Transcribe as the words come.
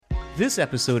This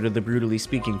episode of the Brutally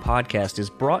Speaking podcast is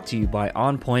brought to you by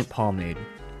On Point Pomade.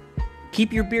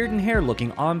 Keep your beard and hair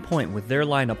looking on point with their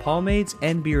line of pomades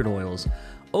and beard oils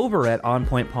over at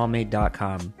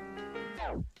onpointpomade.com.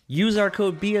 Use our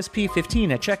code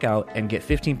BSP15 at checkout and get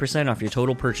 15% off your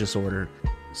total purchase order.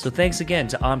 So thanks again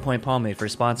to On Point Pomade for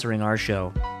sponsoring our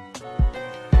show.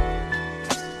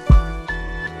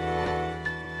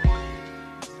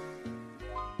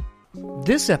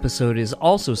 This episode is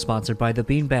also sponsored by the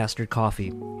Bean Bastard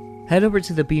Coffee. Head over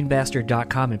to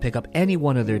thebeanbastard.com and pick up any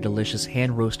one of their delicious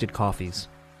hand-roasted coffees.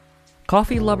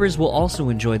 Coffee lovers will also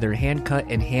enjoy their hand-cut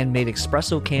and handmade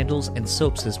espresso candles and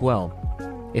soaps as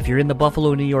well. If you're in the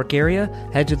Buffalo, New York area,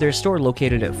 head to their store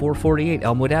located at 448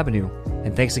 Elmwood Avenue.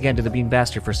 And thanks again to the Bean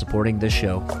Bastard for supporting this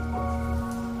show.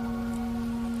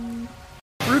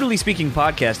 Brutally Speaking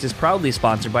podcast is proudly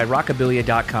sponsored by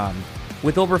Rockabilia.com.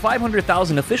 With over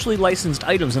 500,000 officially licensed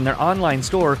items in their online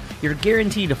store, you're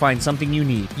guaranteed to find something you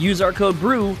need. Use our code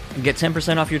BREW and get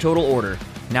 10% off your total order.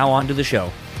 Now on to the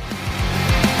show.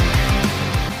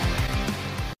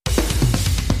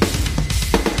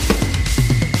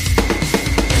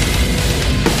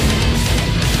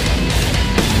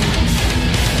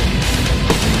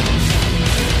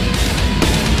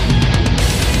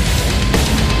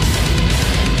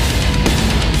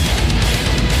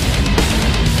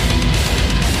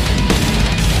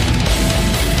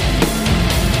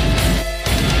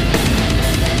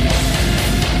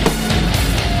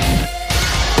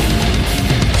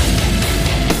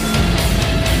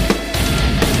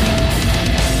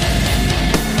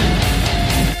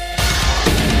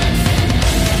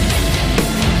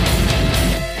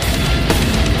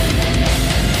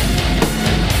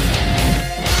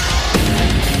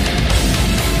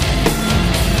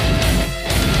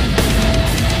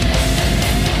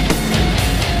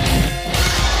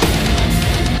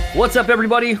 What's up,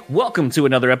 everybody? Welcome to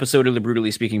another episode of the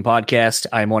Brutally Speaking podcast.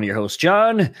 I'm one of your hosts,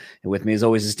 John, and with me as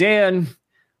always is Dan,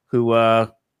 who I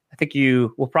think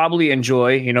you will probably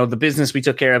enjoy. You know, the business we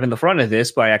took care of in the front of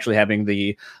this by actually having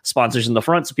the sponsors in the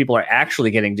front, so people are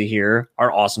actually getting to hear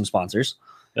our awesome sponsors.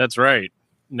 That's right.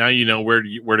 Now you know where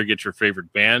to get your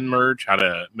favorite band merch, how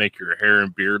to make your hair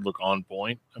and beard look on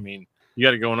point. I mean, you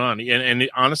got it going on, and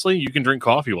honestly, you can drink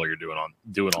coffee while you're doing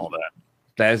all that.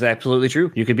 That is absolutely true.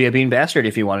 You could be a Bean Bastard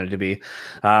if you wanted to be.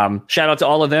 Shout out to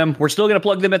all of them. We're still going to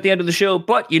plug them at the end of the show,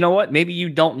 but you know what? Maybe you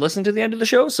don't listen to the end of the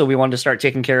show, so we wanted to start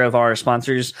taking care of our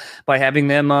sponsors by having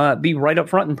them be right up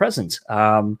front and present.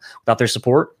 Without their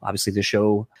support, obviously the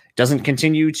show doesn't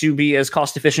continue to be as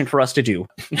cost efficient for us to do.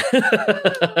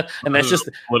 And that's just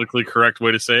politically correct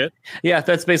way to say it. Yeah,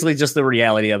 that's basically just the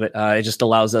reality of it. It just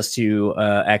allows us to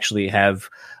actually have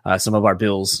some of our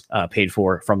bills paid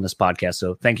for from this podcast.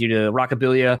 So thank you to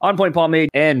Rockabilia, On Point Pomade,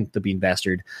 and the Bean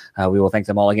Bastard. We will thank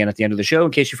them all again at the end of the show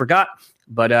in case you forgot.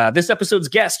 But this episode's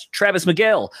guest, Travis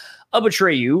Miguel of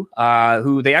Atreyu,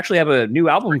 who they actually have a new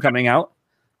album coming out.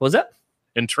 What was that?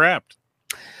 Entrapped.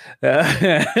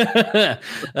 Yeah,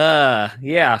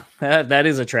 that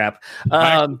is a trap.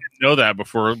 I didn't know that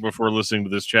before listening to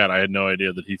this chat. I had no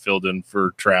idea that he filled in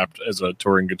for Trapped as a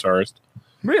touring guitarist.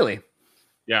 Really?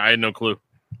 Yeah, I had no clue.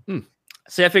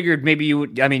 See, I figured maybe you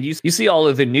would. I mean, you see all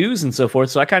of the news and so forth,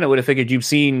 so I kind of would have figured you've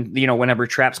seen, you know, whenever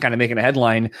Trapp's kind of making a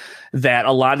headline, that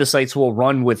a lot of the sites will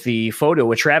run with the photo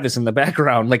with Travis in the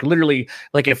background, like literally,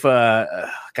 like if God,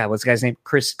 what's the guy's name?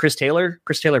 Chris Taylor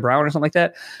Brown or something like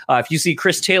that. If you see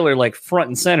Chris Taylor like front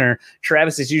and center,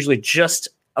 Travis is usually just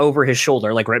over his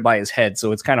shoulder, like right by his head,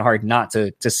 so it's kind of hard not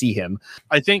to see him.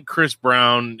 I think Chris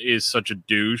Brown is such a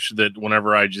douche that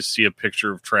whenever I just see a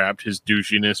picture of Trapped, his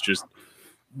douchiness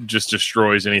just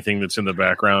destroys anything that's in the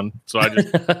background. So I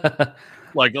just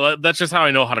like, that's just how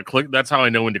I know how to click. That's how I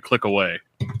know when to click away.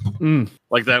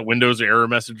 Like that Windows error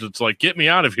message. It's like, get me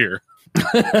out of here.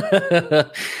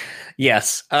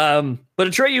 Yes. But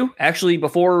Atreyu, actually,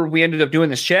 before we ended up doing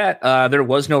this chat, there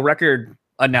was no record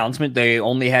announcement. They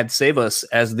only had Save Us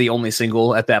as the only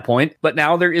single at that point. But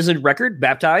now there is a record,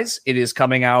 Baptize. It is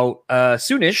coming out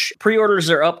soonish. Pre-orders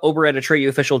are up over at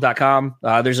AtreyuOfficial.com.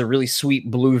 There's a really sweet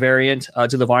blue variant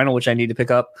to the vinyl, which I need to pick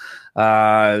up.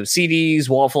 CDs,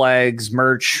 wall flags,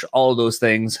 merch, all of those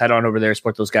things. Head on over there,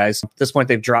 support those guys. At this point,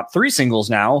 they've dropped 3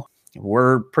 singles now.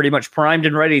 We're pretty much primed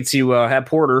and ready to have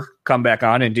Porter come back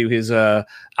on and do his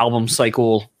album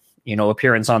cycle,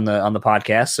 appearance on the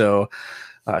podcast. So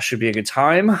should be a good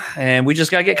time. And we just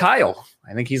got to get Kyle.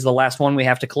 I think he's the last one we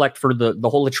have to collect for the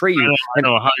whole Atreyu.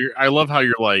 I love how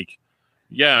you're like,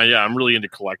 yeah, I'm really into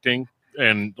collecting.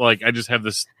 And like, I just have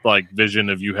this like vision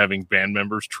of you having band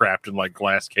members trapped in like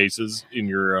glass cases in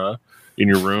your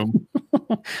room.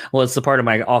 Well, it's the part of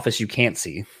my office you can't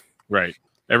see. Right.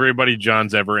 Everybody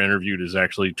John's ever interviewed is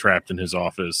actually trapped in his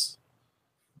office.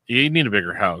 You need a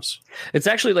bigger house. It's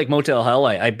actually like Motel Hell.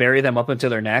 I bury them up into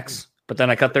their necks, but then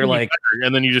I cut their like,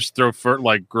 and then you just throw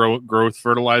growth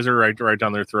fertilizer right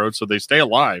down their throats so they stay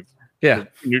alive. Yeah,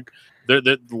 there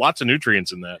lots of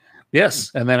nutrients in that. Yes,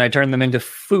 and then I turn them into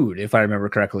food if I remember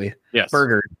correctly. Yes,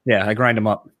 burger. Yeah, I grind them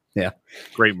up. Yeah,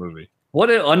 great movie. What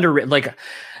an underrated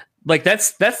like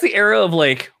that's the era of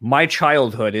like my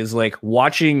childhood is like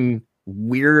watching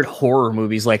weird horror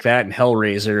movies like that and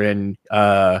Hellraiser and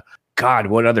God,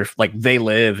 what other like They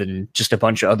Live and just a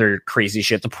bunch of other crazy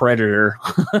shit. The Predator.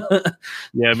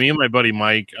 Yeah, me and my buddy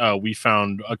Mike, we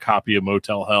found a copy of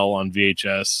Motel Hell on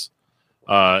VHS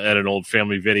at an old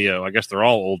Family Video. I guess they're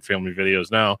all old Family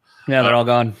Videos now. Yeah, they're all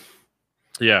gone.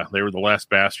 Yeah, they were the last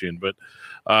bastion, but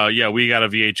yeah, we got a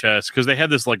VHS because they had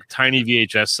this like tiny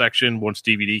VHS section once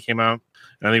DVD came out.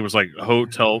 And I think it was like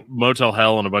Motel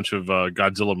Hell and a bunch of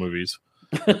Godzilla movies.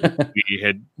 We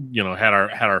had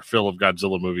our fill of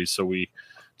Godzilla movies, so we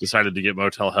decided to get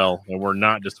Motel Hell, and we're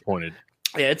not disappointed.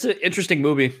 Yeah, it's an interesting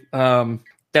movie.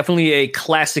 Definitely a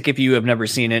classic if you have never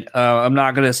seen it. I'm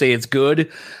not going to say it's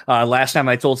good. Last time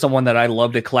I told someone that I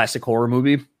loved a classic horror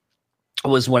movie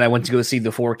was when I went to go see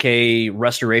the 4K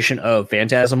restoration of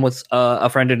Phantasm with a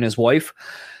friend and his wife.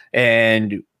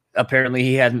 And apparently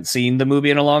he hadn't seen the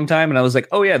movie in a long time. And I was like,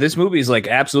 oh yeah, this movie is like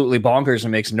absolutely bonkers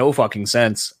and makes no fucking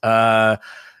sense.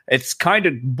 It's kind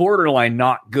of borderline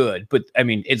not good, but I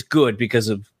mean, it's good because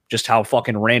of just how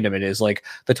fucking random it is. Like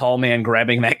the tall man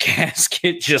grabbing that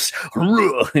casket, just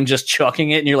and just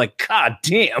chucking it. And you're like, God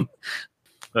damn.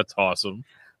 That's awesome.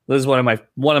 This is one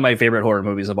of my favorite horror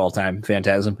movies of all time,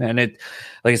 Phantasm. And it,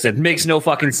 like I said, makes no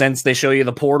fucking sense. They show you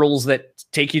the portals that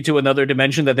take you to another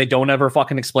dimension that they don't ever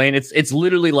fucking explain. It's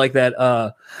literally like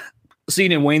that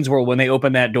scene in Wayne's World when they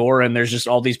open that door and there's just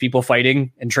all these people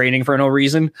fighting and training for no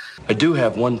reason. I do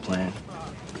have one plan.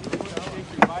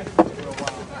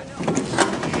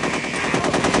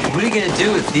 What are you gonna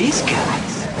do with these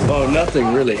guys? Oh,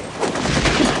 nothing really.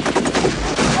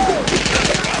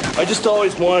 I just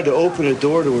always wanted to open a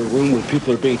door to a room where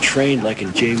people are being trained like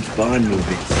in James Bond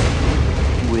movies.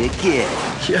 Wicked.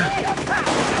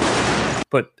 Yeah.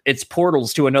 But it's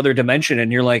portals to another dimension,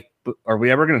 and you're like, are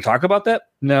we ever going to talk about that?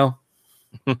 No.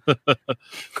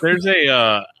 There's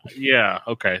a yeah,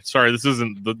 okay. Sorry, this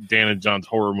isn't the Dan and John's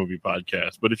horror movie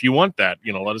podcast, but if you want that,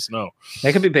 let us know.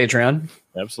 That could be Patreon.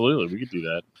 Absolutely, we could do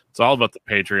that. It's all about the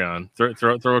Patreon.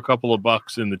 Throw a couple of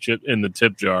bucks in the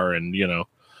tip jar, and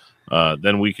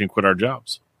then we can quit our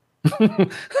jobs.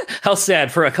 How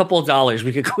sad! For a couple of dollars,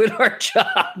 we could quit our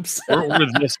jobs. We're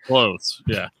this close.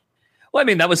 Yeah. Well, I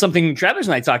mean, that was something Travis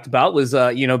and I talked about was,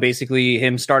 basically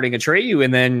him starting Atreyu.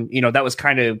 And then, that was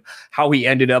kind of how he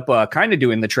ended up kind of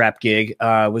doing the trap gig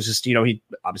was just, he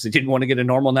obviously didn't want to get a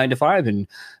normal 9 to 5 and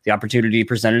the opportunity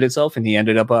presented itself and he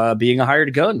ended up being a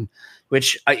hired gun,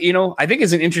 which, I think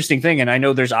is an interesting thing. And I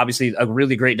know there's obviously a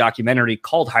really great documentary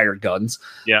called Hired Guns.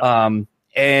 Yeah.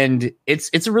 And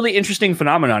it's a really interesting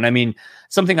phenomenon. I mean,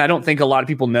 something I don't think a lot of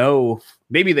people know,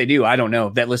 maybe they do, I don't know,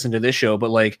 that listen to this show, but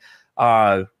like,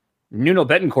 Nuno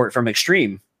Betancourt from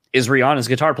Extreme is Rihanna's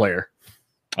guitar player.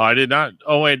 Oh, I did not.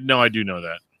 Oh, wait. No, I do know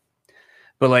that.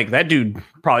 But like that dude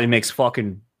probably makes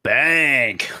fucking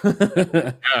bank.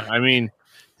 Yeah, I mean,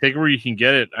 take it where you can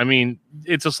get it. I mean,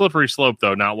 it's a slippery slope,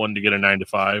 though, not one to get a 9 to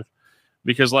 5.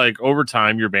 Because like over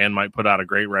time, your band might put out a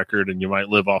great record and you might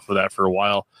live off of that for a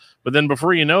while. But then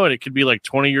before you know it, it could be like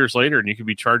 20 years later and you could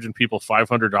be charging people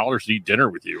 $500 to eat dinner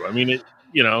with you. I mean,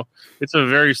 it's a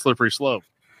very slippery slope.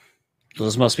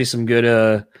 Those must be some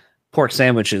good pork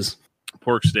sandwiches.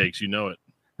 Pork steaks, it.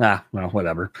 Well,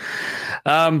 whatever.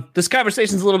 This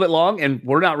conversation's a little bit long, and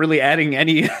we're not really adding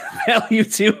any value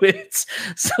to it.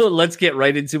 So let's get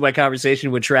right into my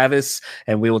conversation with Travis,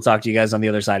 and we will talk to you guys on the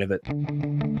other side of it.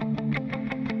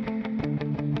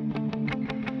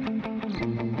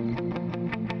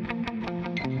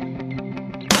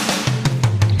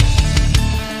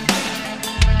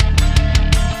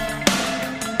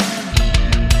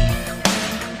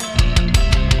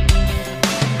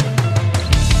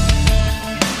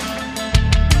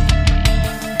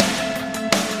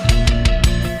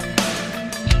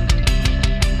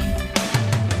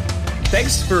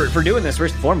 Thanks for doing this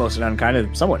first and foremost, and on kind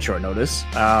of somewhat short notice.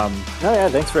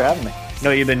 Thanks for having me.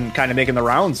 You've been kind of making the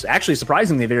rounds, actually,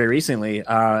 surprisingly, very recently,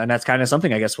 and that's kind of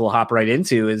something I guess we'll hop right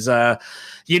into. Is I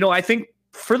think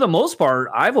for the most part,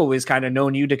 I've always kind of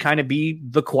known you to kind of be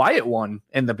the quiet one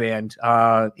in the band.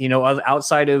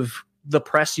 Outside of the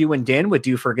press you and Dan would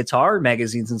do for guitar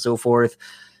magazines and so forth,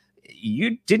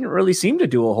 you didn't really seem to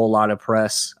do a whole lot of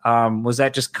press. Was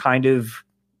that just kind of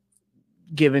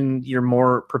given your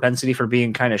more propensity for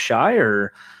being kind of shy,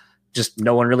 or just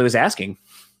no one really was asking?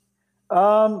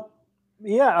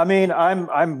 Yeah, I mean,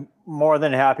 I'm more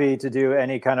than happy to do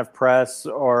any kind of press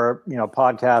or,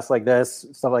 podcasts like this,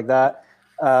 stuff like that.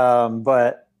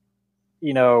 But,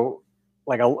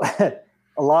 like a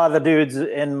lot of the dudes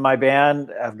in my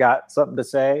band have got something to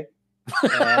say.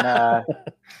 And,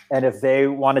 and if they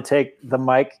want to take the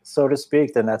mic, so to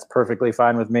speak, then that's perfectly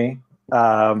fine with me.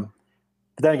 But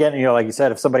then again, like you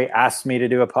said, if somebody asks me to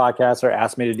do a podcast or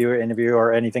asks me to do an interview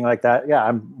or anything like that, yeah,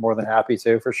 I'm more than happy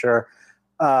to, for sure.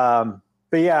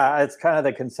 But yeah, it's kind of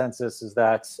the consensus is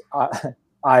that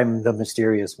I'm the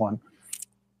mysterious one.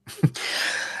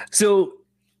 So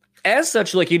as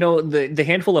such, like, the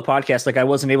handful of podcasts, like I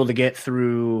wasn't able to get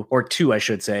through, or two, I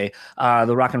should say,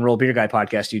 the Rock and Roll Beer Guy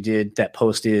podcast you did that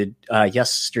posted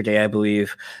yesterday, I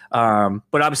believe.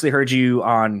 But obviously heard you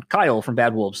on Kyle from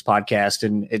Bad Wolves podcast.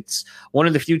 And it's one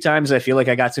of the few times I feel like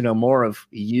I got to know more of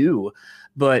you,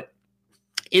 but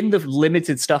in the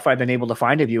limited stuff I've been able to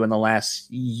find of you in the last,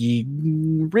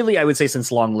 really, I would say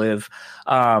since Long Live,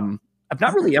 I've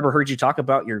not really ever heard you talk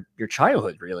about your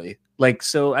childhood, really. Like,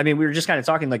 so, I mean, we were just kind of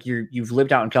talking like you've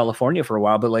lived out in California for a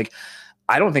while, but like,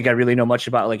 I don't think I really know much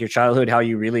about like your childhood, how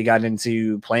you really got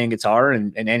into playing guitar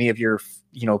and any of your,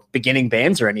 beginning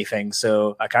bands or anything.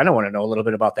 So I kind of want to know a little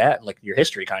bit about that, like your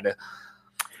history kind of.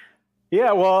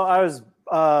 Yeah, well, I was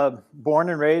born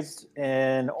and raised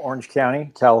in Orange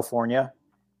County, California.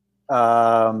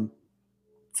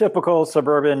 Typical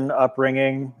suburban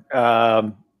upbringing.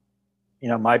 My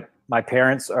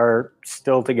parents are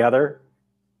still together,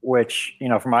 which,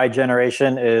 for my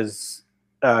generation is,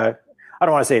 I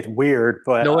don't want to say it's weird,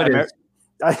 but no, it is.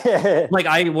 Like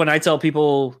when I tell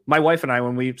people, my wife and I,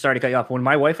 when we started to cut you off, when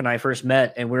my wife and I first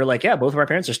met and we were like, yeah, both of our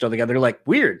parents are still together. They're like,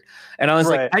 weird. And I was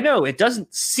like, I know it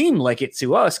doesn't seem like it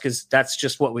to us, 'cause that's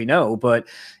just what we know, but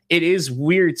it is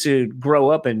weird to grow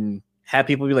up and have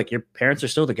people be like, your parents are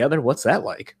still together. What's that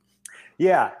like?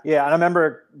 Yeah. Yeah. And I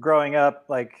remember growing up,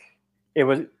 like it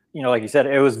was, like you said,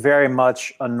 it was very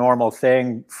much a normal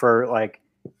thing for like,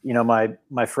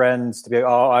 my friends to be,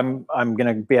 I'm going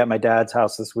to be at my dad's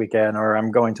house this weekend, or I'm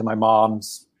going to my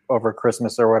mom's over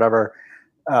Christmas or whatever.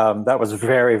 That was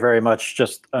very, very much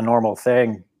just a normal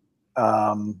thing.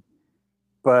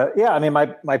 But yeah, I mean,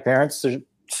 my parents are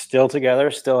still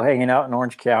together, still hanging out in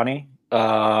Orange County.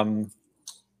 But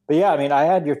yeah, I mean, I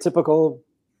had your typical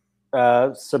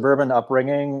suburban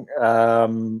upbringing.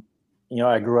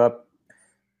 I grew up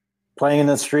playing in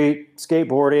the street,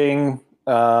 skateboarding.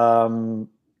 I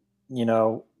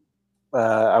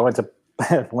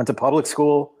went to public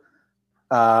school.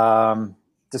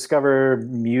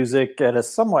 Discovered music at a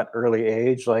somewhat early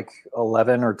age, like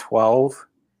 11 or 12.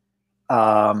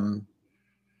 Not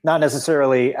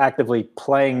necessarily actively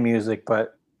playing music,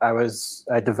 but I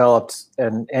developed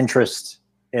an interest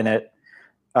in it.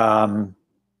 And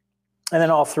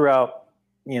then all throughout,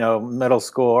 middle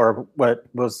school, or what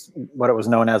it was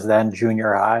known as then,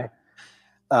 junior high,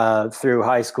 through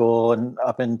high school and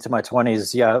up into my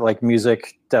 20s. Yeah. Like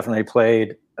music definitely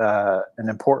played, an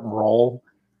important role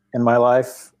in my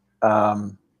life.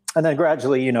 And then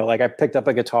gradually, like I picked up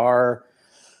a guitar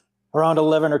around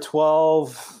 11 or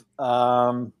 12,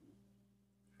 and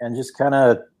just kind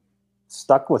of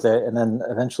stuck with it. And then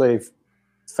eventually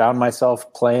found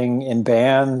myself playing in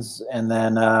bands, and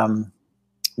then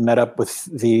met up with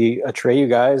the Atreyu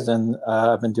guys, and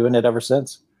I've been doing it ever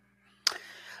since.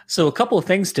 So a couple of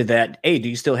things to that. A, do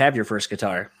you still have your first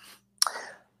guitar?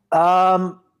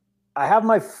 I have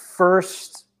my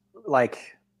first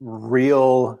like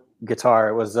real guitar.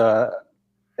 It was a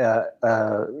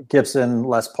Gibson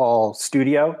Les Paul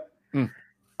Studio.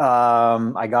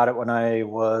 I got it when I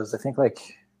was, I think, like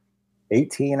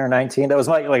 18 or 19. That was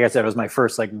like I said, it was my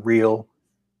first like real,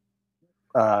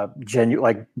 genuine,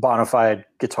 like bona fide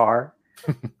guitar.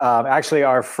 Actually,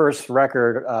 our first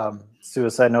record,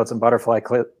 Suicide Notes and Butterfly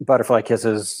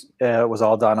Kisses, was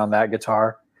all done on that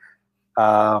guitar.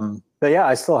 But yeah,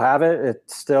 I still have it.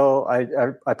 It's still,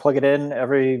 I plug it in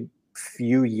every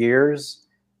few years,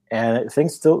 and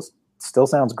things still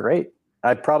sounds great.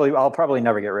 I'll probably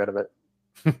never get rid of it.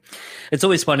 It's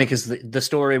always funny because the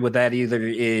story with that either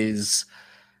is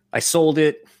I sold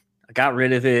it, I got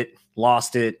rid of it,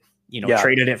 lost it,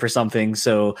 traded it for something.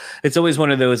 So it's always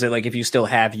one of those that, like, if you still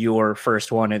have your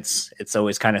first one, it's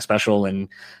always kind of special and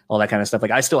all that kind of stuff. Like,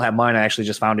 I still have mine. I actually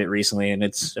just found it recently, and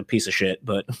it's a piece of shit,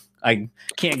 but I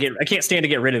can't stand to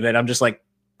get rid of it. I'm just like,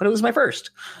 but it was my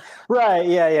first. Right.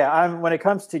 Yeah. When it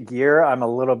comes to gear, I'm a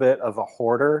little bit of a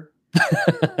hoarder.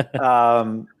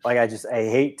 Like I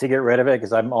hate to get rid of it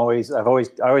because I've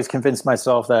always convinced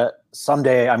myself that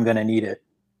someday I'm going to need it.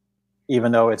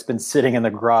 even though it's been sitting in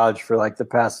the garage for like the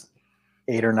past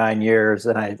 8 or 9 years,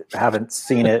 and I haven't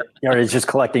seen it. It's just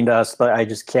collecting dust, but I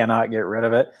just cannot get rid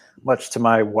of it, much to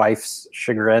my wife's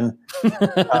chagrin.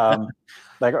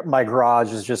 Like my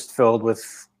garage is just filled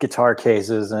with guitar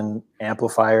cases and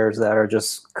amplifiers that are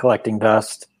just collecting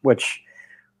dust, which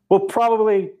will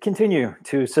probably continue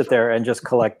to sit there and just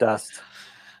collect dust.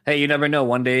 Hey, you never know.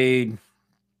 One day,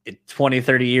 20,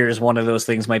 30 years, one of those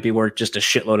things might be worth just a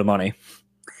shitload of money.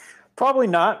 Probably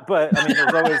not, but I mean,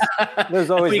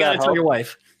 there's always you got to tell your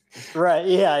wife. Right.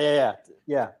 Yeah.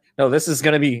 No, this is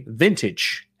going to be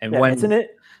vintage. And when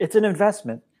it's an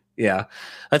investment. Yeah.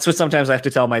 That's what sometimes I have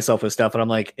to tell myself with stuff. And I'm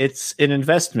like, it's an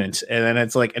investment. And then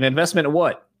it's like, an investment in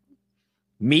what?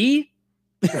 Me?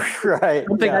 Right.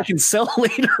 Something I can sell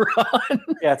later on.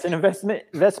 Yeah. It's an investment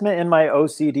in my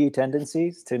OCD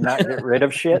tendencies to not get rid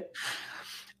of shit.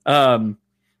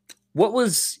 What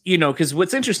was, because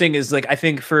what's interesting is like, I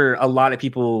think for a lot of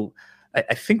people,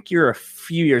 I think you're a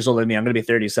few years older than me. I'm going to be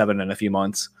 37 in a few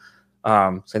months. So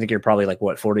I think you're probably like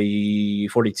what, 40,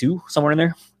 42, somewhere in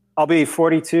there. I'll be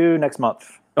 42 next month.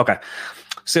 Okay.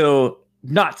 So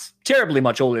not terribly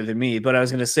much older than me, but I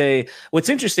was going to say what's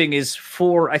interesting is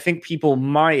for, I think people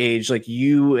my age, like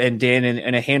you and Dan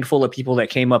and a handful of people that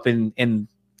came up in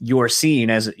your scene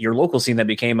as your local scene that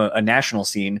became a national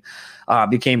scene,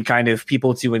 became kind of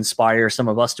people to inspire some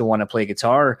of us to want to play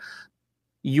guitar.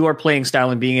 Your playing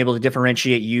style and being able to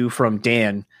differentiate you from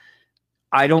Dan.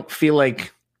 I don't feel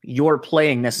like your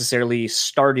playing necessarily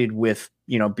started with,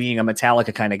 being a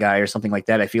Metallica kind of guy or something like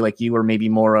that. I feel like you were maybe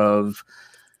more of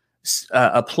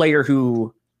a player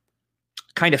who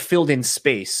kind of filled in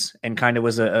space and kind of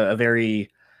was a very,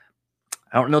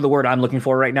 I don't know the word I'm looking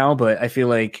for right now, but I feel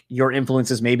like your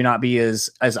influences maybe not be as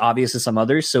obvious as some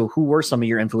others. So who were some of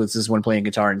your influences when playing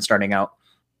guitar and starting out?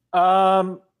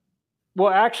 Well,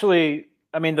 actually,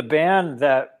 I mean, the band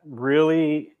that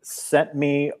really sent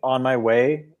me on my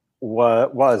way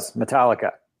was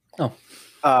Metallica. Oh.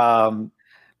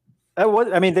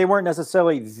 They weren't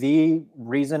necessarily the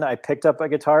reason I picked up a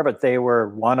guitar, but they were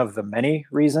one of the many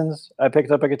reasons I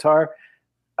picked up a guitar.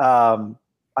 I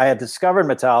had discovered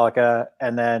Metallica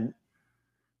and then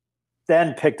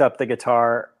picked up the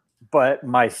guitar, but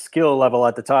my skill level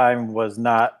at the time was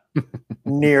not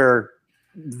near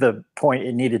the point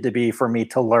it needed to be for me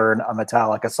to learn a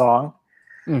Metallica song.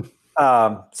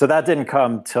 So that didn't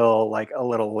come till like a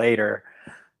little later.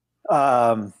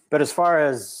 But as far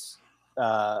as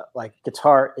like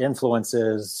guitar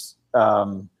influences,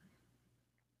 I'm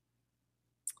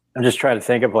just trying to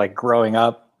think of like growing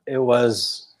up. It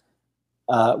was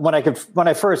when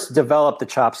I first developed the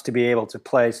chops to be able to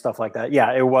play stuff like that.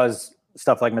 Yeah, it was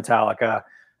stuff like Metallica.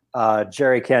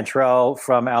 Jerry Cantrell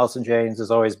from Alice in Chains has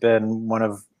always been one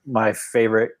of my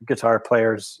favorite guitar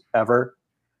players ever.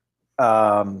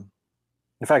 In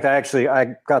fact,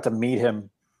 I got to meet him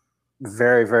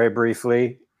very, very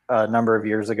briefly a number of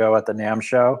years ago at the NAMM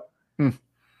show.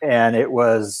 And it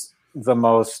was the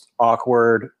most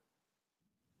awkward,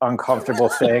 uncomfortable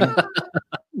thing.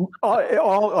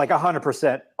 all like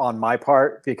 100% on my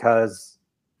part, because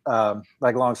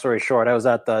like long story short, I was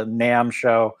at the NAMM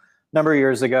show a number of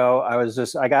years ago.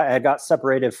 I got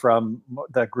separated from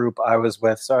the group I was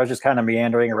with. So I was just kind of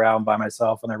meandering around by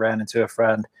myself, and I ran into a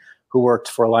friend who worked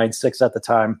for Line 6 at the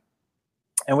time.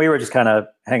 And we were just kind of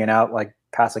hanging out, like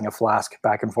passing a flask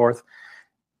back and forth.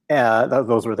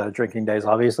 Those were the drinking days,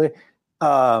 obviously.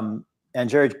 And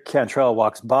Jerry Cantrell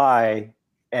walks by,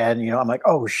 and, I'm like,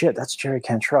 oh shit, that's Jerry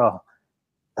Cantrell.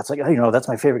 That's like, that's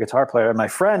my favorite guitar player. And my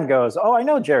friend goes, oh, I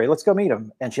know Jerry, let's go meet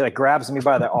him. And she like grabs me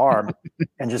by the arm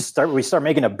and we start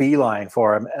making a beeline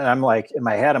for him. And I'm like, in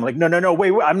my head, I'm like, no,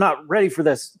 wait, I'm not ready for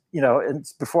this. And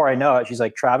before I know it, she's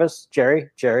like, Travis, Jerry,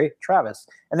 Travis.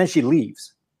 And then she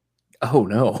leaves. Oh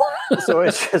no. So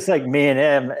it's just like me and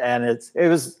him. And it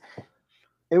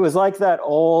was like that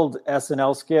old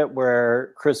SNL skit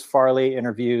where Chris Farley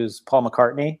interviews Paul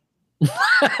McCartney.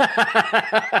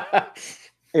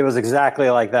 It was exactly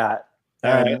like that.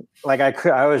 And like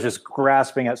I was just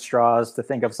grasping at straws to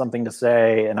think of something to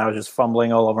say, and I was just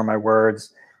fumbling all over my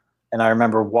words. And I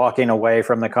remember walking away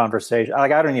from the conversation.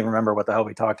 Like, I don't even remember what the hell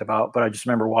we talked about, but I just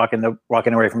remember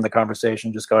walking away from the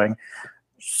conversation, just going,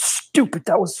 "Stupid!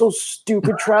 That was so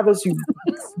stupid, Travis. You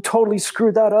totally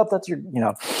screwed that up. That's your,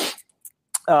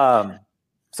 So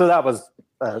that was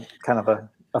kind of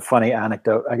a funny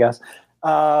anecdote, I guess.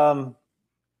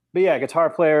 But yeah, guitar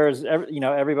players,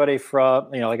 everybody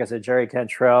from, like I said, Jerry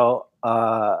Cantrell,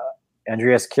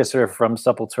 Andreas Kisser from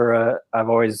Sepultura. I've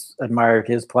always admired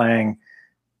his playing.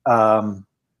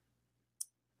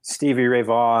 Stevie Ray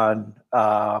Vaughan,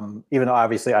 even though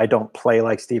obviously I don't play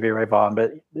like Stevie Ray Vaughan,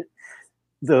 but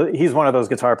he's one of those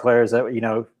guitar players that,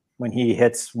 when he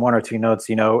hits one or two notes,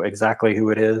 exactly who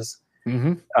it is.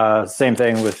 Mm-hmm. Same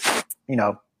thing with,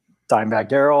 Dimebag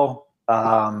Darrell.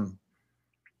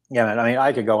 Yeah, man, I mean,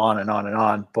 I could go on and on and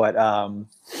on, but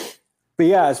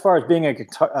yeah, as far as being a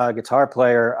guitar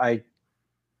player, I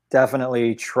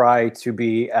definitely try to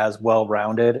be as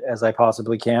well-rounded as I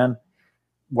possibly can,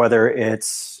 whether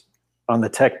it's on the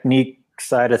technique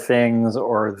side of things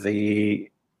or the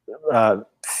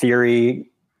theory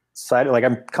side. Like,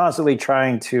 I'm constantly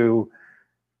trying to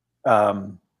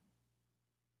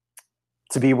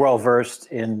be well-versed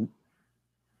in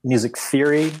music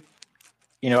theory.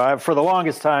 For the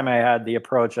longest time, I had the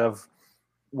approach of,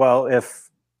 well, if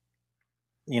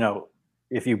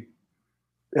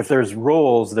there's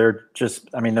rules, they're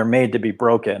made to be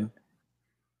broken,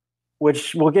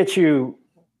 which will get you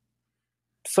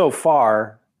so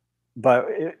far, but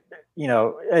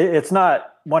it's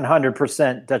not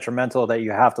 100% detrimental that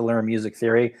you have to learn music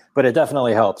theory, but it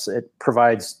definitely helps. It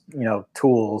provides,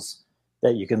 tools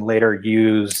that you can later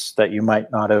use that you might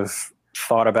not have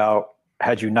thought about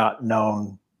had you not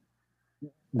known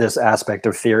this aspect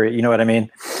of theory. You know what I mean?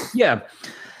 Yeah.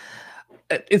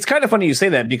 It's kind of funny you say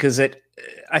that, because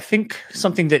I think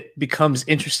something that becomes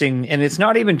interesting, and it's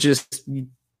not even just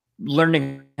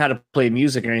learning how to play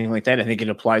music or anything like that, I think it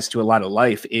applies to a lot of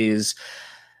life, is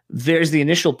there's the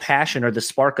initial passion or the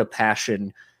spark of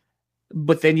passion,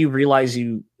 but then you realize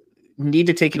you need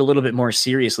to take it a little bit more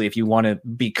seriously if you want to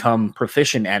become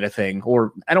proficient at a thing.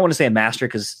 Or I don't want to say a master,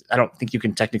 because I don't think you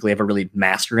can technically ever really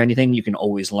master anything. You can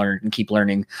always learn and keep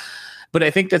learning. But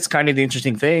I think that's kind of the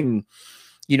interesting thing,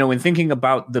 in thinking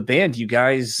about the band, you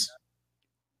guys,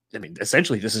 I mean,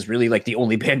 essentially this is really like the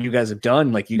only band you guys have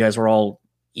done. Like, you guys were all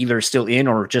either still in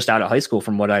or just out of high school,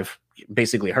 from what I've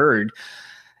basically heard.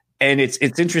 And it's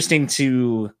interesting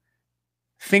to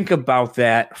think about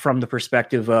that from the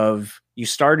perspective of, you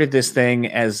started this thing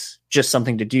as just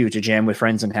something to do, to jam with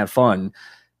friends and have fun.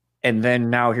 And then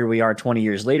now here we are 20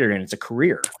 years later, and it's a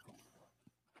career.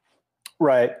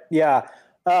 Right. Yeah.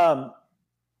 I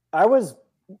was,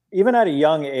 even at a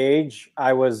young age,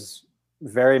 I was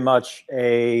very much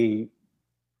a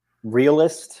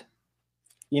realist.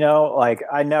 Like,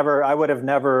 I would have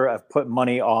never put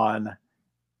money on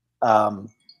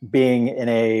being in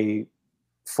a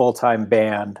full-time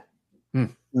band,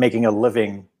 making a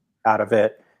living out of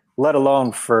it, let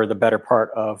alone for the better part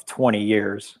of 20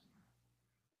 years.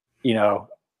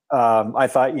 I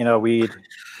thought, we'd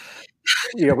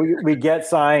get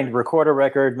signed, record a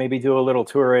record, maybe do a little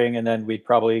touring, and then we'd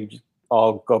probably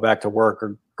all go back to work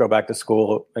or go back to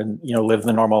school and, live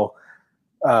the normal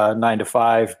 9 to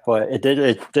 5. But it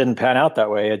didn't pan out that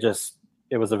way.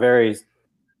 It was a very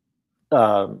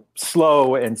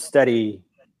slow and steady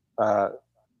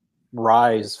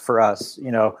rise for us.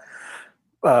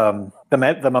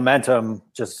 The momentum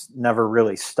just never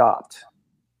really stopped.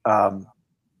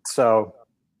 So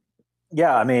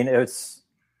yeah, I mean, I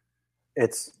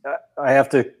have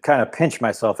to kind of pinch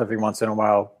myself every once in a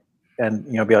while and,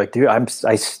 be like, dude,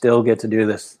 I still get to do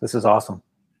this. This is awesome.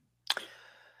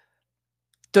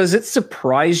 Does it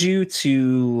surprise you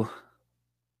to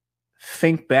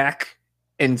think back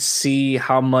and see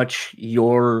how much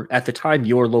at the time,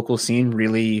 your local scene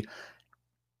really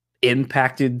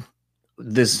impacted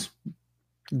this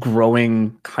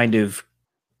growing kind of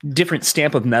different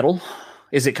stamp of metal?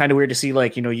 Is it kind of weird to see,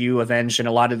 like, you, Avenged, and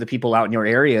a lot of the people out in your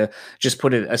area just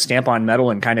put a stamp on metal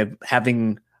and kind of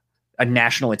having a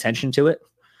national attention to it?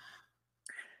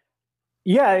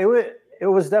 Yeah, it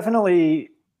was definitely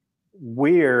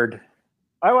weird.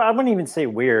 I wouldn't even say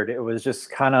weird. It was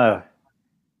just kind of,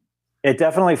 it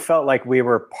definitely felt like we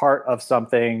were part of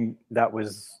something that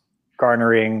was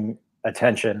garnering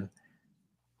attention.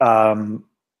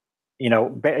 Obviously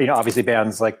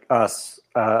bands like us,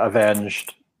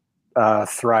 Avenged,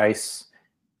 Thrice,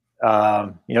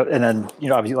 and then,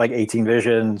 obviously like 18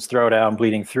 Visions, Throwdown,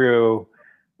 Bleeding Through.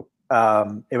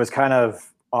 It was kind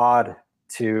of odd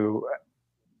to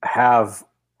have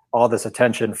all this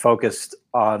attention focused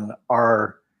on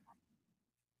our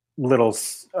little,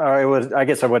 I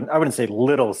wouldn't say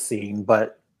little scene,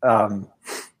 but,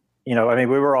 we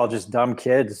were all just dumb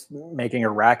kids making a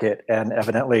racket, and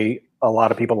evidently a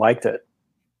lot of people liked it.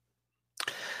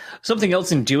 Something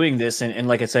else in doing this, and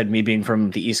like I said, me being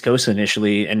from the East Coast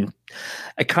initially, and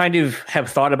I kind of have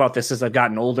thought about this as I've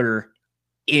gotten older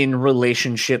in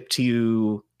relationship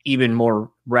to even more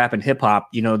rap and hip hop,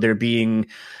 there being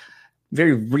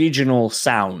very regional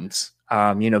sounds,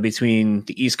 between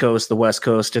the East Coast, the West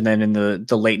Coast, and then in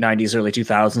the late 90s, early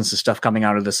 2000s, the stuff coming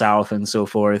out of the South and so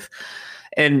forth.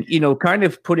 And, kind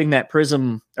of putting that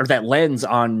prism or that lens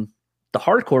on the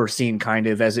hardcore scene kind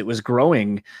of as it was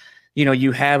growing. You know,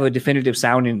 you have a definitive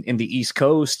sound in the East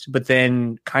Coast, but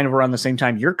then kind of around the same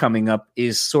time you're coming up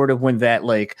is sort of when that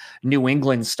like New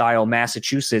England style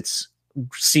Massachusetts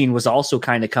scene was also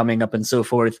kind of coming up and so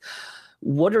forth.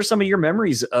 What are some of your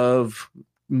memories of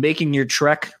making your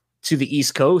trek to the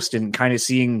East Coast and kind of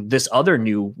seeing this other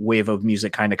new wave of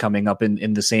music kind of coming up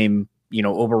in the same, you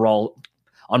know, overall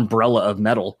umbrella of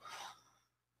metal?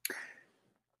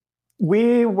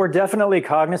 We were definitely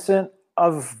cognizant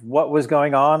of what was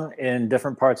going on in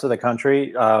different parts of the country.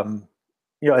 You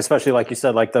know, especially like you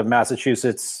said, like the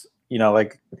Massachusetts, you know,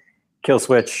 like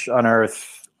Killswitch,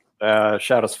 Unearth,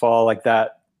 Shadows Fall, like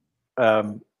that,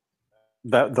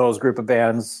 those group of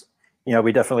bands, you know,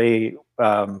 we definitely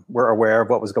were aware of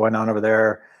what was going on over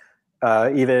there.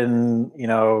 Even, you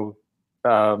know,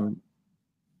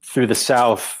 through the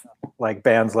South, like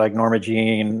bands like Norma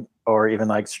Jean or even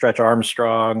like Stretch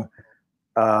Armstrong,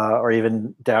 or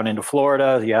even down into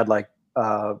Florida, you had like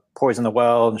Poison the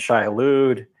Well and Shai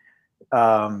Hulud.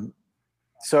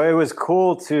 So it was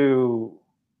cool to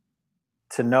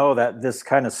know that this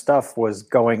kind of stuff was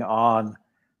going on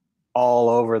all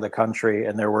over the country,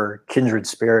 and there were kindred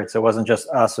spirits. It wasn't just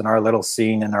us and our little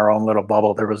scene in our own little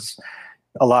bubble. There was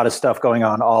a lot of stuff going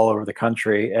on all over the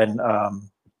country, and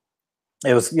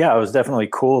it was definitely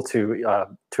cool to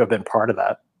have been part of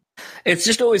that. It's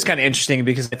just always kind of interesting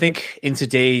because I think in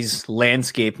today's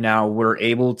landscape now we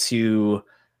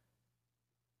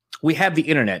have the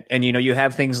internet, and, you know, you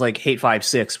have things like Hate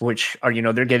 5-6, which are, you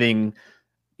know, they're getting,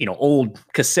 you know, old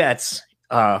cassettes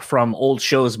from old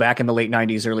shows back in the late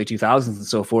 90s, early 2000s and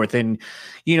so forth. And,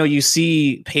 you know, you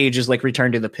see pages like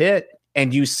Return to the Pit,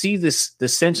 and you see this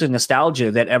sense of nostalgia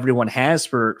that everyone has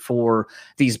for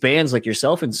these bands like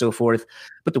yourself and so forth.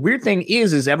 But the weird thing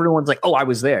is everyone's like, oh, I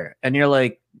was there. And you're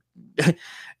like,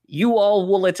 you all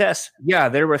will attest. Yeah,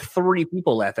 there were 3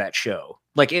 people at that show.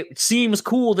 Like, it seems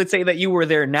cool to say that you were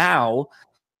there now,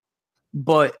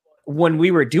 but when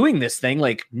we were doing this thing,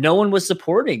 like, no one was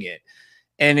supporting it.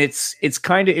 And it's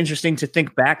kind of interesting to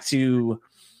think back to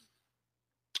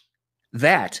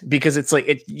that, because it's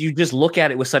like you just look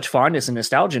at it with such fondness and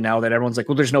nostalgia now that everyone's like,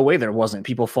 well, there's no way there wasn't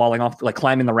people falling off, like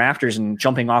climbing the rafters and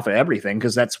jumping off of everything,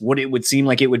 because that's what it would seem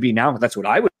like it would be now. That's what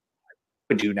I would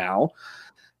do now.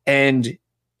 And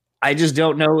I just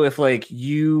don't know if like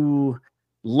you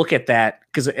look at that,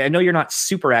 because I know you're not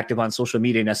super active on social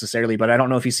media necessarily, but I don't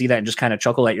know if you see that and just kind of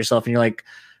chuckle at yourself and you're like,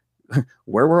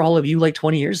 where were all of you like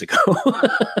 20 years ago?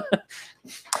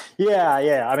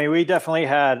 Yeah. I mean, we definitely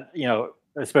had, you know,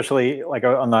 especially like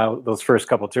on those first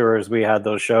couple tours, we had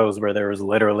those shows where there was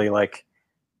literally like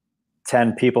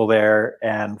 10 people there,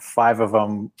 and 5 of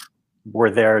them were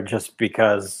there just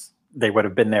because they would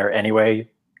have been there anyway.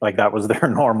 Like that was their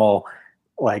normal,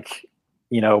 like,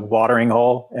 you know, watering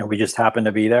hole, and we just happened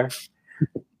to be there.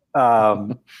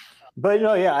 But, you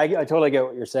know, yeah, I totally get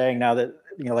what you're saying now that,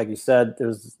 you know, like you said,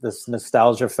 there's this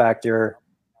nostalgia factor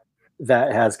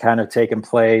that has kind of taken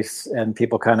place, and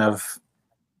people kind of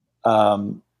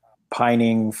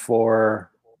pining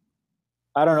for,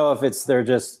 I don't know if they're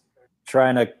just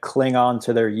trying to cling on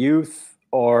to their youth,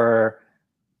 or,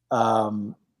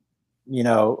 you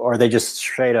know, or they just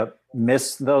straight up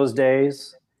miss those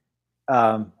days.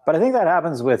 But I think that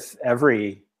happens with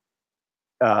every,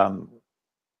 I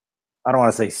don't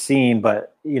want to say scene,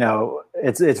 but, you know,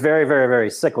 it's very, very, very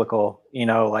cyclical, you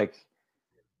know, like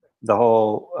the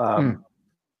whole,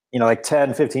 you know, like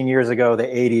 10, 15 years ago, the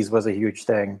 80s was a huge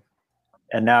thing.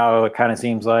 And now it kind of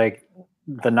seems like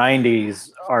the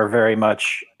 90s are very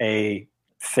much a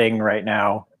thing right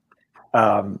now.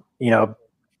 You know,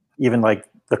 even like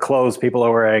the clothes people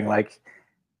are wearing, like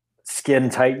skin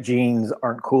tight jeans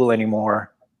aren't cool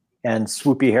anymore. And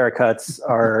swoopy haircuts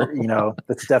are, you know,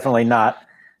 it's definitely not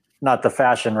the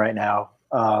fashion right now.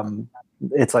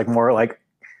 It's like more like,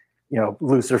 you know,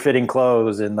 looser fitting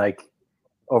clothes and like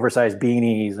oversized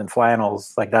beanies and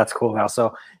flannels. Like that's cool now.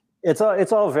 So it's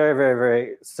all very, very,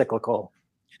 very cyclical.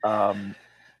 So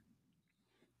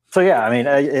yeah, I mean,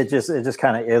 it just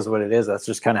kind of is what it is. That's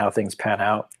just kind of how things pan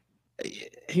out.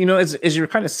 You know, as you're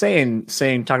kind of saying,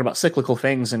 talking about cyclical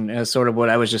things, and sort of what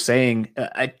I was just saying,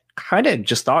 I kind of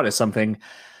just thought of something.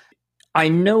 I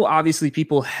know obviously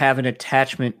people have an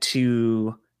attachment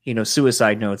to, you know,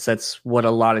 Suicide Notes. That's what a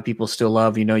lot of people still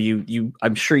love. You know,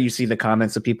 I'm sure you see the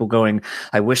comments of people going,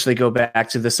 I wish they go back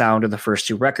to the sound of the first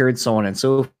 2 records, so on and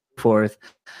so forth.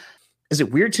 Is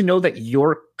it weird to know that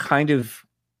you're kind of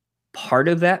part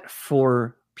of that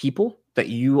for people, that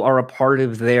you are a part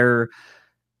of their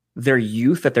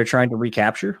youth that they're trying to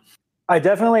recapture? I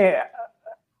definitely,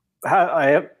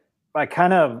 I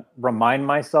kind of remind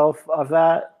myself of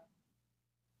that.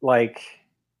 like,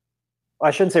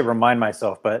 I shouldn't say remind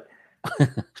myself, but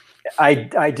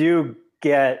I do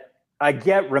get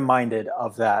reminded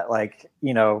of that. Like,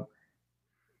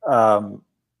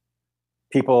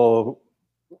 people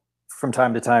from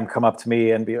time to time come up to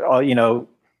me and be, oh,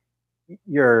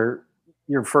 your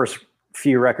first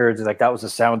few records, like that was a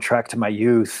soundtrack to my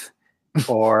youth,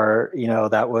 or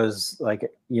that was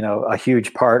like a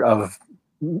huge part of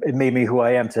it, made me who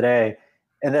I am today,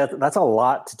 and that's a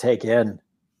lot to take in,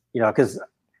 because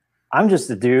I'm just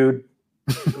a dude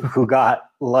who got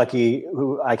lucky,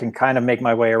 who I can kind of make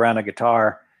my way around a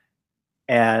guitar,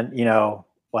 and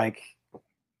like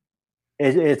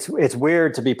it's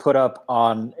weird to be put up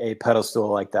on a pedestal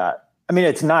like that. I mean,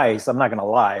 it's nice. I'm not going to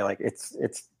lie. Like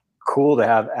it's cool to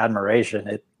have admiration.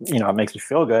 It makes me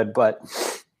feel good, but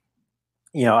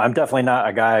I'm definitely not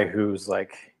a guy who's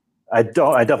like, I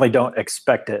definitely don't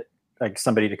expect it, like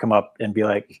somebody to come up and be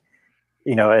like,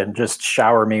 and just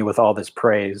shower me with all this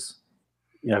praise,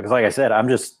 because like I said, I'm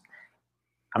just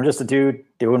a dude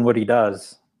doing what he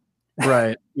does.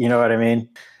 Right. You know what I mean?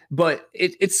 But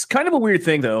it's kind of a weird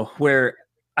thing though, where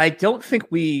I don't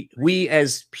think we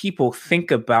as people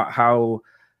think about how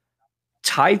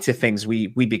tied to things we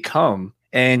become.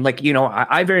 And like,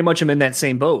 I very much am in that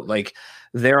same boat. Like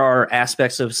there are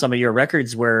aspects of some of your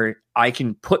records where I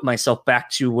can put myself back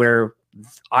to where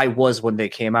I was when they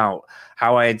came out,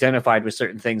 how I identified with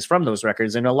certain things from those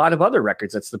records and a lot of other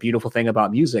records. That's the beautiful thing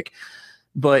about music.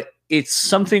 But it's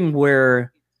something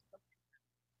where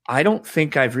I don't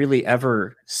think I've really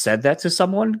ever said that to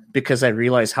someone, because I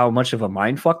realize how much of a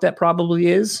mindfuck that probably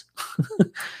is.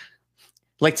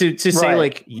 Like to say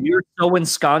like, you're so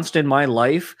ensconced in my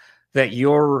life that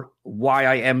you're why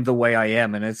I am the way I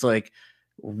am. And it's like,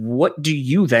 what do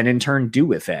you then in turn do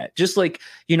with that? Just like,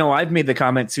 I've made the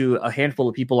comment to a handful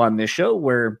of people on this show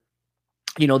where,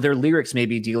 their lyrics may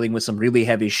be dealing with some really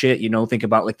heavy shit, think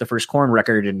about like the first Korn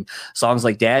record and songs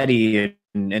like Daddy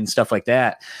and stuff like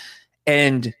that.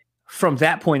 And from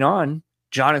that point on,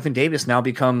 Jonathan Davis now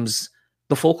becomes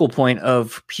the focal point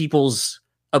of people's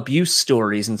abuse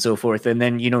stories and so forth. And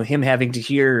then, him having to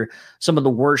hear some of the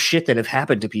worst shit that have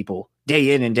happened to people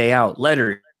day in and day out,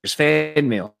 letters, fan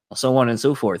mail, so on and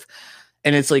so forth.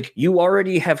 And it's like, you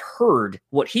already have heard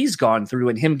what he's gone through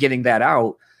and him getting that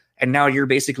out. And now you're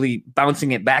basically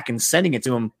bouncing it back and sending it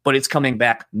to him, but it's coming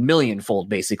back millionfold,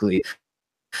 basically.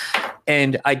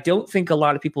 And I don't think a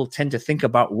lot of people tend to think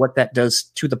about what that does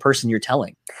to the person you're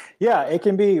telling. Yeah, it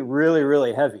can be really,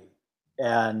 really heavy.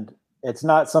 And it's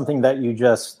not something that you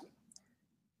just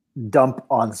dump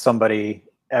on somebody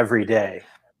every day.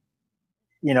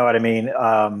 You know what I mean?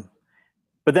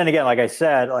 But then again, like I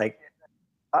said, like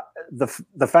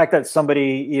the fact that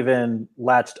somebody even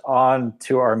latched on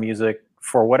to our music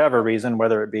for whatever reason,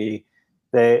 whether it be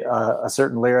a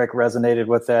certain lyric resonated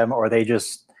with them, or they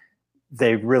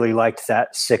really liked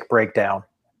that sick breakdown.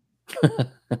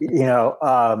 The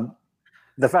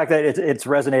fact that it's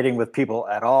resonating with people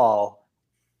at all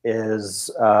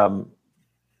is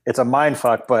it's a mind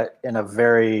fuck, but in a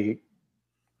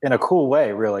cool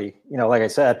way, really. Like I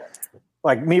said,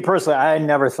 like me personally, I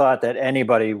never thought that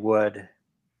anybody would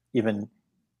even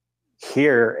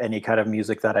hear any kind of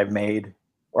music that I've made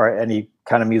or any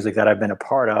kind of music that I've been a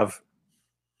part of,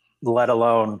 let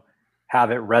alone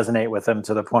have it resonate with them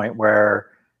to the point where,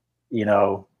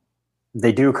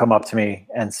 they do come up to me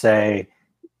and say,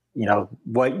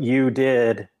 what you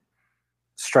did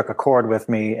struck a chord with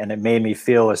me and it made me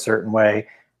feel a certain way.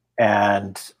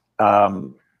 And,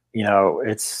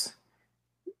 it's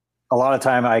a lot of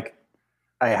time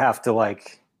I have to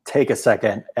like take a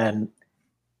second and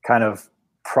kind of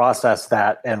process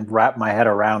that and wrap my head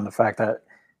around the fact that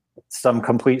some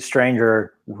complete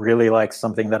stranger really likes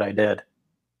something that I did.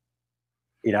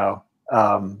 It's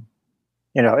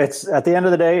at the end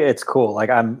of the day, it's cool. Like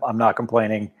I'm not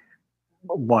complaining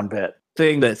one bit.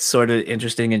 Thing that's sort of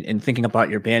interesting in thinking about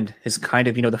your band is kind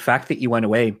of, the fact that you went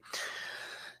away.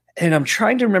 And I'm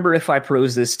trying to remember if I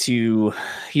posed this to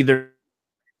either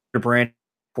Brand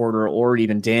Porter or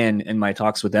even Dan in my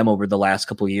talks with them over the last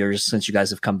couple of years since you guys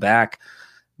have come back.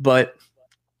 But,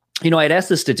 I'd asked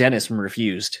this to Dennis from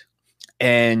Refused.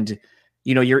 And,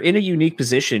 you're in a unique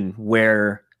position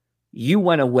where you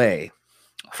went away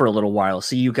for a little while.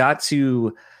 So you got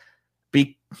to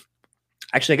be,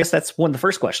 actually, I guess that's one of the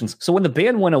first questions. So when the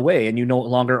band went away and you no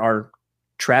longer are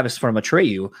Travis from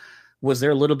Atreyu, was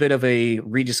there a little bit of a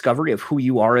rediscovery of who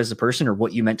you are as a person or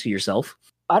what you meant to yourself?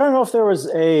 I don't know if there was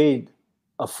a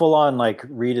full-on like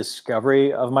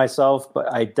rediscovery of myself,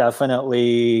 but I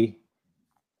definitely,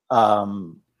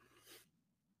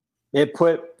 it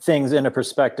put things into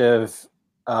perspective,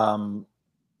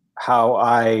 how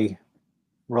I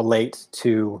relate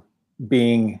to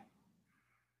being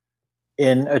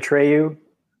in Atreyu.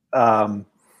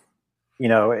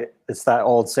 It's that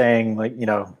old saying, like,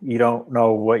 you don't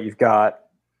know what you've got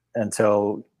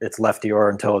until it's left you or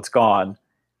until it's gone.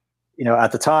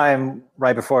 At the time,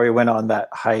 right before we went on that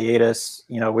hiatus,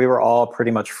 we were all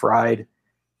pretty much fried.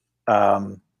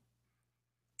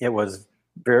 It was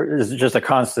just a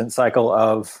constant cycle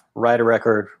of write a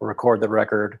record, record the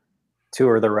record,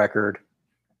 tour the record,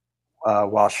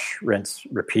 wash, rinse,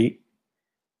 repeat.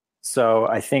 So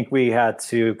I think we had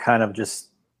to kind of just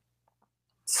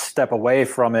step away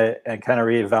from it and kind of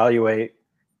reevaluate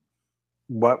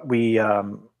what we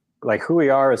like, who we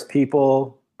are as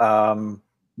people,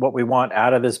 what we want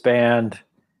out of this band.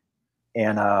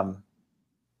 And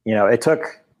it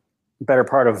took the better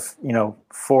part of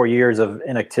 4 years of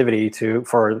inactivity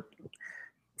for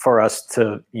us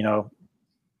to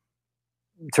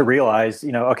to realize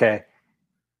okay,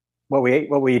 what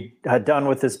we had done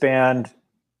with this band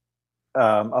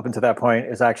up until that point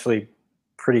is actually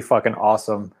pretty fucking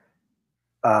awesome.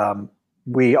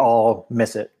 We all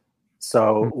miss it,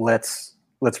 so let's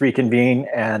reconvene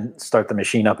and start the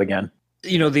machine up again.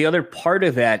 The other part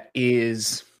of that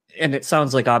is, and it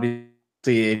sounds like obviously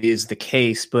it is the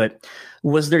case, but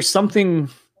was there something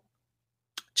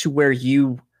to where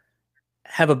you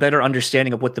have a better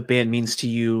understanding of what the band means to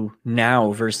you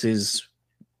now versus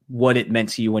what it meant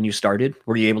to you when you started?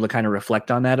 Were you able to kind of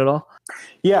reflect on that at all?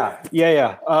 Yeah.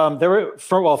 There were,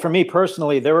 for me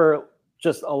personally, there were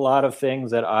just a lot of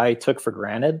things that I took for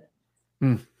granted.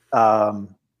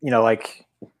 Like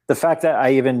the fact that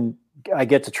I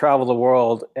get to travel the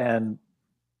world and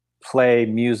play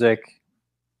music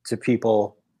to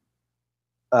people.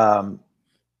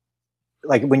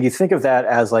 Like when you think of that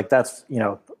as like, that's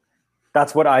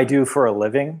what I do for a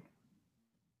living.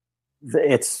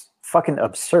 It's fucking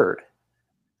absurd.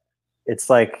 It's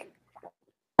like,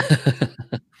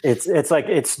 it's like,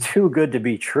 it's too good to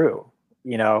be true,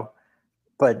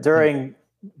 but during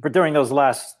those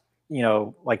last,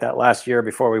 like that last year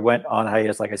before we went on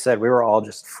hiatus, like I said, we were all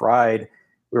just fried.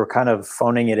 We were kind of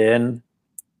phoning it in.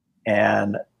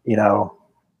 And,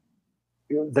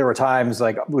 there were times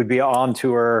like we'd be on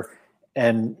tour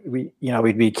and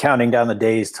we'd be counting down the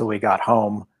days till we got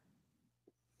home,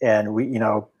 and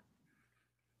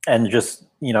and just,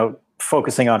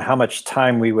 focusing on how much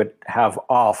time we would have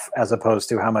off as opposed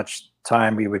to how much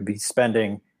time we would be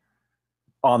spending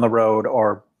on the road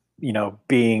or,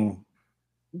 getting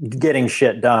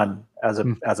shit done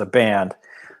as a band.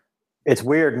 It's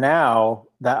weird now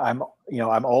that I'm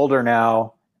older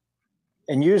now,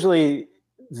 and usually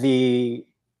the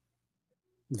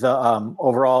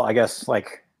overall, I guess,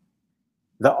 like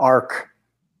the arc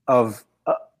of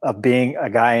being a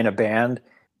guy in a band,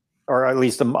 or at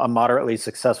least a moderately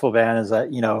successful band, is that,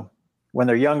 when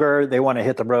they're younger, they want to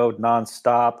hit the road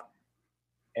nonstop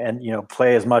and,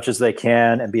 play as much as they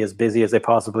can and be as busy as they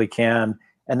possibly can.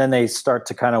 And then they start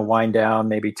to kind of wind down,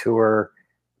 maybe tour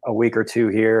a week or two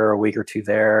here, a week or two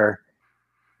there.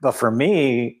 But for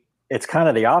me, it's kind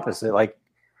of the opposite. Like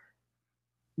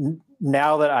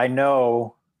now that I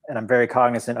know, and I'm very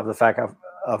cognizant of the fact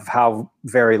of how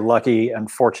very lucky and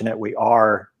fortunate we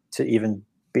are to even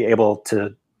be able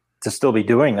to still be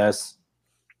doing this.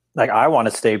 Like I want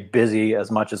to stay busy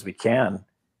as much as we can,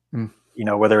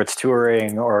 whether it's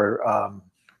touring or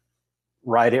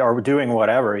writing or doing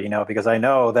whatever, because I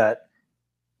know that,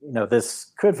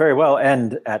 this could very well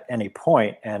end at any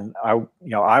point. And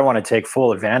I want to take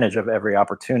full advantage of every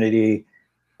opportunity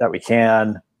that we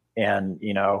can. And,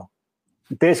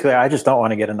 basically I just don't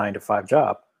want to get a 9-to-5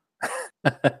 job.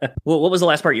 Well, what was the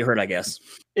last part you heard, I guess?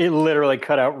 It literally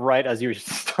cut out right as you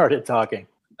started talking.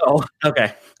 Oh,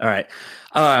 okay. All right.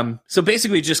 So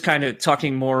basically just kind of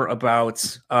talking more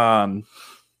about, as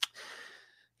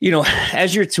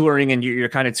you're touring and you're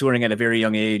kind of touring at a very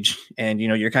young age and,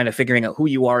 you're kind of figuring out who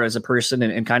you are as a person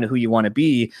and kind of who you want to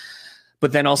be,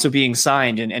 but then also being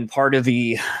signed and part of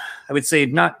the, I would say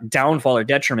not downfall or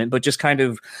detriment, but just kind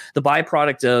of the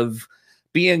byproduct of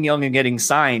being young and getting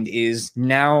signed is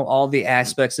now all the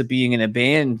aspects of being in a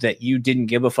band that you didn't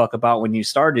give a fuck about when you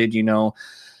started,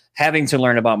 having to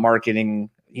learn about marketing,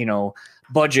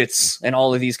 budgets and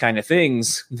all of these kind of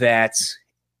things, that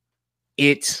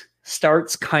it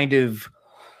starts kind of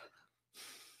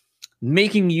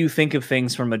making you think of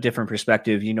things from a different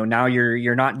perspective. Now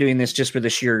you're not doing this just for the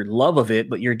sheer love of it,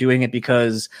 but you're doing it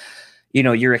because,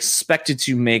 you're expected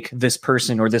to make this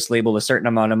person or this label a certain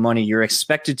amount of money. You're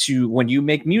expected to, when you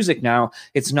make music now,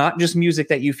 it's not just music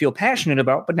that you feel passionate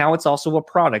about, but now it's also a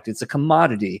product. It's a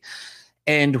commodity.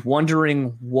 And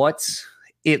wondering what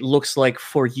it looks like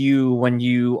for you when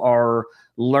you are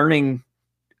learning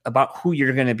about who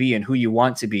you're going to be and who you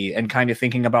want to be, and kind of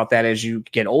thinking about that as you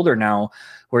get older now,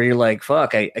 where you're like,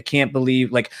 fuck, I can't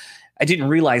believe, like, I didn't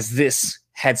realize this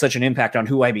had such an impact on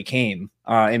who I became.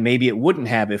 And maybe it wouldn't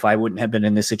have if I wouldn't have been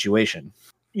in this situation.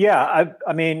 Yeah.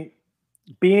 I mean,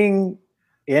 being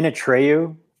in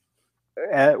Atreyu,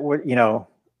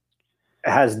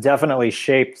 has definitely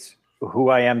shaped who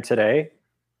I am today,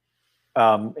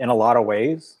 in a lot of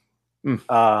ways.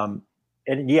 And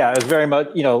yeah, it was very much,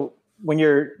 when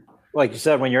you're, like you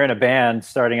said, when you're in a band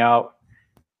starting out,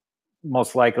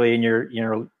 most likely in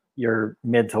your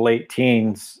mid to late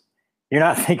teens, you're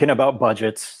not thinking about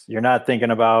budgets. You're not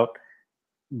thinking about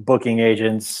booking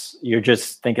agents. You're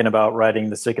just thinking about writing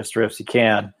the sickest riffs you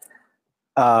can.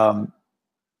 But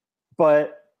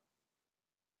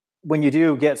when you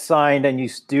do get signed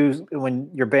and when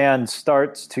your band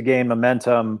starts to gain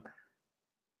momentum,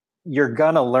 you're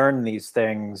going to learn these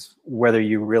things, whether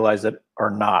you realize it or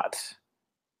not.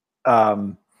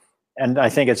 And I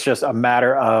think it's just a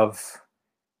matter of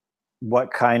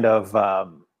what kind of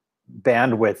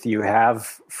bandwidth you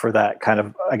have for that kind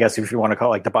of, I guess, if you want to call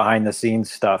it like the behind the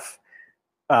scenes stuff.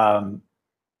 Some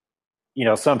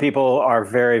people are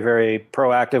very, very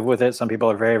proactive with it. Some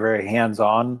people are very, very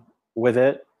hands-on with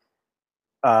it.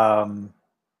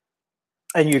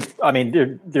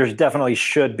 There's definitely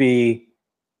should be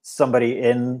somebody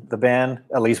in the band,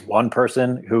 at least one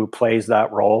person who plays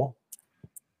that role.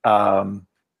 And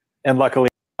luckily,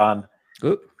 got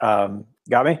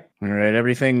me. All right.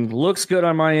 Everything looks good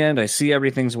on my end. I see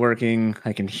everything's working.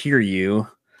 I can hear you.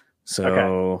 So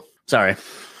okay. Sorry.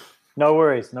 No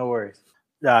worries.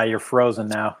 You're frozen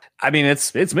now. I mean,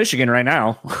 it's Michigan right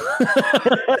now.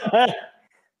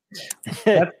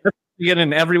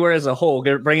 Getting everywhere as a whole,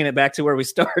 bringing it back to where we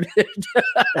started.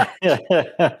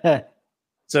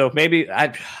 So maybe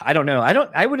I don't know.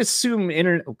 I would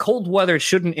assume cold weather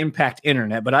shouldn't impact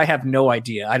internet, but I have no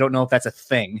idea. I don't know if that's a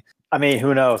thing. I mean,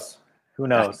 who knows?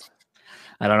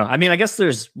 I don't know. I mean, I guess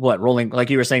there's rolling,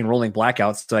 like you were saying, rolling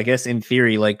blackouts. So I guess in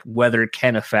theory, like weather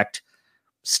can affect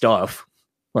stuff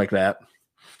like that.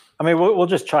 I mean, we'll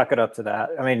just chalk it up to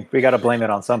that. I mean, we got to blame it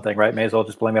on something, right? May as well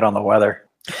just blame it on the weather.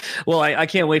 Well, I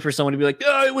can't wait for someone to be like,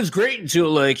 oh, it was great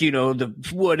until the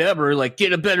whatever, like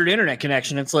get a better internet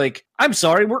connection. It's like, I'm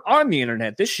sorry, we're on the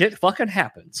internet. This shit fucking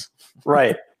happens.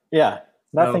 Right. Yeah.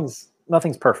 Nothing's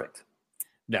perfect.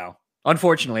 No.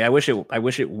 Unfortunately, I wish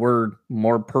it were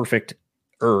more perfect.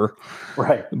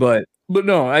 Right. But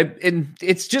no, and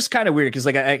it's just kind of weird because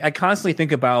like I constantly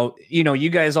think about, you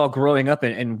guys all growing up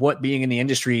and what being in the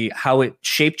industry, how it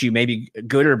shaped you, maybe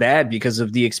good or bad because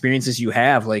of the experiences you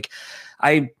have. Like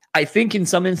I think in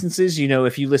some instances,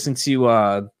 if you listen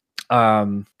to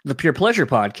the Pure Pleasure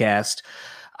podcast,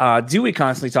 Dewey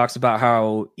constantly talks about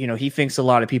how, he thinks a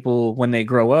lot of people when they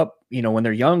grow up, when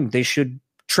they're young, they should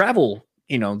travel,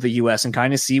 the US and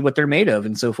kind of see what they're made of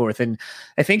and so forth. And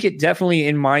I think it definitely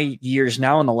in my years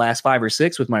now in the last 5 or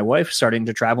 6 with my wife starting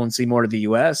to travel and see more of the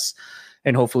US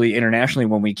and hopefully internationally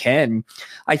when we can,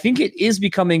 I think it is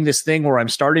becoming this thing where I'm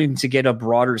starting to get a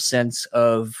broader sense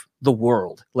of the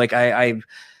world. Like I've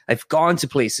gone to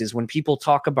places when people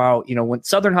talk about, when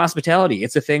Southern hospitality,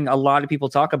 it's a thing a lot of people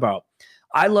talk about.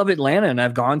 I love Atlanta and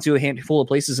I've gone to a handful of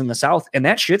places in the South and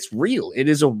that shit's real. It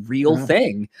is a real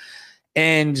thing.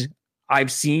 And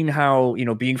I've seen how,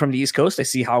 being from the East Coast, I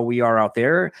see how we are out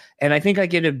there. And I think I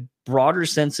get a broader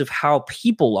sense of how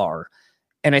people are.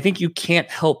 And I think you can't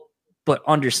help but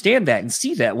understand that and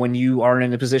see that when you are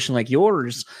in a position like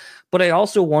yours. But I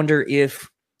also wonder if,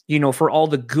 for all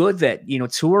the good that,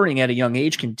 touring at a young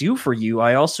age can do for you,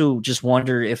 I also just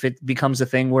wonder if it becomes a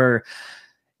thing where,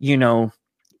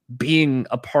 being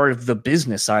a part of the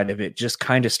business side of it just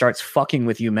kind of starts fucking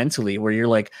with you mentally, where you're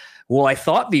like, well, I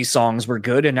thought these songs were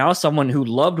good. And now someone who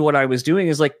loved what I was doing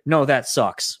is like, no, that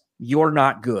sucks. You're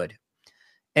not good.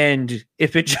 And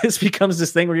if it just becomes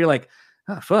this thing where you're like,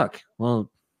 oh, fuck,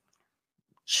 well,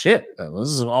 shit, this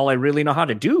is all I really know how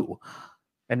to do.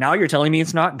 And now you're telling me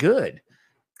it's not good.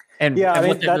 And, yeah, and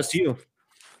what that does to you.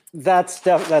 That's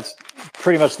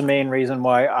pretty much the main reason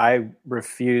why I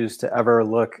refuse to ever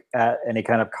look at any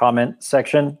kind of comment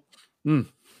section.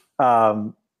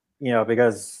 Because,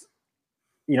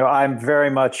 I'm very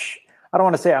much, I don't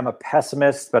want to say I'm a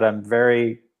pessimist, but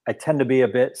I tend to be a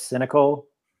bit cynical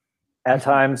at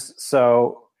times.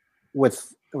 So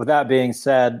with that being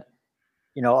said,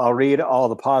 I'll read all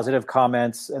the positive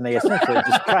comments and they essentially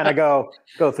just kind of go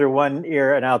through one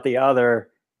ear and out the other.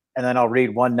 And then I'll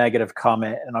read one negative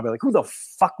comment and I'll be like, who the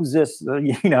fuck was this?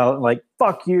 Like,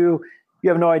 fuck you. You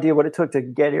have no idea what it took to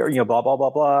get here, blah, blah, blah,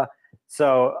 blah.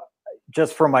 So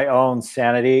just for my own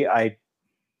sanity, I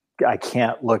I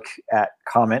can't look at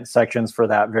comment sections for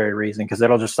that very reason, because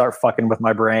it'll just start fucking with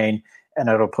my brain and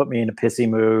it'll put me in a pissy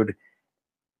mood,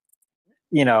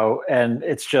 and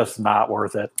it's just not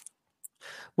worth it.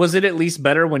 Was it at least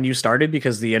better when you started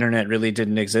because the internet really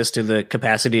didn't exist to the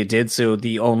capacity it did? So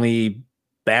the only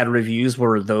bad reviews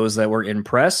were those that were in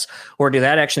press, or did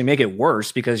that actually make it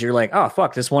worse because you're like, oh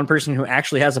fuck, this one person who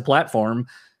actually has a platform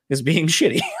is being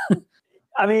shitty?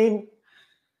 I mean,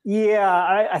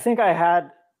 yeah, I think I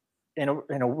had, in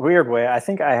a weird way, I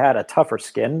think I had a tougher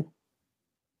skin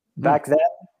back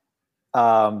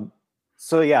then.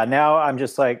 So yeah, now I'm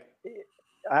just like,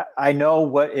 I know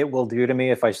what it will do to me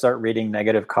if I start reading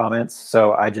negative comments,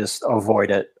 so I just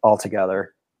avoid it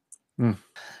altogether.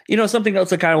 Something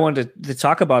else I kind of wanted to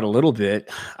talk about a little bit.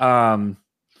 On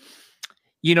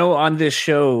this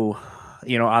show,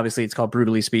 obviously it's called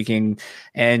Brutally Speaking,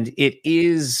 and it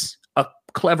is a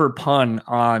clever pun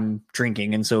on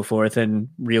drinking and so forth. And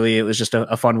really, it was just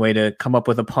a fun way to come up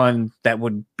with a pun that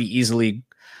would be easily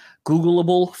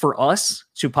Googleable for us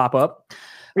to pop up.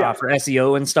 For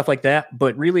SEO and stuff like that.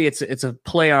 But really it's a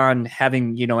play on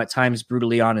having, at times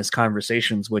brutally honest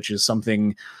conversations, which is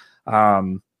something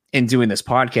in doing this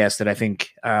podcast that I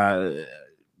think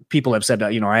people have said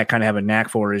that, I kind of have a knack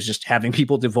for, is just having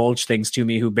people divulge things to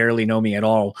me who barely know me at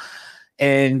all.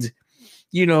 And,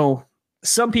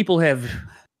 some people have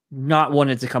not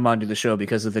wanted to come onto the show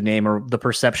because of the name or the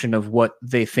perception of what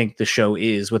they think the show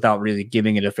is without really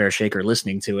giving it a fair shake or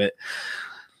listening to it.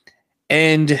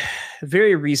 And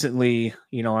very recently,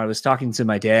 I was talking to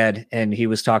my dad and he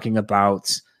was talking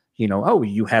about, oh,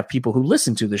 you have people who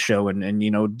listen to the show and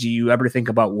do you ever think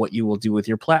about what you will do with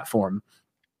your platform?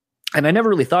 And I never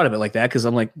really thought of it like that because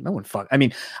I'm like, no one I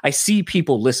mean, I see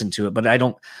people listen to it, but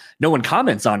no one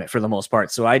comments on it for the most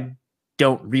part. So I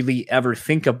don't really ever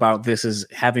think about this as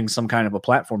having some kind of a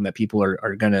platform that people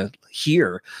are going to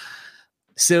hear.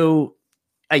 So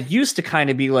I used to kind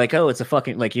of be like, oh, it's a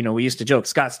fucking, we used to joke,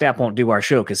 Scott Stapp won't do our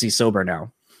show because he's sober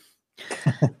now.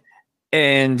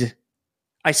 And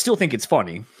I still think it's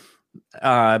funny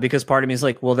because part of me is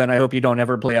like, well, then I hope you don't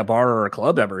ever play a bar or a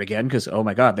club ever again because, oh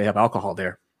my God, they have alcohol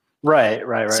there.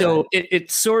 Right. So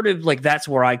it's sort of like, that's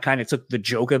where I kind of took the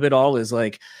joke of it all, is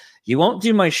like, you won't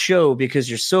do my show because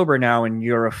you're sober now and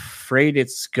you're afraid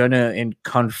it's gonna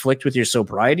conflict with your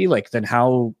sobriety. Like, then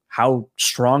how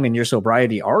strong in your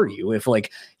sobriety are you if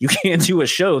you can't do a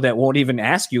show that won't even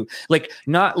ask you,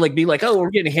 not be like, oh,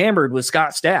 we're getting hammered with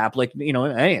Scott Stapp, it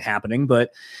ain't happening.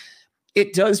 But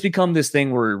it does become this thing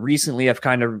where recently I've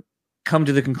kind of come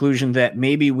to the conclusion that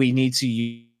maybe we need to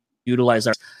utilize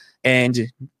our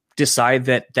and decide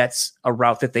that that's a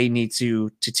route that they need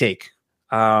to take.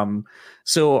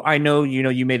 So I know,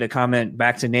 you made a comment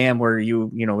back to Nam where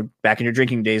you back in your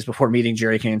drinking days before meeting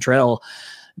Jerry Cantrell,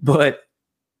 but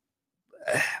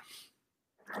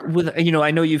with,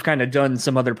 I know you've kind of done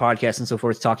some other podcasts and so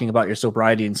forth, talking about your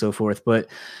sobriety and so forth, but,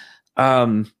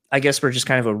 I guess for just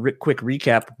kind of a quick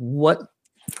recap, what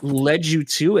led you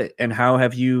to it and how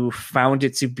have you found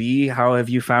it to be? How have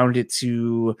you found it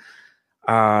to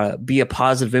be a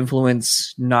positive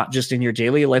influence, not just in your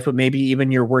daily life, but maybe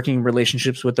even your working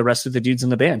relationships with the rest of the dudes in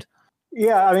the band?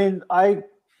 Yeah, I mean,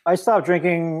 I stopped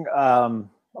drinking a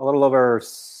little over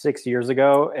 6 years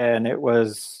ago, and it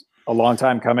was a long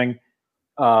time coming.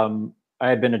 I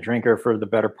had been a drinker for the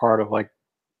better part of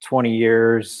 20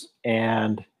 years,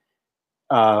 and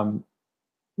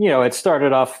it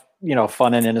started off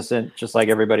fun and innocent, just like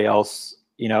everybody else,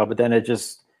 but then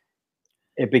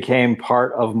it became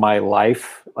part of my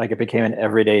life. It became an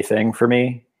everyday thing for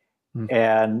me.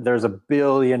 And there's a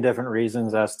billion different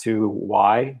reasons as to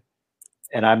why.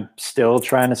 And I'm still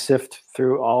trying to sift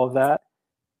through all of that.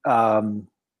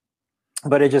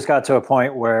 But it just got to a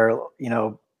point where,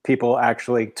 people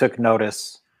actually took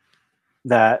notice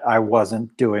that I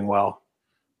wasn't doing well.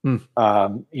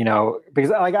 Because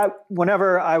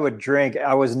whenever I would drink,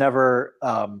 I was never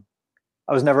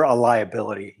a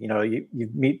liability. You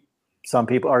meet some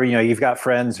people, or you've got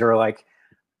friends who are like,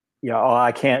 oh,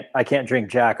 I can't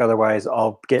drink Jack, otherwise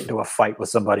I'll get into a fight with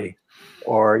somebody,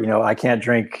 or I can't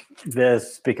drink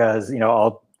this because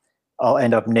I'll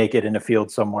end up naked in a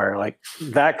field somewhere.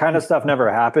 That kind of stuff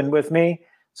never happened with me.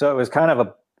 So it was kind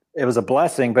of it was a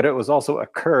blessing, but it was also a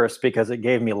curse because it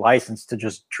gave me license to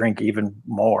just drink even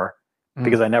more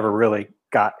because I never really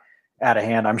got out of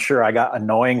hand. I'm sure I got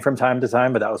annoying from time to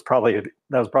time, but that was probably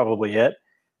it.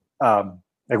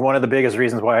 One of the biggest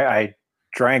reasons why I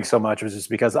drank so much was just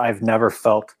because I've never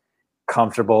felt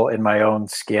comfortable in my own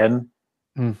skin.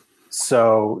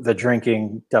 So the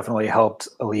drinking definitely helped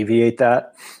alleviate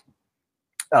that.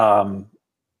 And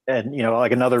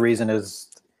another reason is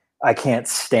I can't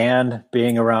stand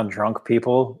being around drunk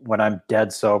people when I'm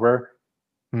dead sober.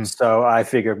 So I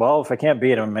figured, well, if I can't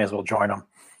beat them, I may as well join them.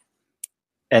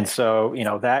 And so,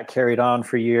 that carried on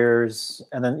for years.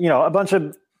 And then, a bunch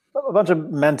of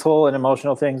mental and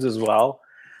emotional things as well.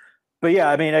 But yeah,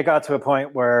 I mean, it got to a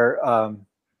point where,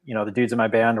 the dudes in my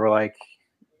band were like,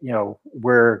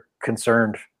 we're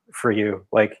concerned for you.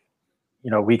 Like,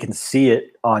 we can see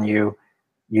it on you.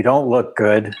 You don't look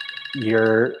good.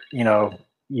 You're,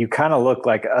 you kind of look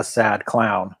like a sad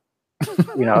clown.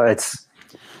 It's,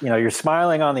 you're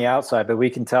smiling on the outside, but we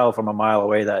can tell from a mile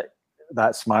away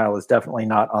that smile is definitely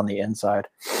not on the inside.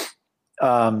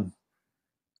 So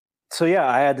yeah,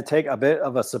 I had to take a bit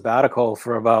of a sabbatical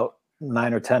for about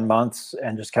 9 or 10 months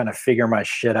and just kind of figure my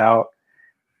shit out.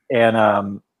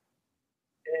 And,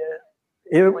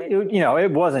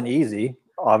 it wasn't easy,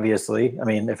 obviously. I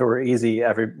mean, if it were easy,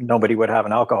 nobody would have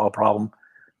an alcohol problem.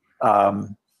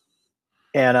 I'm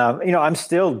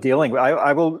still dealing with,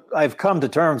 I've come to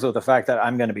terms with the fact that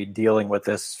I'm going to be dealing with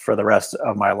this for the rest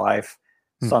of my life.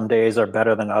 Some days are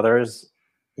better than others,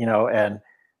 and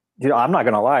I'm not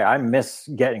going to lie. I miss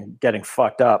getting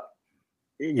fucked up.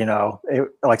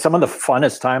 Like some of the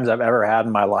funnest times I've ever had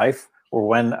in my life were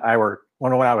when I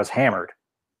was hammered.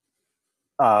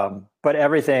 But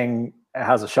everything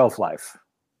has a shelf life,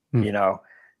 and,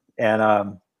 I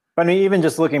mean, even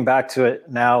just looking back to it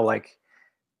now, like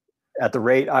at the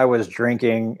rate I was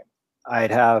drinking,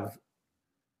 if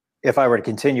I were to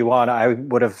continue on, I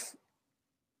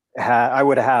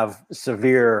would have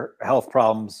severe health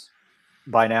problems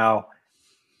by now,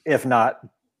 if not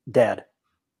dead.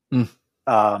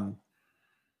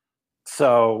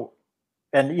 So,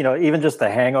 and, even just the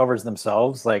hangovers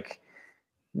themselves, like,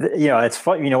 it's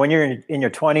fun, when you're in your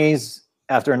 20s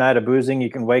after a night of boozing, you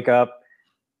can wake up,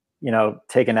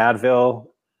 take an Advil,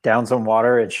 down some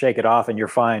water and shake it off and you're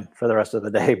fine for the rest of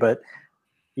the day. But,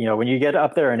 when you get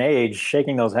up there in age,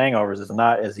 shaking those hangovers is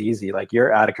not as easy. Like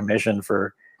you're out of commission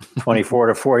for 24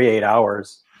 to 48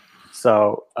 hours.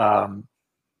 So,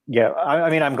 yeah, I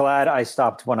mean, I'm glad I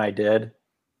stopped when I did.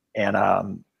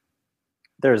 And,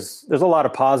 there's a lot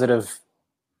of positive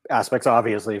aspects,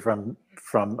 obviously, from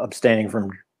abstaining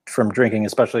from drinking,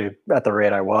 especially at the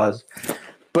rate I was.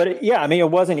 But yeah, I mean,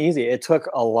 it wasn't easy. It took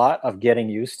a lot of getting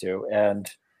used to. And,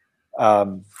 I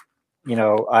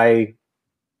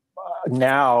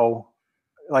now,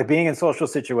 like, being in social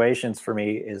situations for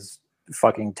me is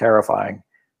fucking terrifying.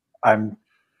 I'm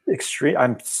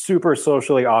super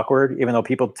socially awkward, even though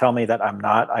people tell me that I'm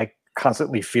not. I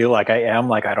constantly feel like I am.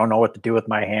 Like I don't know what to do with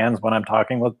my hands when I'm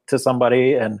talking to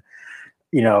somebody, and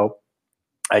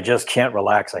I just can't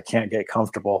relax. I can't get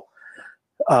comfortable.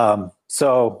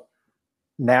 So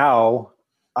now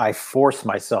I force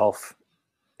myself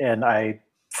and I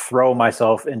throw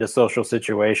myself into social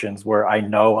situations where I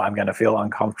know I'm going to feel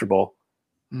uncomfortable,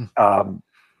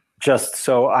 just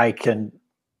so I can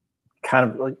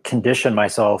kind of condition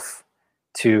myself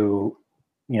to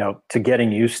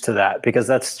getting used to that, because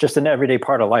that's just an everyday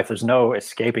part of life. There's no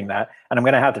escaping that. And I'm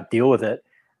going to have to deal with it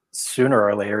sooner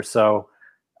or later. So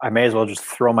I may as well just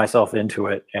throw myself into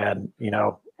it. And,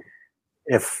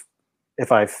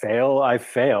 if I fail, I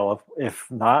fail.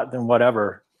 If not, then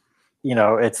whatever.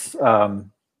 It's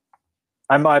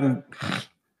I'm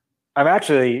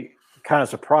actually kind of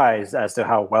surprised as to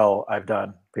how well I've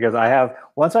done, because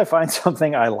once I find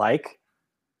something I like,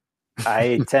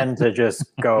 I tend to just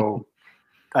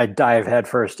I dive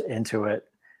headfirst into it.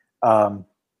 The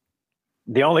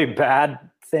only bad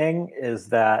thing is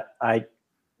that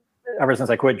ever since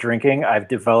I quit drinking, I've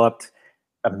developed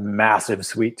a massive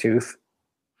sweet tooth,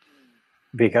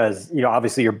 because,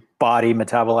 obviously your body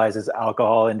metabolizes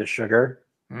alcohol into sugar.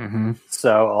 Mm-hmm.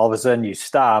 So all of a sudden you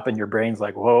stop and your brain's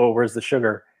like, whoa, where's the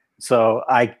sugar? So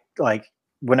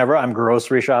whenever I'm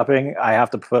grocery shopping, I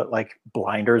have to put like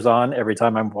blinders on every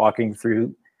time I'm walking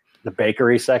through the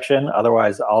bakery section.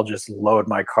 Otherwise I'll just load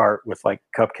my cart with like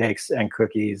cupcakes and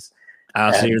cookies.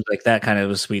 So you're like that kind of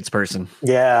a sweets person.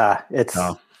 Yeah.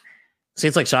 See,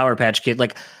 it's like Sour Patch Kid.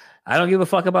 Like, I don't give a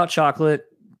fuck about chocolate.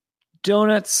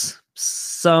 Donuts,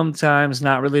 sometimes,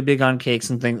 not really big on cakes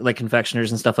and things like confectioners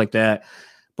and stuff like that.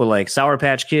 But like Sour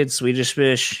Patch Kids, Swedish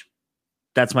Fish,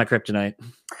 that's my kryptonite.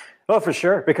 Oh, for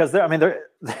sure. Because they're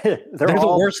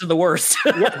the worst of the worst.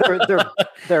 Yeah,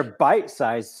 they're bite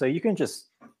sized, so you can just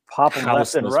pop them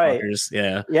left and right. Fuckers.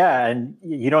 Yeah. Yeah. And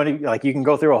you don't even, you can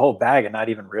go through a whole bag and not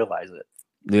even realize it.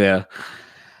 Yeah.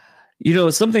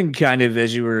 Something kind of,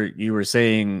 as you were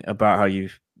saying about how you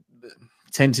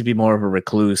tend to be more of a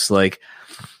recluse, like,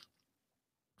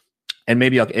 and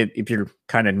maybe if you're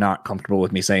kind of not comfortable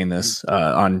with me saying this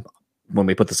on when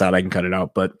we put this out, I can cut it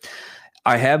out. But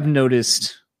I have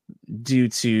noticed due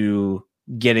to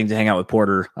getting to hang out with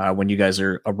Porter when you guys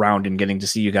are around and getting to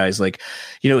see you guys. Like,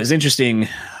 it's interesting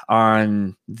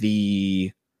on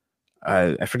the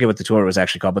I forget what the tour was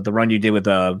actually called, but the run you did with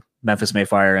Memphis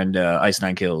Mayfire and Ice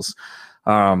Nine Kills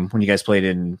when you guys played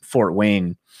in Fort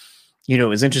Wayne. It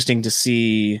was interesting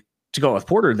to go out with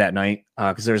Porter that night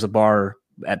because there's a bar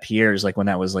at Pierre's like when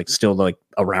that was like still like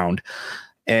around,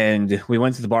 and we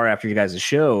went to the bar after you guys'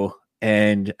 show,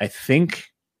 and I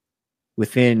think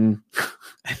within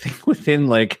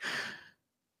like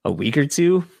a week or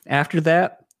two after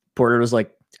that, Porter was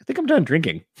like, I think I'm done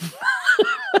drinking.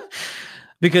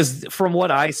 Because from what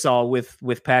I saw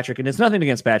with Patrick, and it's nothing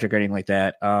against Patrick or anything like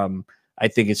that, I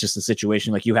think it's just a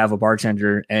situation like you have a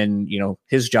bartender and,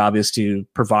 his job is to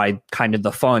provide kind of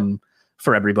the fun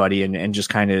for everybody and just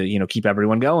kind of, keep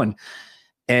everyone going.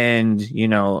 And,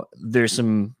 there's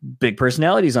some big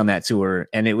personalities on that tour.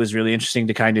 And it was really interesting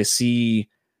to kind of see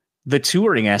the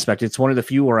touring aspect. It's one of the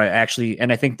few where I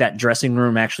think that dressing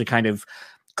room actually kind of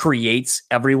creates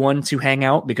everyone to hang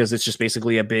out because it's just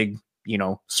basically a big,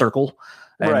 circle.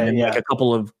 And like a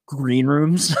couple of green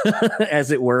rooms, as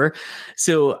it were.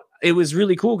 So it was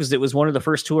really cool because it was one of the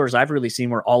first tours I've really seen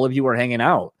where all of you are hanging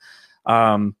out.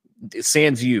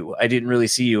 Sans you, I didn't really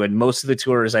see you. And most of the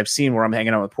tours I've seen where I'm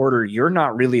hanging out with Porter, you're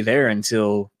not really there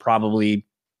until probably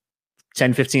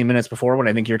 10, 15 minutes before when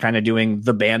I think you're kind of doing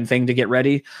the band thing to get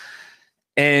ready.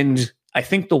 And I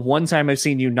think the one time I've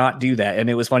seen you not do that, and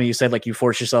it was funny, you said like you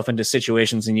force yourself into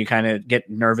situations and you kind of get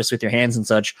nervous with your hands and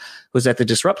such, was at the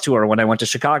Disrupt tour when I went to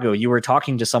Chicago. You were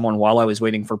talking to someone while I was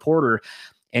waiting for Porter,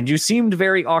 and you seemed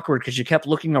very awkward because you kept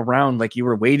looking around like you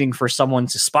were waiting for someone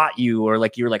to spot you, or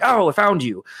like you were like, oh, I found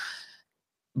you.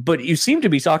 But you seemed to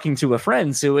be talking to a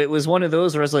friend. So it was one of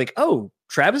those where I was like, oh,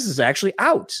 Travis is actually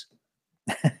out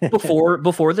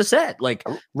before the set. Like,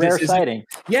 rare sighting.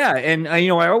 Yeah. And I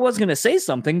was going to say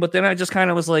something, but then I just kind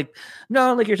of was like,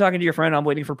 no, like you're talking to your friend. I'm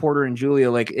waiting for Porter and Julia.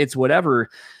 Like it's whatever.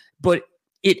 But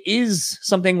it is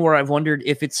something where I've wondered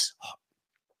if it's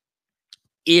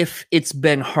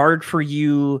been hard for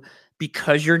you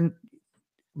because you're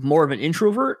more of an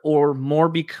introvert, or more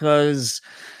because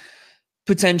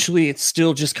potentially it's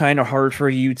still just kind of hard for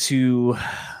you to,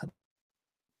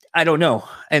 I don't know.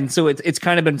 And so it's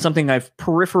kind of been something I've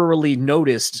peripherally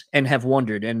noticed and have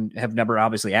wondered, and have never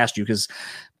obviously asked you because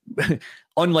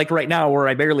unlike right now where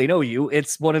I barely know you,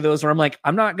 it's one of those where I'm like,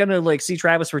 I'm not going to like see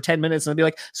Travis for 10 minutes and be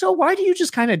like, so why do you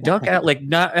just kind of duck out, like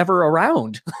not ever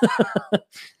around?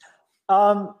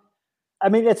 I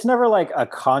mean, it's never like a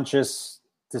conscious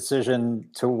decision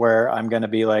to where I'm going to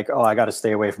be like, oh, I got to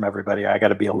stay away from everybody. I got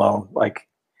to be alone. Like,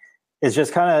 it's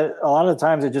just kind of, a lot of the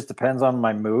times it just depends on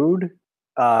my mood.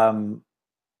 I'm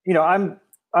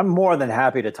more than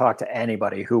happy to talk to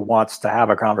anybody who wants to have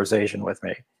a conversation with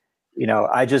me.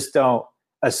 I just don't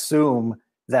assume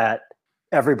that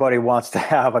everybody wants to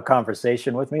have a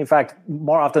conversation with me. In fact,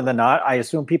 more often than not, I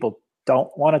assume people don't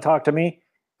want to talk to me.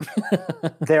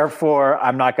 Therefore,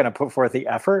 I'm not going to put forth the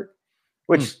effort,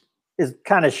 which is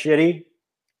kind of shitty.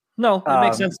 No, it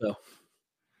makes sense though.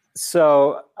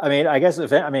 So, I mean, I guess a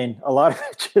lot of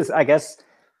it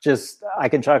just, I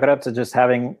can chalk it up to just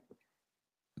having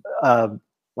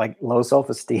like low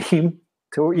self-esteem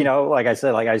to, like I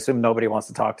said, like I assume nobody wants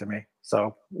to talk to me,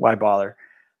 so why bother?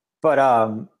 But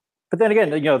then again,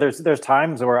 there's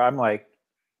times where I'm like,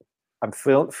 I'm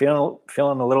feeling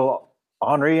a little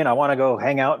ornery and I want to go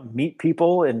hang out and meet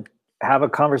people and have a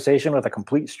conversation with a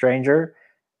complete stranger.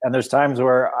 And there's times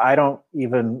where I don't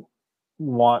even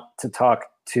want to talk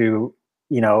to,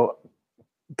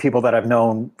 people that I've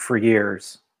known for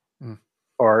years.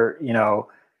 Or,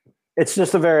 it's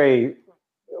just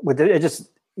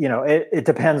it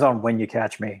depends on when you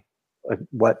catch me, like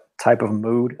what type of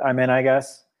mood I'm in, I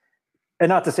guess. And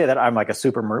not to say that I'm like a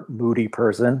super moody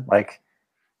person. Like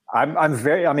I'm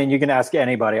very, you can ask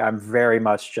anybody. I'm very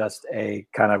much just a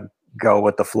kind of go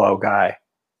with the flow guy.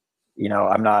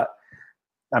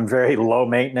 I'm very low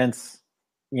maintenance,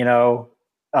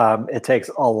 it takes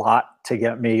a lot to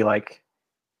get me like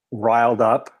riled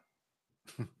up.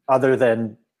 Other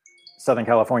than Southern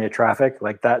California traffic,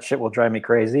 like that shit will drive me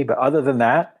crazy. But other than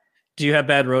that, do you have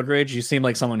bad road rage? You seem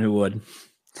like someone who would.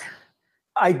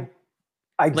 I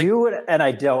do it and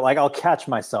I don't. Like I'll catch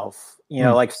myself.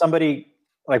 Like somebody.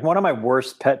 Like one of my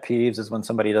worst pet peeves is when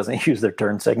somebody doesn't use their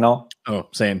turn signal. Oh,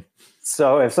 same.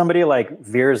 So if somebody like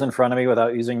veers in front of me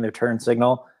without using their turn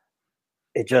signal,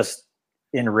 it just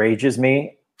enrages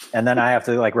me. And then I have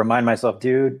to like remind myself,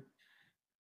 dude,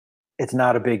 it's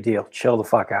not a big deal. Chill the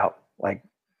fuck out. Like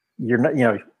you're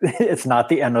not, it's not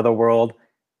the end of the world.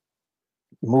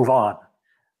 Move on.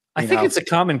 I think it's a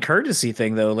common courtesy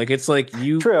thing, though. Like, it's like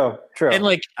you. True. And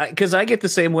like, because I get the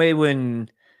same way when,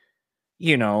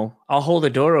 I'll hold a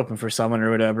door open for someone or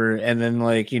whatever. And then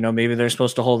like, maybe they're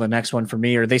supposed to hold the next one for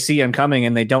me, or they see I'm coming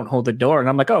and they don't hold the door. And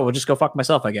I'm like, oh, we'll just go fuck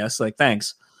myself, I guess. Like,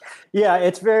 thanks. Yeah.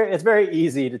 It's very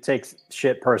easy to take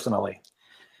shit personally,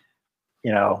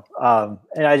 and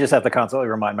I just have to constantly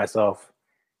remind myself,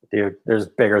 dude, there's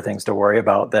bigger things to worry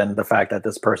about than the fact that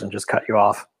this person just cut you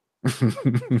off.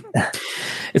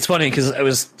 It's funny because I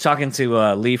was talking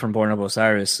to Lee from Born of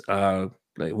Osiris.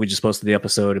 We just posted the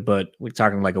episode, but we're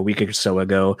talking like a week or so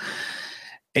ago.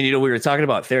 And, we were talking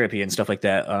about therapy and stuff like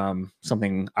that.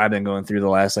 Something I've been going through the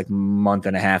last like month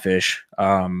and a half ish.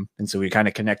 And so we kind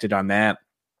of connected on that.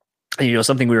 And,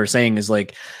 something we were saying is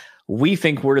like, we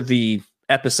think we're the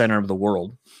epicenter of the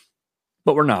world,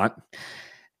 but we're not.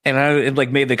 And I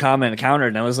like made the comment counter,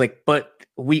 and I was like, but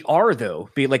we are, though.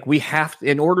 We have,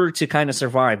 in order to kind of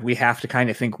survive, we have to kind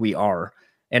of think we are.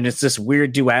 And it's this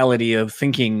weird duality of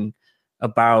thinking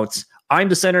about, I'm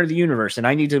the center of the universe and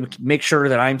I need to make sure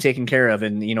that I'm taken care of.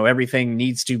 And, everything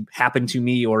needs to happen to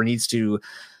me or needs to,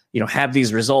 have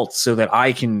these results so that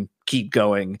I can keep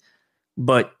going.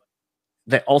 But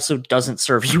that also doesn't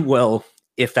serve you well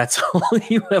if that's all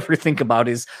you ever think about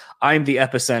is I'm the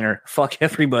epicenter, fuck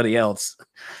everybody else.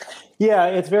 Yeah,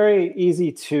 it's very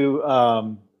easy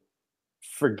to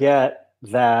forget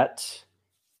that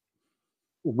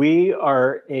we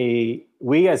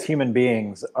as human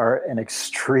beings are an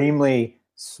extremely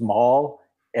small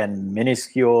and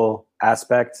minuscule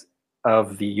aspect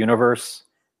of the universe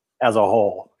as a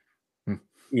whole. You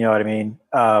know what I mean?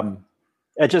 I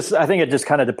think it just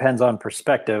kind of depends on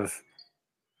perspective.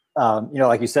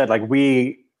 Like you said, like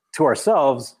to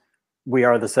ourselves, we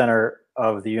are the center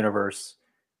of the universe.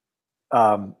 We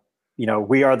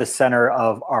are the center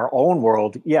of our own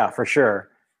world. Yeah, for sure.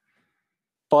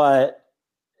 But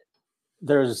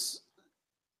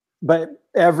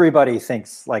everybody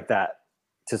thinks like that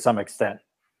to some extent,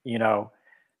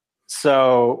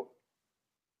 So,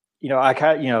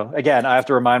 again, I have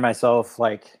to remind myself,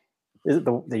 like,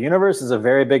 the universe is a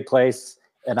very big place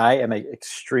and I am an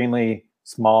extremely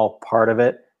small part of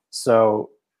it. So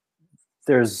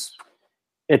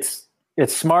it's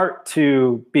smart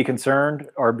to be concerned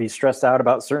or be stressed out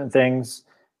about certain things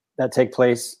that take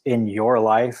place in your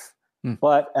life.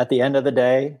 But at the end of the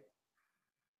day,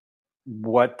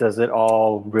 what does it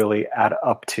all really add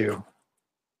up to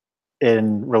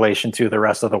in relation to the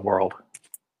rest of the world?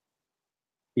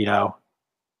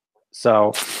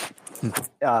 So,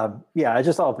 it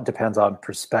just all depends on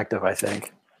perspective, I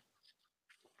think.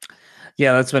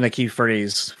 Yeah, that's been a key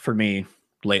phrase for me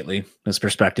lately, is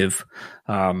perspective.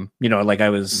 Like I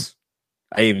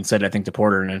even said, I think to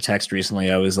Porter in a text recently,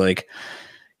 I was like,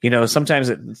 sometimes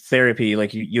at therapy,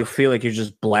 like you feel like you're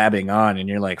just blabbing on and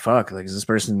you're like, fuck, like is this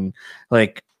person,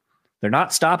 like they're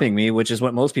not stopping me, which is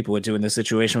what most people would do in this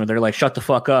situation where they're like, shut the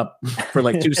fuck up for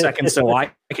like 2 seconds so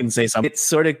I can say something. It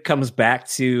sort of comes back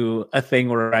to a thing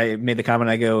where I made the comment,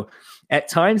 I go, at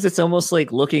times it's almost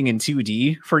like looking in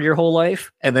 2D for your whole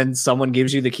life. And then someone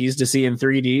gives you the keys to see in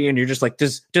 3D and you're just like,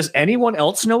 does anyone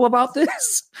else know about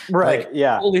this? Right. Like,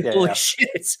 yeah. Holy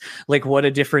shit. Like what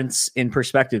a difference in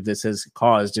perspective this has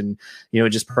caused. And, it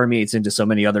just permeates into so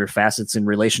many other facets and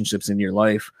relationships in your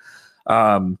life.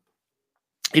 I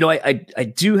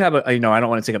do have I don't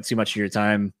want to take up too much of your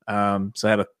time. So I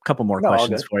have a couple more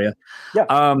questions for you.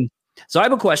 Yeah. So I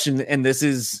have a question, and this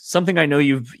is something I know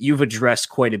you've addressed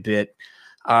quite a bit.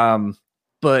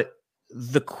 But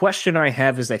the question I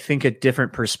have is, I think, a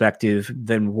different perspective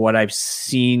than what I've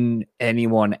seen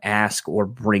anyone ask or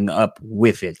bring up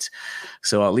with it.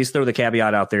 So at least throw the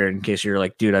caveat out there in case you're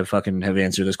like, dude, I fucking have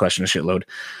answered this question a shitload.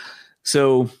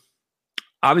 So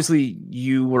obviously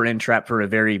you were in Trapped for a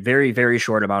very, very, very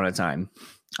short amount of time,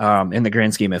 in the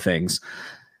grand scheme of things.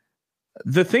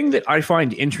 The thing that I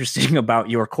find interesting about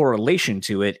your correlation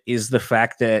to it is the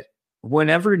fact that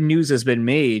whenever news has been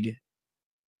made,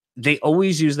 they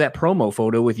always use that promo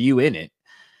photo with you in it.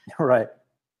 Right.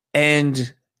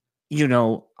 And,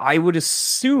 I would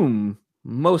assume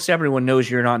most everyone knows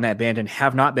you're not in that band and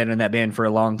have not been in that band for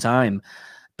a long time.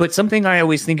 But something I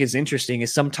always think is interesting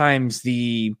is sometimes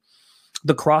the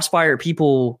crossfire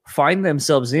people find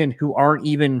themselves in who aren't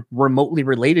even remotely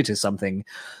related to something.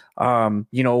 A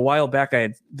while back I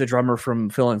had the drummer from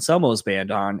Phil Anselmo's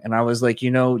band on, and I was like,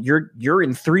 you're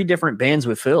in 3 different bands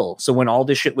with Phil. So when all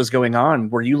this shit was going on,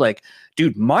 were you like,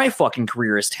 dude, my fucking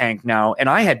career is tanked now and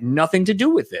I had nothing to do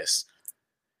with this?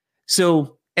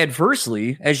 So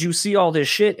adversely, as you see all this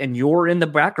shit and you're in the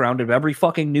background of every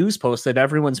fucking news post that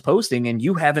everyone's posting and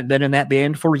you haven't been in that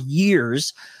band for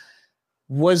years,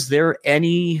 was there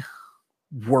any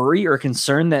worry or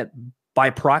concern that by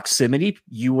proximity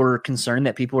you were concerned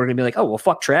that people were going to be like, oh, well,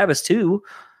 fuck Travis too?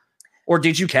 Or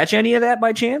did you catch any of that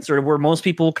by chance? Or were most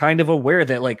people kind of aware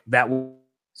that like that?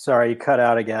 Sorry, you cut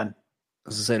out again.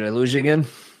 Did I lose you again?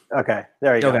 Okay,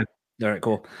 there you go. All right,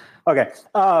 cool. Okay.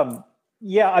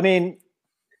 Yeah, I mean,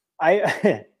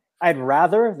 I'd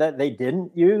rather that they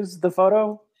didn't use the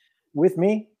photo with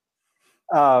me.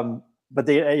 But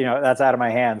that's out of my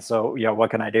hands. So,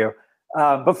 what can I do?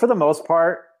 But for the most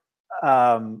part,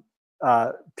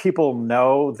 people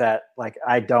know that like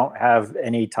I don't have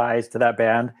any ties to that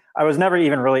band. I was never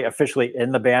even really officially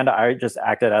in the band. I just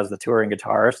acted as the touring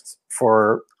guitarist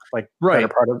for like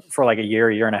for like a year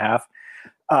and a half.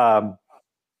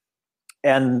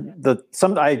 And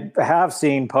I have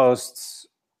seen posts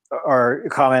or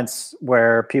comments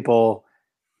where people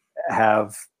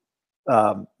have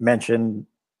mentioned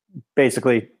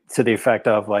basically to the effect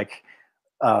of like,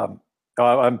 I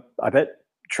bet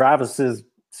Travis is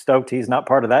stoked he's not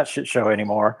part of that shit show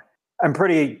anymore. I'm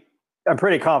pretty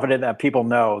confident that people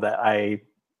know that I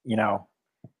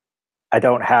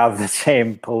don't have the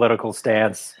same political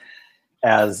stance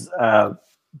as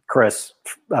Chris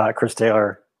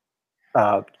Taylor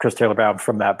Brown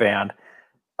from that band.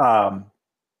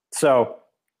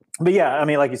 But yeah, I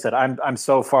mean, like you said, I'm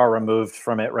so far removed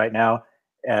from it right now,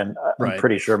 and I'm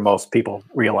pretty sure most people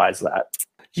realize that.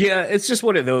 Yeah, it's just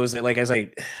one of those that, like I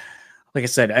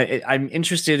said, I'm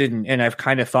interested in, and I've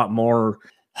kind of thought more,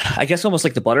 I guess, almost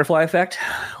like the butterfly effect,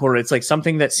 where it's like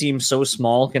something that seems so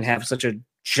small can have such a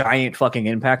giant fucking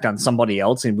impact on somebody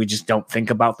else, and we just don't think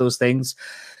about those things,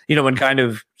 and kind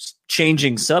of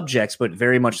changing subjects, but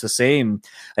very much the same.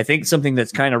 I think something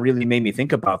that's kind of really made me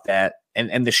think about that,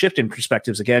 and the shift in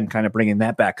perspectives, again, kind of bringing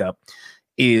that back up,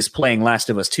 is playing Last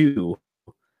of Us 2.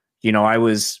 I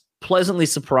was pleasantly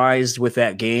surprised with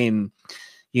that game.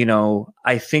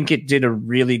 I think it did a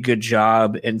really good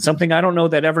job, and something I don't know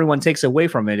that everyone takes away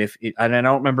from it. I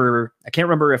can't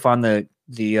remember if on the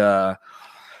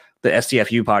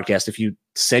STFU podcast, if you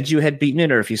said you had beaten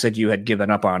it or if you said you had given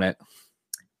up on it.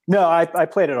 No, I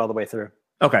played it all the way through.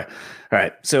 Okay. All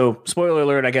right. So spoiler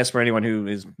alert, I guess, for anyone who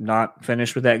is not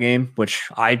finished with that game, which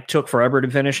I took forever to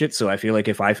finish it. So I feel like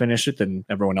if I finished it, then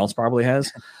everyone else probably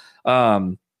has.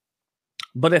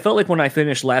 But I felt like when I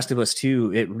finished Last of Us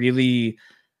 2, it really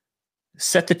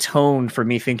set the tone for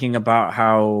me thinking about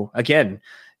how, again,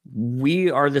 we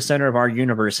are the center of our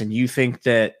universe, and you think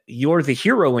that you're the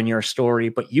hero in your story,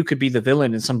 but you could be the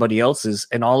villain in somebody else's.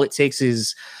 And all it takes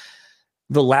is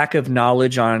the lack of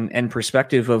knowledge on and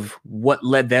perspective of what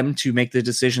led them to make the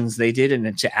decisions they did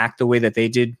and to act the way that they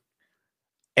did.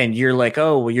 And you're like,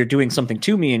 oh, well, you're doing something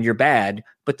to me and you're bad.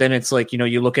 But then it's like,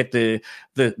 you look at the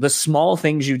small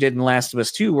things you did in Last of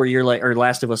Us 2 where you're like, or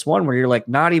Last of Us 1, where you're like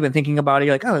not even thinking about it.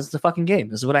 You're like, oh, this is a fucking game.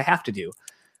 This is what I have to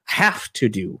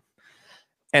do.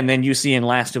 And then you see in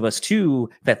Last of Us 2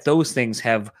 that those things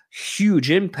have huge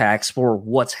impacts for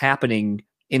what's happening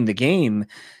in the game.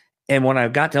 And when I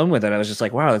got done with it, I was just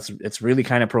like, wow, it's really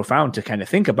kind of profound to kind of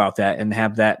think about that and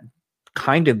have that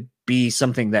kind of be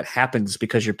something that happens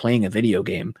because you're playing a video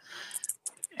game.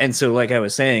 And so, like I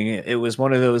was saying, it was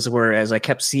one of those where as I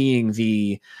kept seeing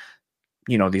these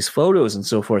photos and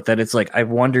so forth, that it's like, I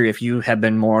wonder if you have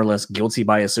been more or less guilty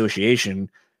by association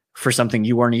for something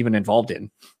you weren't even involved in.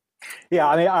 Yeah.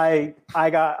 I mean, I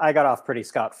got off pretty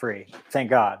scot-free. Thank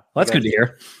God. Well, that's good to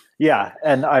hear. Yeah.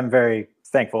 And I'm very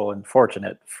thankful and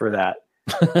fortunate for that.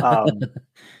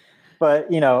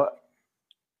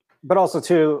 But also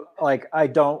too, like, I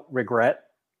don't regret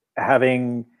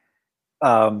having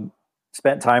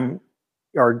spent time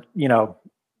or,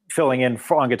 filling in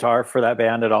on guitar for that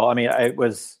band at all. I mean,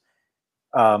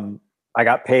 I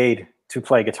got paid to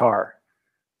play guitar.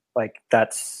 Like,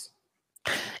 this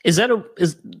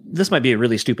might be a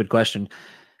really stupid question.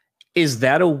 Is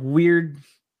that a weird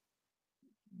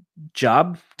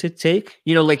job to take,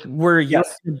 like where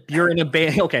you're in a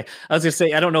band? Okay, I was gonna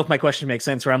say, I don't know if my question makes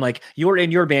sense, where I'm like, you're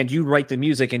in your band, you write the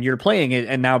music and you're playing it,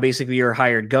 and now basically you're a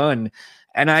hired gun.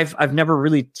 And I've never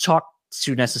really talked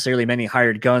to necessarily many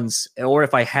hired guns, or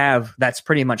if I have, that's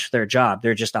pretty much their job.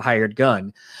 They're just a hired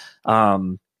gun.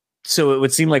 So it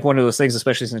would seem like one of those things,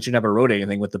 especially since you never wrote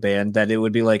anything with the band, that it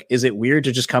would be like, is it weird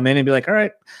to just come in and be like, all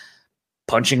right,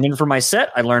 punching in for my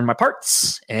set, I learned my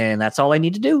parts, and that's all I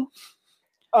need to do?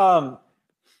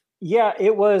 Yeah,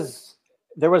 there was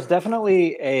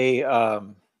definitely a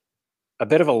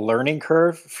bit of a learning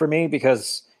curve for me,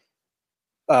 because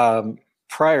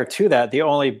prior to that, the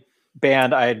only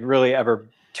band I'd really ever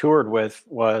toured with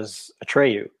was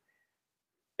Atreyu.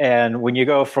 And when you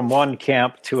go from one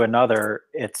camp to another,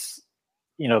 it's,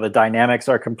 the dynamics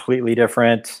are completely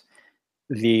different.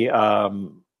 the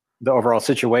overall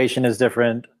situation is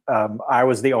different. I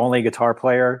was the only guitar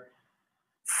player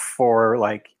for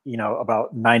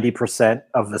about 90%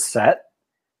 of the set.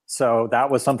 So that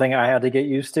was something I had to get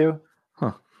used to,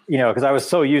 because I was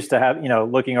so used to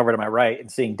looking over to my right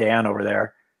and seeing Dan over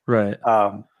there. Right.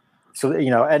 So,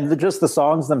 and just the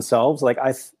songs themselves, like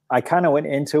I kind of went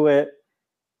into it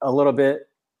a little bit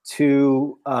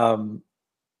too,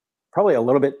 probably a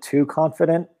little bit too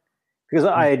confident, because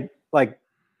I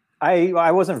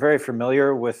wasn't very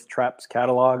familiar with Trapp's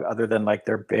catalog other than like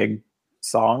their big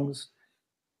songs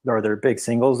or their big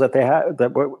singles that they had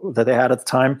that they had at the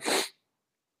time.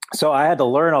 So I had to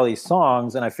learn all these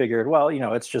songs, and I figured, well,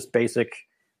 it's just basic,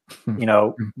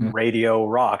 radio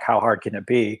rock. How hard can it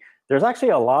be? There's actually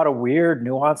a lot of weird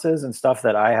nuances and stuff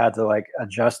that I had to like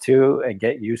adjust to and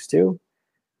get used to.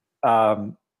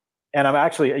 And I'm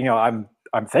actually, I'm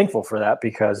thankful for that,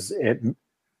 because it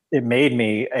made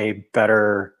me a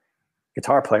better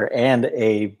guitar player and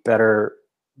a better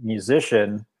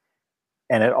musician.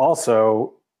 And it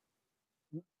also,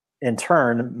 in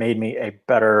turn, made me a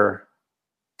better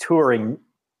touring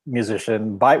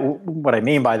musician. By what I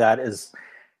mean by that is,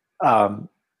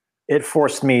 it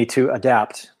forced me to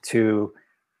adapt to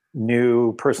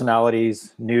new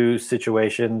personalities, new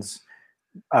situations,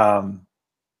 a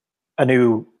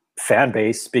new fan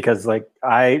base, because like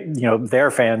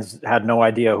their fans had no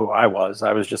idea who I was.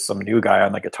 I was just some new guy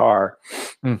on the guitar.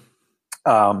 So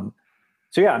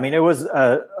yeah, I mean, it was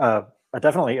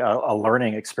definitely a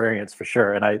learning experience for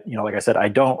sure. And I, like I said, I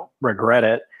don't regret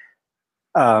it.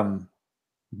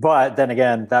 But then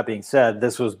again, that being said,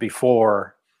 this was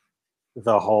before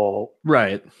the whole,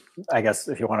 right, I guess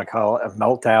if you want to call it a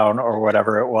meltdown or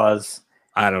whatever it was.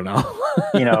 I don't know.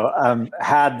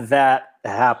 Had that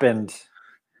happened,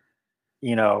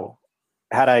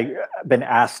 had I been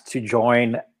asked to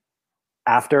join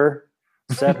after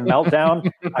said meltdown,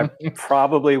 I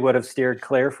probably would have steered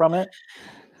clear from it.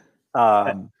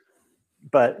 But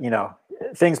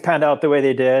things panned out the way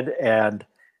they did, and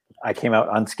I came out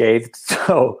unscathed.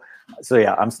 So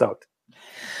yeah, I'm stoked.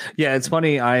 Yeah, it's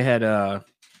funny. I had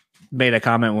made a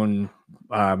comment when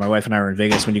my wife and I were in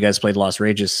Vegas when you guys played Los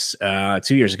Rages 2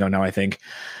 years ago now, I think.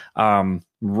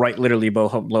 Right literally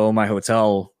below my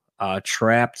hotel,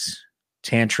 Trapped,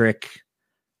 Tantric,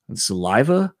 and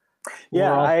Saliva.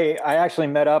 Yeah, I actually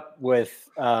met up with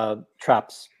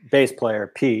Trapp's bass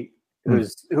player, Pete,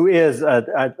 who is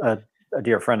a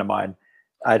dear friend of mine.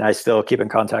 And I still keep in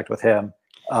contact with him,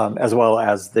 as well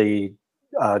as the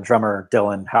drummer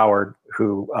Dylan Howard,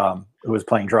 who was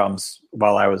playing drums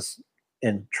while I was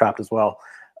in Trapped as well.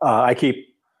 I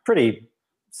keep pretty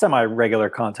semi-regular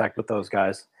contact with those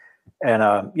guys, and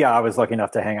I was lucky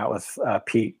enough to hang out with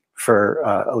Pete for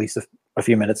at least a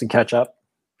few minutes and catch up.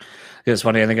 It was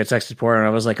funny. I think I texted Porter and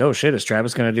I was like, "Oh shit, is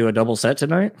Travis going to do a double set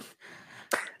tonight?"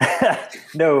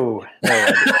 No,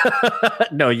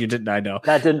 no, you didn't. I know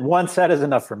that didn't. One set is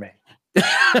enough for me.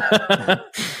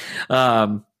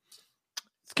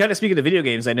 Kind of speaking of video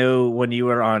games, I know when you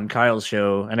were on Kyle's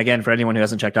show, and again, for anyone who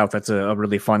hasn't checked out, that's a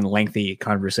really fun, lengthy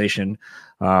conversation.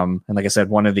 And like I said,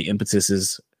 one of the impetus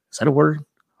is that a word?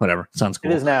 Whatever. Sounds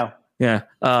cool. It is now. Yeah.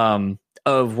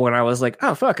 Of when I was like,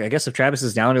 oh fuck, I guess if Travis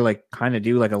is down to like kind of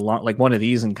do like a long, like one of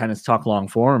these and kind of talk long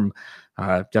form,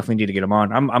 definitely need to get him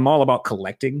on. I'm all about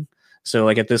collecting. So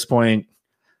like at this point,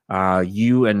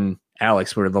 you and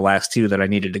Alex were the last two that I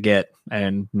needed to get,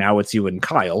 and now it's you and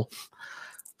Kyle.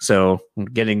 So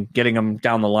getting them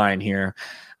down the line here.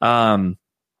 But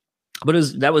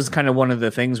that was kind of one of the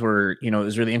things where, it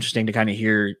was really interesting to kind of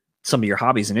hear some of your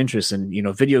hobbies and interests, and,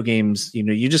 video games,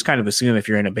 you just kind of assume if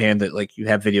you're in a band that like you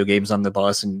have video games on the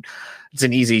bus and it's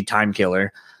an easy time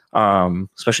killer.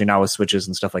 Especially now with Switches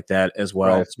and stuff like that as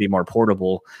well, right, to be more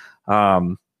portable.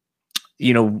 Given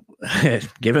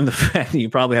the fact that you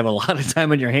probably have a lot of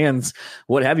time on your hands,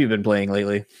 what have you been playing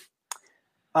lately?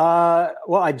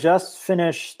 Well, I just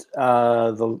finished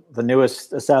the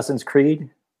newest Assassin's Creed,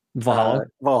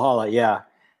 Valhalla. Yeah,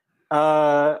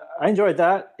 I enjoyed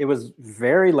that. It was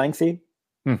very lengthy.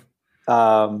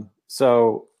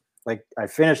 So like I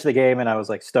finished the game and I was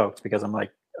like stoked, because I'm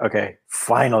like, okay,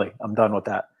 finally, I'm done with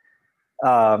that.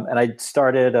 And I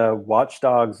started Watch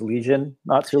Dogs Legion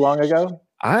not too long ago.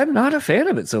 I'm not a fan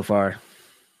of it so far.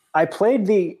 I played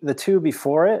the two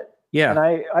before it. Yeah, and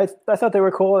I thought they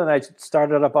were cool, and I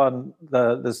started up on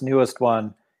this newest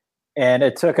one, and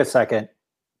it took a second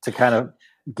to kind of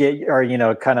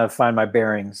kind of find my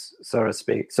bearings, so to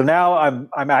speak. So now I'm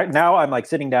like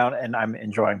sitting down and I'm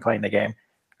enjoying playing the game.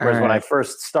 Whereas when I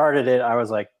first started it, I was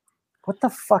like, "What the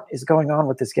fuck is going on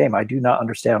with this game? I do not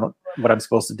understand what I'm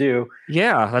supposed to do.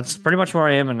 Yeah, that's pretty much where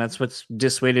I am, and that's what's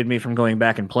dissuaded me from going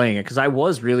back and playing it because I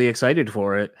was really excited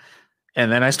for it,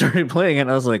 and then I started playing it,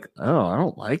 and I was like, "Oh, I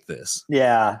don't like this."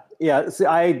 Yeah. See,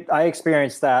 I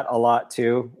experienced that a lot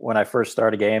too when I first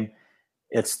start a game.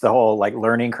 It's the whole like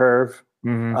learning curve.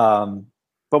 Mhm.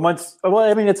 But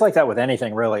it's like that with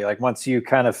anything really. Like once you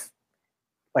kind of,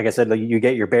 like I said, like you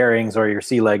get your bearings or your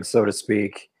sea legs, so to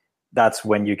speak, that's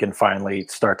when you can finally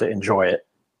start to enjoy it.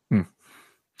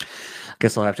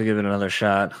 Guess I'll have to give it another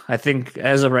shot. I think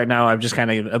as of right now, I've just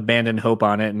kind of abandoned hope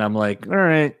on it, and I'm like, all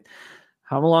right,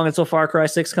 how long until Far Cry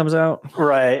 6 comes out?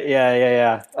 Right.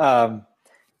 Yeah.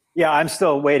 I'm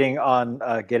still waiting on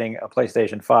getting a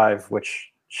PlayStation 5, which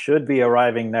should be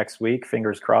arriving next week.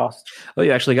 Fingers crossed. Oh,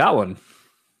 you actually got one.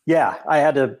 Yeah, I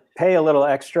had to pay a little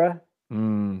extra,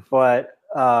 but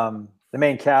the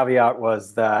main caveat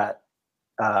was that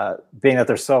being that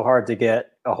they're so hard to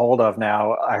get a hold of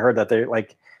now, I heard that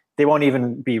they won't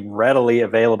even be readily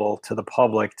available to the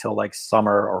public till like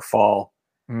summer or fall.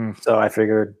 So I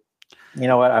figured, you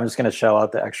know what, I'm just going to shell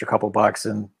out the extra couple bucks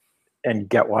and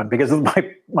get one because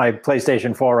my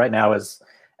PlayStation 4 right now is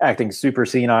acting super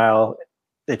senile.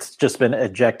 It's just been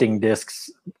ejecting discs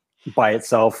by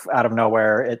itself out of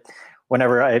nowhere.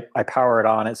 Whenever I power it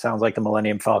on, it sounds like the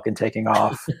Millennium Falcon taking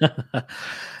off.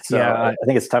 So Yeah. I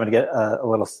think it's time to get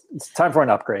it's time for an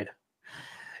upgrade.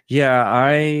 Yeah,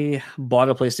 I bought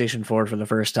a PlayStation 4 for the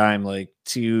first time like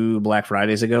 2 Black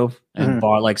Fridays ago and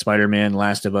bought like Spider-Man,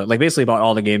 Last of Us, like basically bought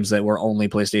all the games that were only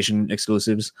PlayStation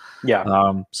exclusives.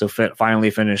 Yeah. So finally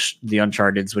finished the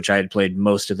Uncharted's, which I had played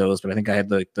most of those, but I think I had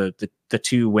the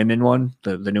 2 women one,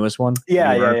 the newest one.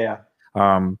 Yeah.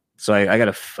 So I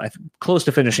got close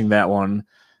to finishing that one,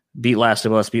 beat Last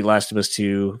of Us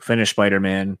 2, finished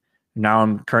Spider-Man. Now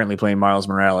I'm currently playing Miles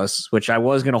Morales, which I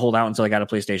was going to hold out until I got a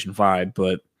PlayStation 5,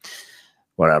 but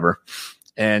whatever.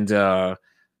 And, but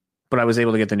I was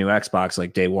able to get the new Xbox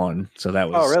like day one. So that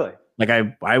was, really? Like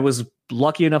I was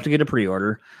lucky enough to get a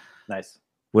pre-order. Nice.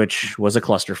 Which was a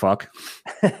clusterfuck.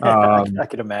 I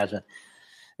could imagine.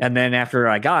 And then after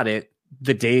I got it,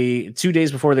 2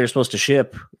 days before they were supposed to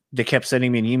ship, they kept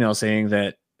sending me an email saying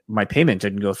that my payment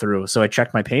didn't go through. So I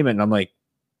checked my payment and I'm like,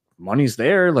 money's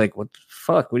there. Like, what the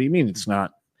fuck? What do you mean it's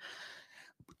not?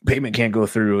 Payment can't go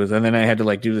through. And then I had to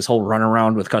like do this whole run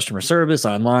around with customer service,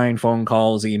 online, phone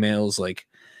calls, emails, like,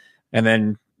 and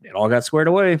then it all got squared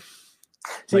away.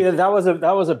 See, that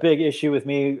was a big issue with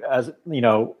me. As you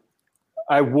know,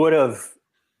 I would have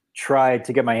tried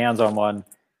to get my hands on one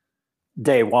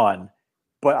day one,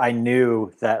 but I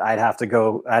knew that I'd have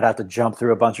to jump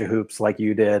through a bunch of hoops like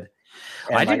you did.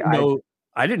 And I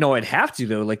didn't know I'd have to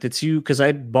though. Like the two, because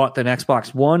I bought the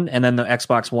Xbox One and then the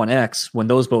Xbox One X when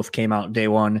those both came out day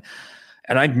one,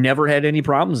 and I'd never had any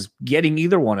problems getting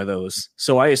either one of those.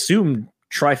 So I assumed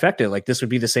trifecta, like this would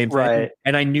be the same thing. Right.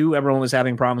 And I knew everyone was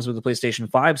having problems with the PlayStation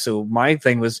 5. So my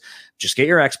thing was just get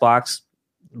your Xbox.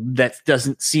 That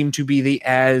doesn't seem to be the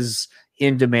as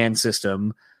in-demand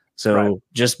system. So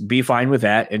just be fine with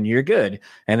that and you're good.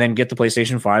 And then get the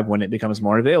PlayStation 5 when it becomes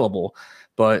more available.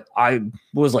 But I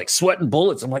was like sweating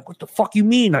bullets. I'm like, what the fuck you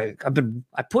mean? I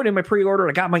put in my pre-order.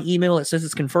 I got my email. It says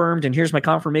it's confirmed. And here's my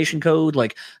confirmation code.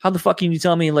 Like, how the fuck can you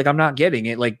tell me like I'm not getting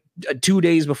it? Like 2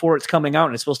 days before it's coming out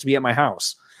and it's supposed to be at my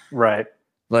house. Right.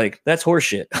 Like, that's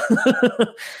horseshit.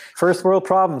 First world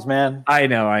problems, man. I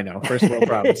know. First world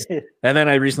problems. And then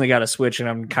I recently got a Switch and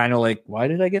I'm kind of like, why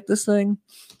did I get this thing?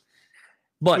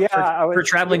 But for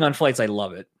traveling on flights, I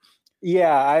love it.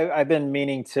 Yeah, I've been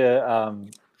meaning to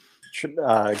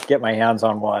get my hands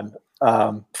on one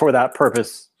for that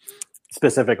purpose,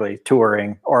 specifically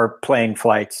touring or plane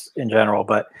flights in general.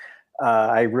 But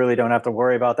I really don't have to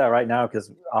worry about that right now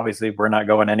because obviously we're not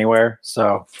going anywhere.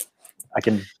 So I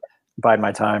can bide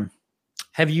my time.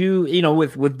 Have you,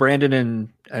 with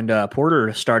Brandon and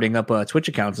Porter starting up Twitch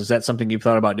accounts, is that something you've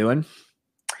thought about doing?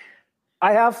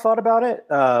 I have thought about it.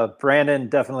 Brandon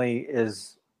definitely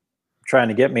is trying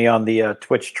to get me on the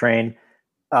Twitch train.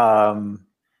 But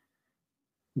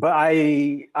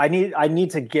I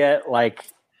need to get like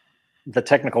the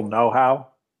technical know-how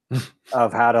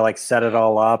of how to like set it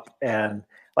all up. And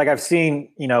like I've seen,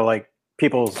 like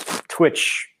people's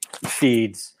Twitch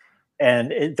feeds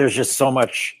and there's just so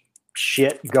much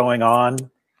shit going on.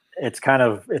 It's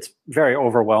very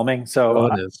overwhelming.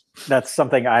 So that's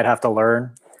something I'd have to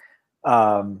learn.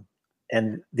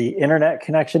 And the internet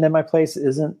connection in my place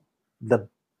isn't the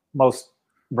most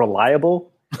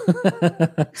reliable.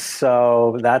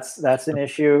 So that's an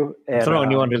issu. And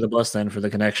throwing you under the bus then for the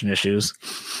connection issues.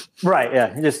 Right.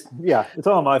 Yeah. It's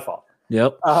all my fault.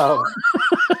 Yep.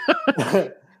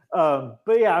 But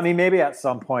yeah, I mean, maybe at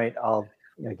some point I'll,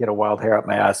 get a wild hair up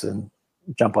my ass and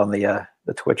jump on the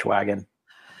Twitch wagon.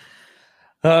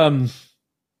 Kind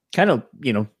of,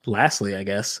 lastly, I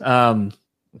guess,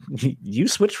 you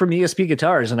switched from ESP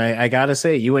guitars, and I gotta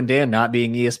say, you and Dan not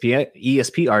being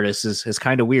ESP artists is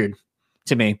kind of weird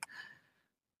to me.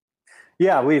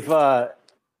 Yeah, we've a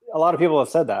lot of people have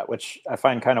said that, which I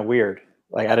find kind of weird.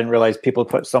 Like, I didn't realize people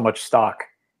put so much stock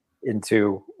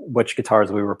into which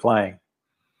guitars we were playing.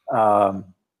 But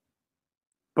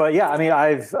yeah, I mean,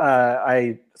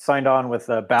 I signed on with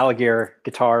Balaguer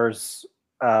Guitars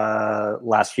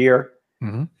last year,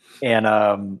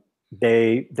 and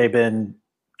they've been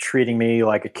treating me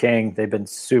like a king. They've been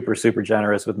super, super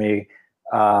generous with me.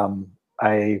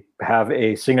 I have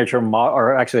a signature model,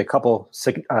 or actually a couple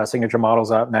signature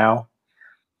models out now,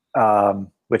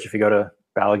 which if you go to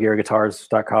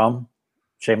BalaguerGuitars.com,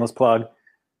 shameless plug,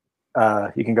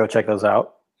 you can go check those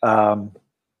out.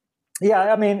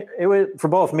 Yeah, I mean, it was for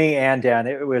both me and Dan.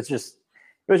 It was just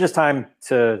time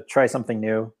to try something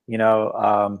new. We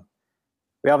have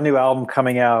a new album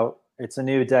coming out. It's a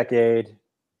new decade.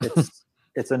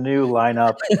 It's a new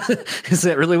lineup. Is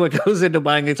that really what goes into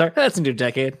buying a guitar? That's a new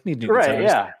decade. Need new right? guitars.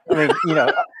 Yeah. I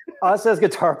mean, us as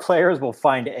guitar players will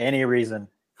find any reason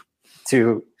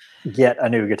to get a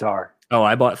new guitar. Oh,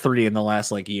 I bought 3 in the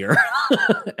last year,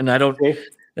 and I don't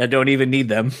even need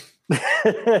them.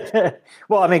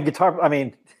 Well, I mean,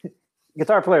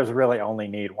 guitar players really only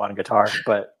need one guitar,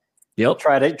 but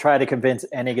try to convince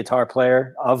any guitar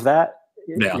player of that.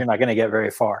 Yeah. You're not going to get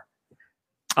very far.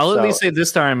 I'll at least say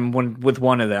this time with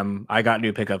one of them, I got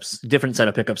new pickups, different set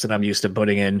of pickups that I'm used to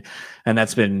putting in. And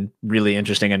that's been really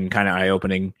interesting and kind of eye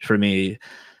opening for me.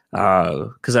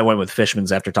 Cause I went with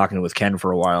Fishman's after talking with Ken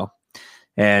for a while,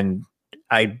 and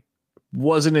I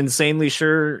wasn't insanely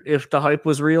sure if the hype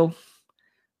was real,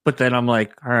 but then I'm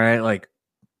like, all right,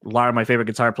 a lot of my favorite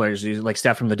guitar players, like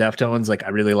Steph from the Deftones, I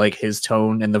really like his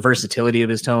tone and the versatility of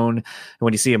his tone. And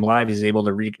when you see him live, he's able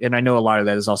to read. And I know a lot of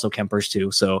that is also Kemper's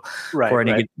too. So before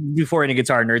any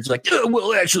guitar nerds like, oh,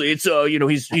 well, actually, it's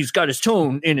he's got his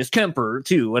tone in his Kemper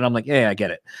too. And I'm like, yeah, I get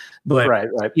it. But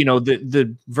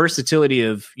the versatility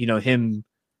of him,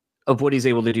 of what he's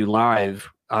able to do live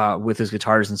with his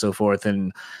guitars and so forth,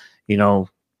 and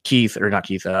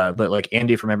but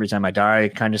Andy from Every Time I Die,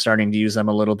 kind of starting to use them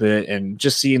a little bit, and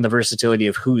just seeing the versatility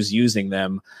of who's using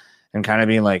them and kind of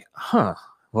being like,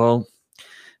 well,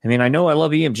 I mean, I know I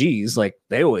love EMGs,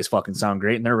 they always fucking sound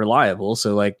great and they're reliable.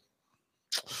 So if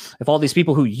all these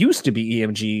people who used to be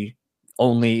EMG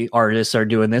only artists are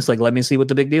doing this, let me see what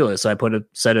the big deal is. So I put a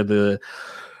set of the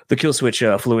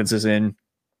Killswitch Fluences in,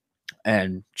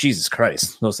 and Jesus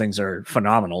Christ, those things are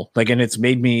phenomenal. And it's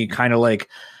made me kind of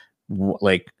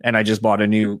and I just bought a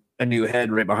new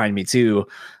head right behind me too,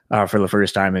 for the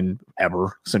first time in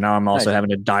ever. So now I'm also having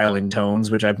to dial in tones,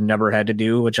 which I've never had to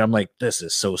do, which I'm like, this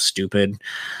is so stupid.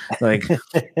 And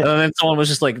then someone was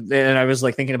just and I was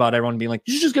thinking about everyone being like,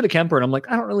 you should just get a Kemper. And I'm like,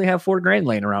 I don't really have $4,000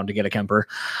 laying around to get a Kemper.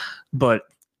 But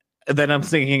then I'm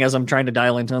thinking, as I'm trying to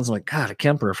dial in tones, I'm like, God, a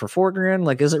Kemper for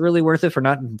 $4,000? Is it really worth it for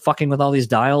not fucking with all these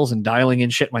dials and dialing in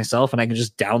shit myself? And I can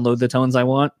just download the tones I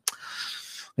want.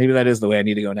 Maybe that is the way I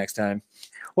need to go next time.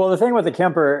 Well, the thing with the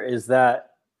Kemper is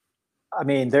that, I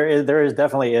mean, there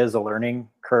definitely is a learning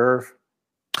curve.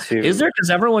 Is there? Because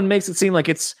everyone makes it seem like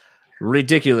it's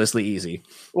ridiculously easy.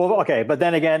 Well, okay, but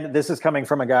then again, this is coming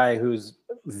from a guy who's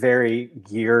very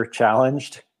gear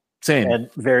challenged, and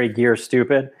very gear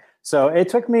stupid. So it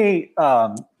took me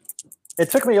a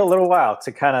little while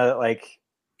to kind of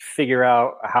figure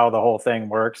out how the whole thing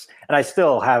works, and I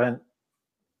still haven't,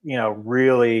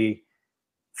 really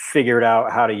figured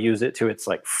out how to use it to its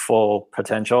full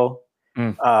potential.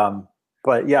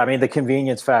 But yeah, I mean, the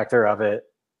convenience factor of it,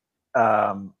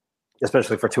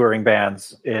 especially for touring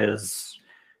bands, is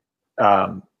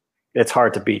it's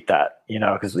hard to beat that,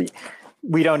 because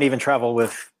we don't even travel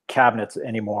with cabinets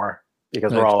anymore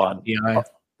because we're all on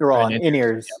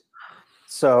in-ears.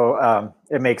 So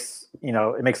it makes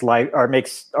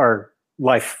our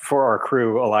life for our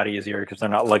crew a lot easier because they're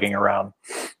not lugging around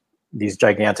these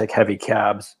gigantic heavy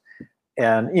cabs,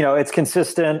 and it's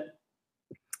consistent.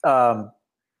 I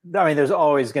mean, there's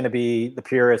always going to be the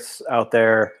purists out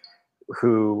there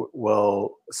who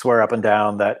will swear up and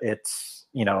down that it's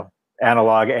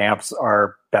analog amps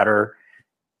are better.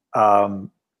 And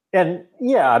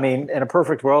yeah, I mean, in a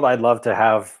perfect world, I'd love to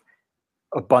have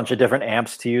a bunch of different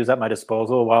amps to use at my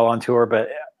disposal while on tour, but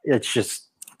it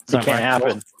can't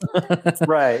happen.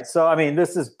 Right. So, I mean,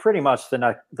 this is pretty much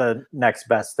the next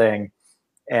best thing.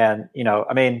 And,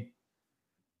 I mean,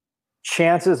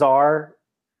 chances are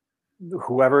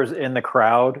whoever's in the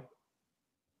crowd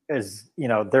is,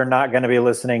 they're not going to be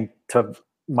listening to,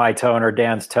 my tone or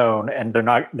Dan's tone, and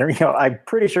I'm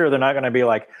pretty sure they're not going to be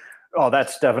like, oh,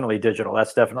 that's definitely digital,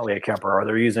 that's definitely a Kemper, or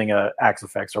they're using a Axe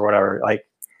Effects or whatever. Like,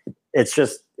 it's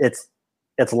just it's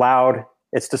loud,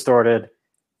 it's distorted,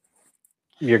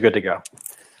 you're good to go.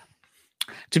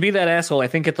 To be that asshole, I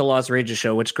think at the Las Rages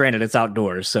show, which granted it's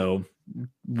outdoors, so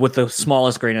with the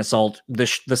smallest grain of salt, the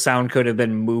sound could have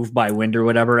been moved by wind or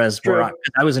whatever. As where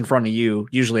I was in front of you,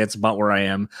 usually it's about where I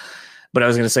am. But I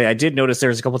was going to say, I did notice there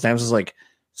was a couple times I was like,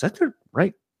 is that the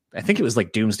right? I think it was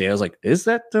like Doomsday. I was like, is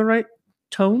that the right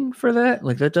tone for that?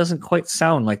 Like, that doesn't quite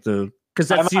sound like because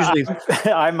that's usually.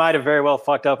 I might have very well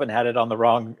fucked up and had it on the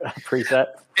wrong preset.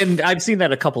 And I've seen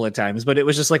that a couple of times, but it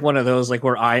was just like one of those, like,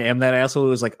 where I am that asshole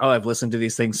who's like, oh, I've listened to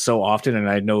these things so often, and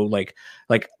I know, like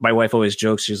my wife always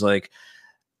jokes, she's like,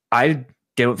 I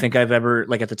don't think I've ever,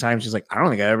 like, at the time, she's like, I don't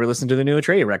think I ever listened to the new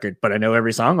Atreyu record, but I know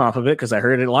every song off of it because I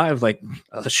heard it live like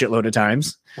a shitload of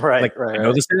times. Right. I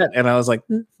know this and that. And I was like,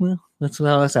 well, that's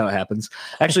how it happens.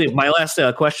 Actually, my last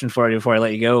question for you before I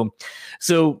let you go.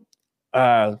 So,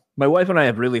 my wife and I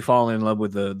have really fallen in love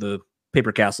with the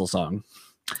Paper Castle song.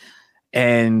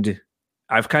 And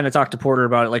I've kind of talked to Porter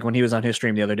about it. Like, when he was on his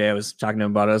stream the other day, I was talking to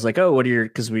him about it. I was like, oh,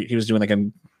 because he was doing like a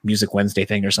Music Wednesday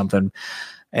thing or something.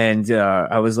 And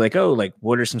I was like, oh, like,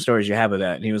 what are some stories you have of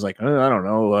that? And he was like, oh, I don't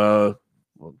know. Well,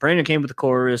 Brandon came with the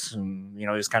chorus, and, he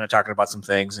was kind of talking about some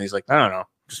things. And he's like, I don't know.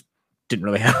 Just didn't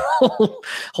really have a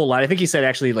whole lot. I think he said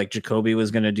actually, like, Jacoby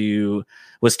was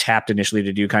tapped initially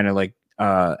to do kind of like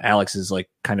Alex's, like,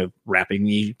 kind of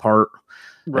rapping-y part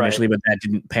initially, but that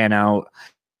didn't pan out.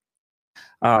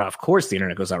 Of course, the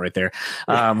internet goes out right there.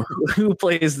 Who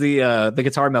plays the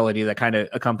guitar melody that kind of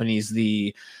accompanies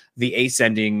the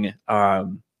ascending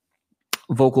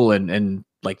vocal and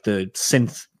like the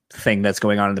synth thing that's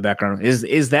going on in the background?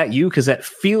 Is that you? Because that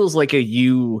feels like a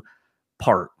you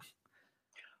part.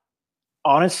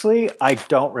 Honestly, I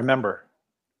don't remember.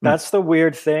 That's the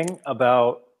weird thing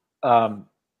about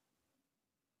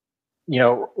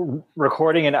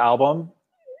recording an album,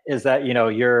 is that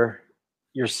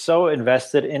you're so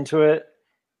invested into it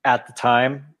at the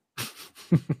time.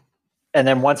 And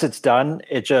then once it's done,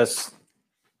 it just,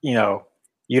 you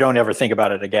don't ever think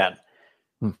about it again.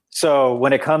 So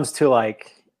when it comes to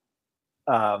like,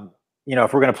 if we're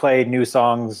going to play new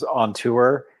songs on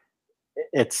tour,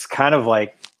 it's kind of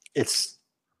like, it's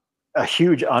a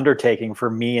huge undertaking for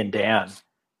me and Dan,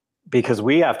 because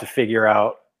we have to figure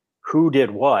out who did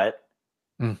what.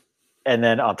 And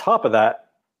then on top of that,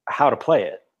 how to play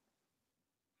it.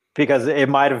 Because it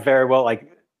might have very well,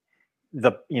 like,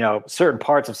 certain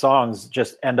parts of songs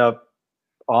just end up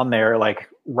on there, like,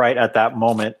 right at that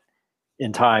moment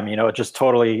in time. It's just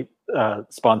totally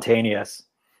spontaneous.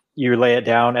 You lay it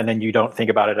down and then you don't think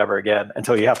about it ever again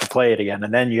until you have to play it again.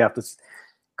 And then you have to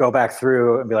go back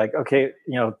through and be like, okay,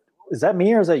 is that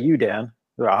me or is that you, Dan?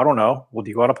 I don't know. Well,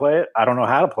 do you want to play it? I don't know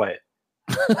how to play it.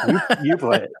 You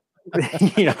play it.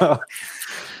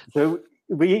 So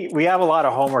we have a lot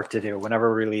of homework to do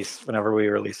whenever we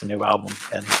release a new album,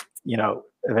 and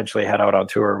eventually head out on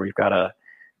tour. We've got to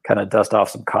kind of dust off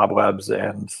some cobwebs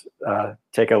and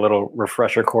take a little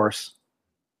refresher course.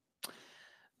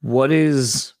 What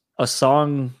is a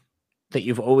song that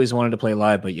you've always wanted to play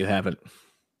live but you haven't,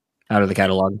 out of the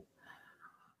catalog?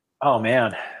 Oh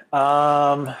man,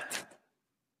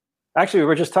 actually, we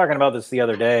were just talking about this the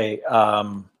other day.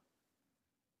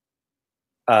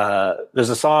 There's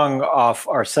a song off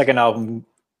our second album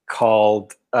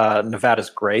called Nevada's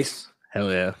Grace.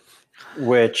 Hell yeah.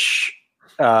 Which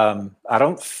I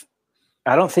don't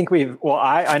think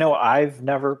I know I've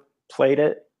never played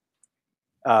it.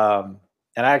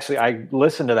 And actually I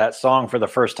listened to that song for the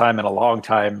first time in a long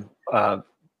time,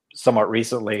 somewhat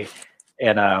recently.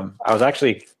 And I was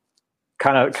actually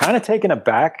kind of taken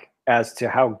aback as to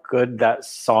how good that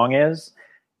song is,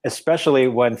 especially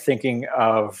when thinking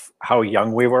of how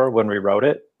young we were when we wrote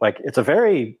it. Like, it's a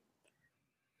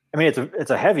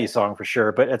heavy song for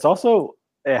sure, but it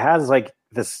has like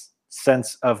this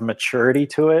sense of maturity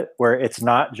to it, where it's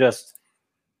not just,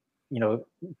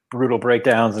 brutal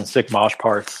breakdowns and sick mosh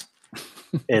parts.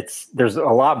 There's a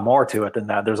lot more to it than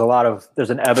that. There's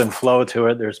an ebb and flow to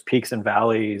it. There's peaks and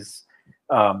valleys.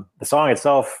 The song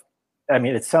itself,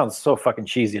 it sounds so fucking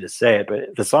cheesy to say it,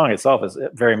 but the song itself is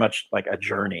very much like a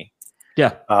journey.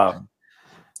 Yeah.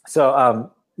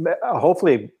 So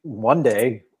hopefully one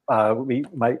day we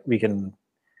can,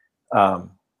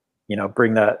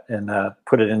 bring that and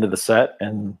put it into the set,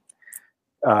 and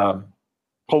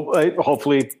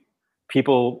hopefully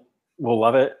people will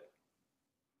love it.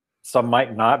 Some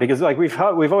might not, because like we've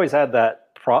always had that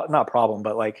not problem,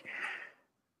 but like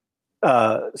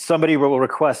somebody will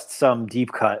request some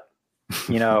deep cut,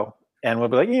 and we'll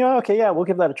be like, okay, yeah, we'll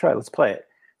give that a try. Let's play it.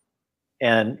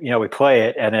 And, we play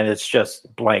it, and then it's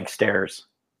just blank stares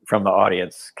from the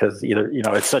audience because either,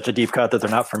 it's such a deep cut that they're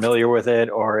not familiar with it,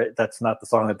 or that's not the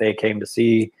song that they came to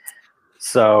see.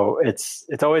 So it's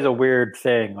always a weird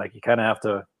thing. Like you kind of have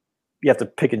to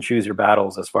pick and choose your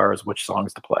battles as far as which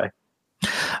songs to play.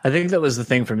 I think that was the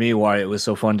thing for me why it was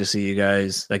so fun to see you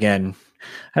guys again.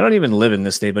 I don't even live in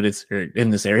this state, but it's in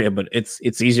this area, but it's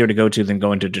easier to go to than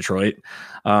going to Detroit.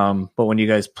 But when you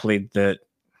guys played that,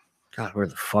 God, where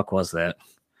the fuck was that?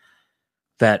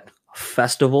 That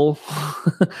festival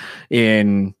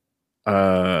in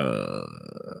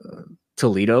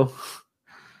Toledo.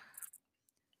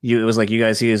 It was like you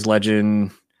guys see his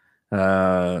legend.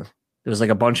 It was like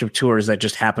a bunch of tours that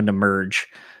just happened to merge.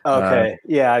 Okay.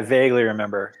 Yeah, I vaguely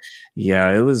remember.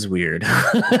 Yeah, it was weird.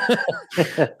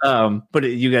 But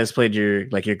you guys played your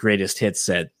greatest hits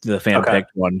set, the fan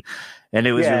picked one. And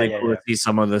it was really cool to see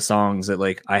some of the songs that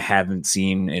like I haven't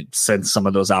seen it since some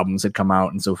of those albums had come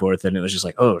out and so forth. And it was just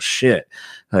like, oh shit.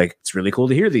 Like it's really cool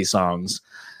to hear these songs.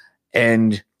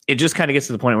 And it just kind of gets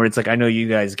to the point where it's like, I know you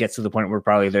guys get to the point where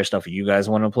probably there's stuff you guys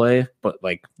want to play, but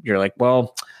like, you're like,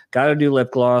 well, gotta do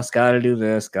Lip Gloss, gotta do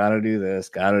this, gotta do this,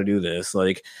 gotta do this.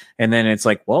 Like, and then it's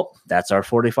like, well, that's our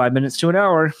 45 minutes to an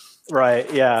hour.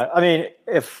 Right. Yeah. I mean,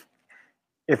 if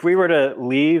we were to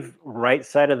leave right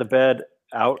side of the bed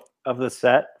out of the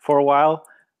set for a while,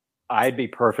 I'd be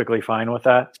perfectly fine with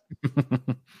that.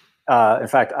 In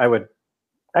fact, I would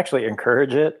actually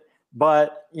encourage it.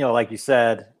 But, like you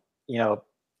said,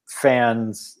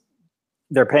 fans,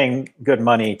 they're paying good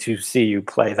money to see you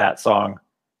play that song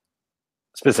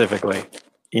specifically,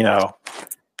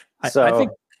 So I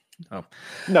think. Oh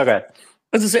no, go ahead.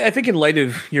 As I say, I think in light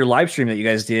of your live stream that you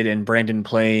guys did and Brandon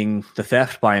playing The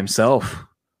Theft by himself,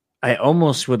 I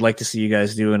almost would like to see you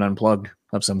guys do an unplugged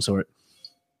of some sort.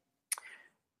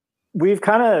 We've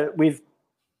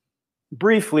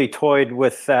briefly toyed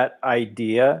with that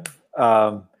idea.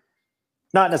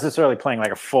 Not necessarily playing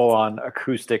like a full-on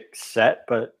acoustic set,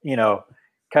 but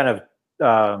kind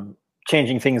of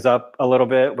changing things up a little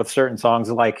bit with certain songs,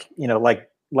 like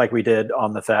we did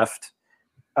on The Theft,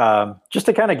 just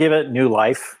to kind of give it new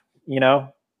life,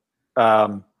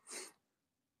 and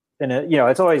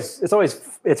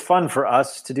it's fun for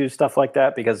us to do stuff like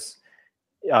that because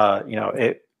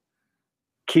it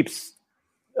keeps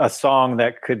a song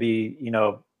that could be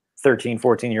 13,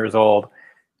 14 years old.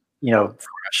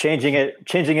 Changing it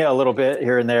a little bit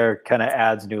here and there kind of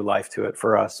adds new life to it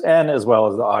for us and as well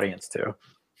as the audience too.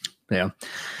 Yeah.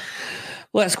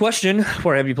 Last question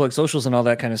before I have you plug socials and all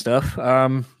that kind of stuff.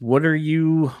 What are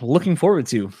you looking forward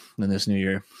to in this new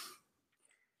year?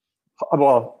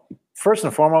 Well, first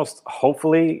and foremost,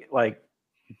 hopefully like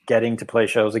getting to play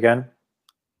shows again.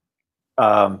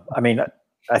 I mean,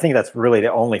 I think that's really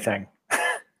the only thing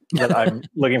that I'm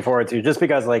looking forward to, just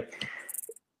because like,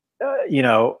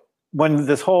 when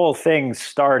this whole thing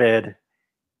started,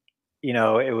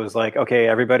 it was like, okay,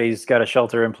 everybody's got a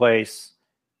shelter in place.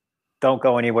 Don't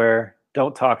go anywhere.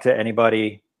 Don't talk to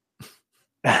anybody.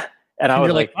 And I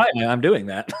was like, I'm doing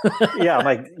that. Yeah. I'm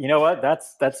like, you know what?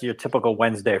 That's your typical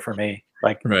Wednesday for me.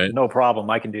 Like, right. No problem.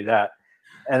 I can do that.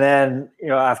 And then,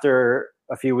 after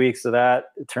a few weeks of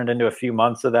that, it turned into a few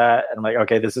months of that. And I'm like,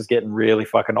 okay, this is getting really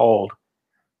fucking old.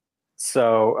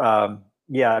 So,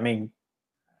 yeah, I mean,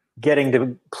 getting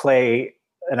to play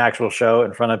an actual show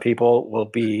in front of people will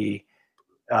be,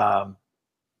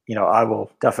 I will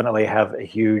definitely have a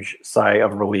huge sigh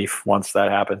of relief once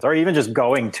that happens, or even just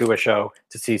going to a show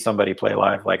to see somebody play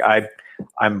live. Like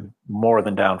I'm more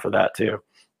than down for that too.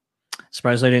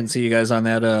 Surprised I didn't see you guys on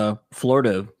that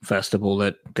Florida festival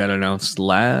that got announced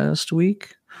last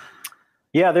week.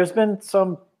 Yeah, there's been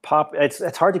some pop.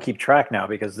 It's hard to keep track now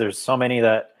because there's so many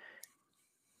that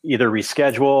either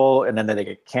reschedule and then they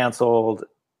get canceled,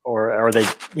 or they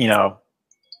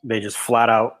they just flat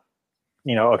out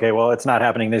okay, well, it's not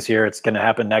happening this year, it's going to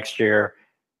happen next year,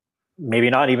 maybe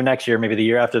not even next year, maybe the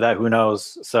year after that, who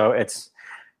knows. So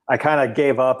I kind of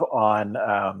gave up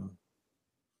on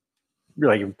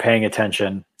really paying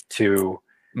attention to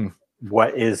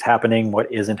what is happening,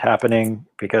 what isn't happening,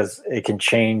 because it can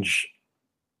change,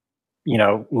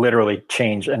 literally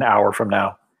change an hour from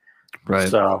now. Right.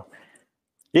 So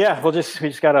yeah, we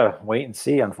just gotta wait and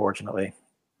see, unfortunately.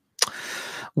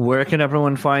 Where can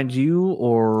everyone find you,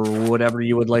 or whatever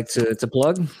you would like to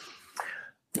plug?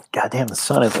 God damn, the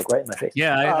sun is like right in my face.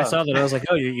 Yeah, I saw that. I was like,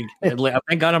 oh, you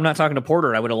thank God I'm not talking to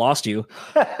Porter. I would have lost you.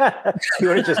 You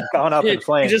would have just gone up in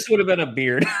flames. It just would have been a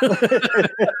beard.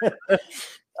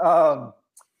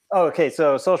 Okay,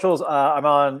 so socials. I'm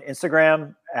on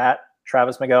Instagram at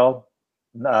Travis Miguel,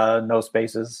 no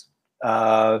spaces.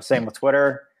 Same with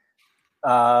Twitter.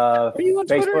 Are you on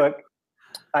Facebook. Twitter?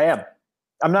 I am.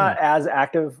 I'm not as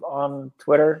active on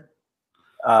Twitter.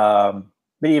 But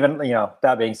even,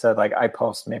 that being said, like I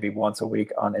post maybe once a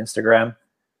week on Instagram.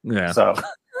 Yeah. So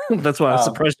that's why I was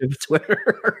surprised with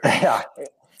Twitter. yeah,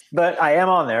 but I am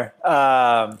on there.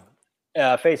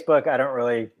 Facebook, I don't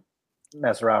really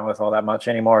mess around with all that much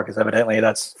anymore because evidently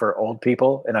that's for old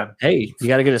people. And I'm Hey, you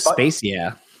got to get a space.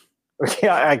 Yeah.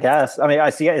 yeah, I guess. I mean, I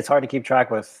see it's hard to keep track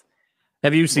with.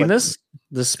 Have you seen this?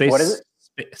 The space. What is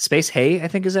it? Space Hey, I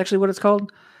think is actually what it's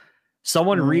called.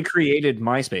 Someone recreated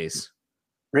MySpace.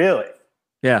 Really?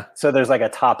 Yeah. So there's like a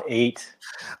top 8.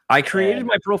 I created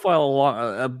my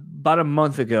profile about a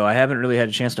month ago. I haven't really had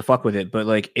a chance to fuck with it, but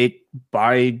like it,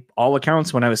 by all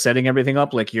accounts, when I was setting everything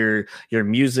up, like your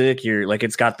music,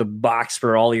 it's got the box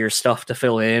for all your stuff to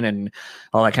fill in and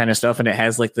all that kind of stuff, and it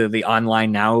has like the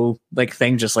online now like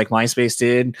thing, just like MySpace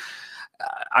did.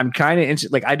 I'm kind of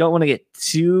interested. Like, I don't want to get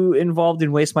too involved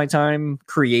and waste my time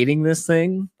creating this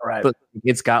thing, Right? But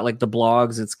it's got like the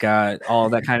blogs, it's got all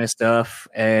that kind of stuff,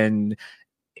 and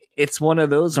it's one of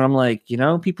those where I'm like,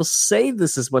 people say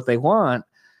this is what they want.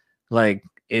 Like,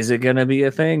 is it going to be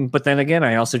a thing? But then again,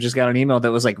 I also just got an email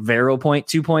that was like Vero Point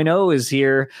 2.0 is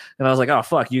here. And I was like, oh,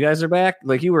 fuck, you guys are back?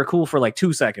 Like, you were cool for like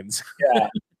 2 seconds. Yeah.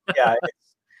 Yeah.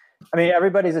 I mean,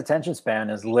 everybody's attention span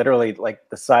is literally like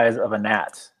the size of a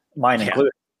gnat, mine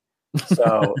included.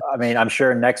 So, I mean, I'm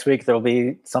sure next week there'll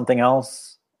be something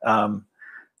else. But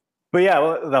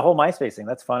yeah, the whole MySpace thing,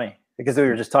 that's funny because we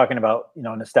were just talking about,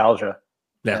 nostalgia.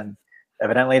 Yeah. And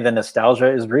evidently the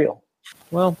nostalgia is real.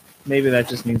 Well, maybe that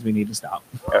just means we need to stop.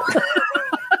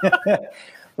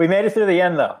 We made it through the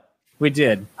end, though. We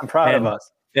did. I'm proud of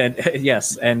us. And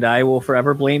yes, and I will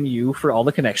forever blame you for all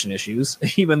the connection issues,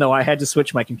 even though I had to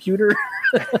switch my computer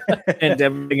and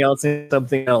everything else into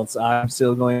something else. I'm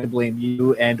still going to blame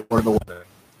you and or the weather.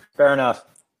 Fair enough.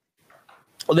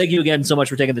 Well, thank you again so much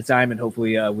for taking the time, and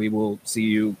hopefully we will see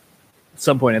you at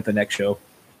some point at the next show.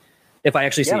 If I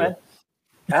actually see you.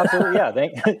 Absolutely. Yeah.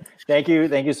 Thank you.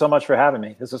 Thank you so much for having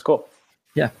me. This was cool.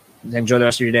 Yeah. Enjoy the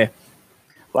rest of your day.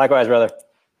 Likewise, brother.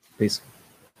 Peace.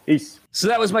 Peace. So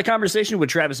that was my conversation with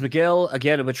Travis Miguel,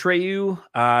 again, of Atreyu.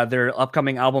 Their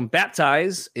upcoming album,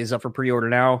 Baptize, is up for pre-order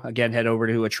now. Again, head over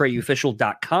to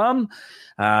AtreyuOfficial.com.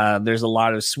 There's a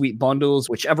lot of sweet bundles.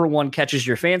 Whichever one catches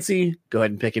your fancy, go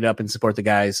ahead and pick it up and support the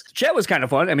guys. Chat was kind of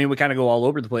fun. I mean, we kind of go all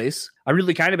over the place. I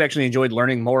really kind of actually enjoyed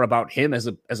learning more about him as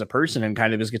a person and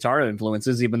kind of his guitar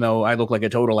influences, even though I look like a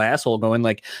total asshole going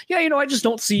like, yeah, I just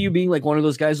don't see you being like one of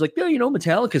those guys like, yeah,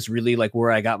 Metallica's really like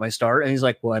where I got my start. And he's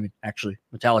like, well, I mean, actually,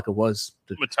 Metallica was.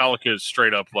 Metallica is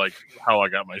straight up like how I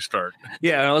got my start.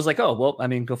 Yeah, and I was like, oh, well, I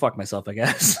mean, go fuck myself, I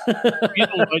guess. You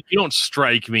don't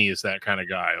strike me as that kind of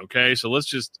guy, okay? So let's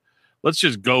just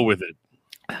go with it.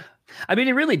 I mean,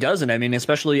 it really doesn't. I mean,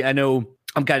 especially, I know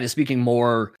I'm kind of speaking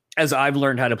more as I've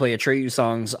learned how to play Atreyu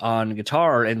songs on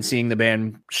guitar and seeing the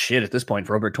band at this point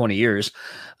for over 20 years.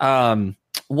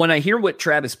 When I hear what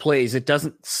Travis plays, it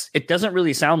doesn't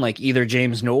really sound like either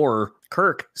James nor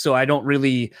Kirk. So I don't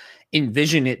really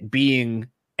envision it being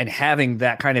and having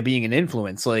that kind of being an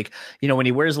influence. Like, when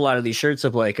he wears a lot of these shirts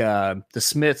of like the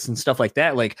Smiths and stuff like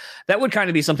that, like that would kind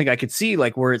of be something I could see,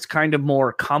 like where it's kind of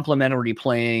more complimentary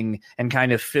playing and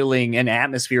kind of filling an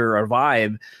atmosphere or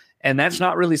vibe. And that's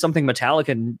not really something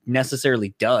Metallica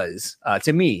necessarily does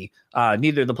to me.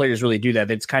 Neither of the players really do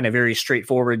that. It's kind of very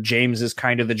straightforward. James is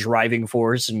kind of the driving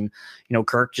force, and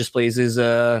Kirk just plays his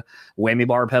whammy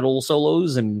bar pedal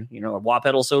solos and wah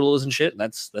pedal solos and shit. And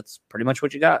that's pretty much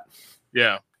what you got.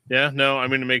 Yeah. No, I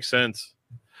mean, it makes sense.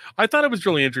 I thought it was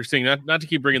really interesting. Not to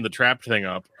keep bringing the Trapped thing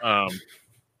up,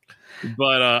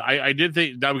 but I did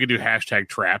think that we could do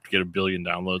 #Trapped to get 1 billion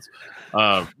downloads.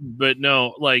 But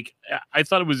no, like I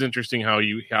thought it was interesting how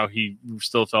he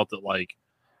still felt that like,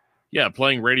 yeah,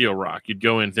 playing radio rock, you'd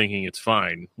go in thinking it's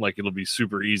fine, like it'll be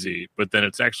super easy, but then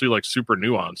it's actually like super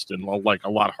nuanced and like a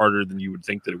lot harder than you would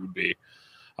think that it would be.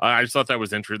 I just thought that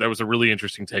was interesting. That was a really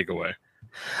interesting takeaway.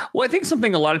 Well, I think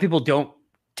something a lot of people don't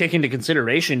take into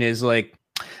consideration is like,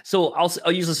 so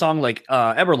I'll use a song like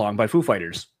Everlong by Foo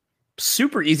Fighters.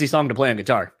 Super easy song to play on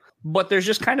guitar, but there's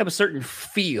just kind of a certain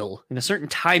feel and a certain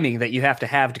timing that you have to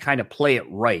kind of play it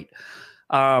right.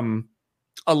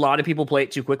 A lot of people play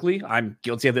it too quickly. I'm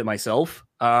guilty of it myself.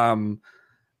 I've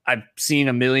seen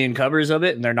a million covers of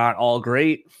it and they're not all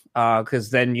great.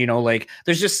 Cause then, like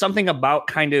there's just something about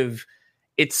kind of,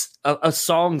 it's a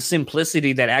song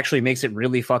simplicity that actually makes it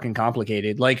really fucking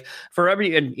complicated. Like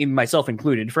and even myself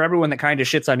included, for everyone that kind of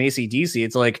shits on AC/DC,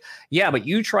 it's like, yeah, but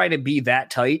you try to be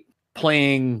that tight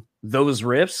playing those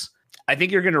riffs. I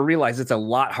think you're going to realize it's a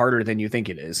lot harder than you think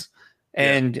it is.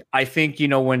 And I think,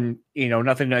 when,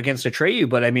 nothing against Atreyu,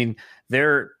 but I mean,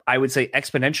 they're, I would say,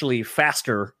 exponentially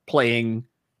faster playing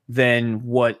than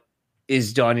what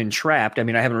is done in Trapped. I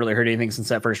mean, I haven't really heard anything since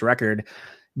that first record,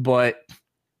 but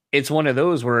it's one of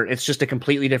those where it's just a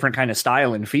completely different kind of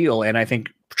style and feel. And I think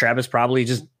Travis probably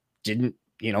just didn't,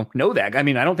 know that. I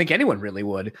mean, I don't think anyone really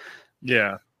would.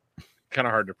 Yeah. Kind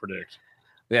of hard to predict.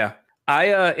 Yeah.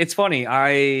 It's funny.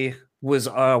 I was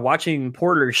watching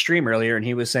Porter's stream earlier, and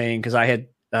he was saying, because I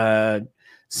had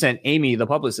sent Amy, the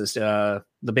publicist, the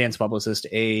band's publicist,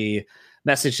 a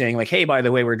message saying like, hey, by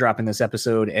the way, we're dropping this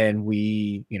episode, and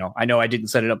we, I know I didn't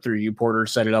set it up through you. Porter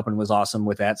set it up and was awesome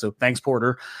with that. So thanks,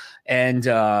 Porter. And,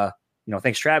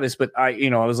 thanks, Travis. But I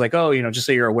was like, oh, just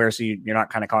so you're aware, so you're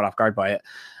not kind of caught off guard by it.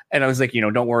 And I was like,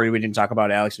 don't worry, we didn't talk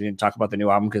about Alex. We didn't talk about the new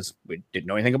album because we didn't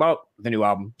know anything about the new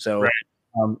album. So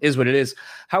is what it is.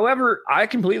 However, I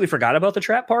completely forgot about the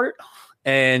Trap part.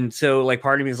 And so like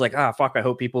part of me is like, fuck, I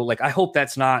hope people I hope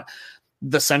that's not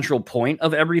the central point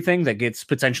of everything that gets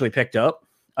potentially picked up.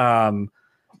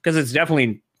 Because it's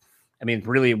definitely, I mean,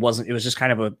 really it wasn't, it was just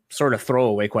kind of a sort of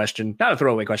throwaway question. Not a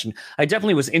throwaway question. I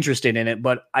definitely was interested in it,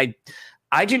 but I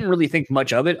didn't really think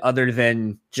much of it other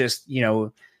than just,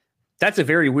 that's a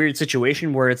very weird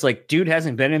situation where it's like, dude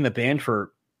hasn't been in the band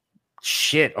for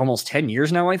almost 10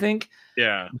 years now, I think.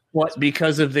 Yeah. What,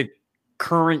 because of the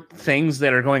current things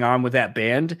that are going on with that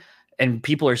band, and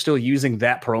people are still using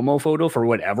that promo photo for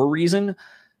whatever reason.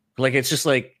 Like, it's just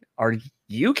like, are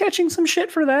you catching some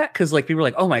shit for that? Because like people are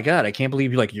like, oh my God, I can't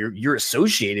believe you're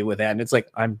associated with that. And it's like,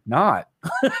 I'm not.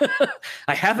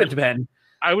 I haven't been.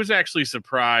 I was actually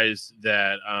surprised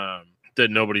that that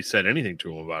nobody said anything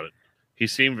to him about it. He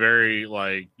seemed very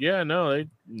like, yeah, no,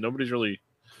 nobody's really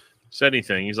said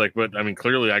anything. He's like, but I mean,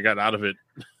 clearly I got out of it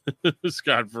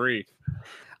scot-free.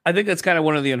 I think that's kind of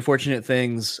one of the unfortunate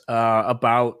things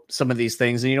about some of these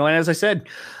things. And, and as I said,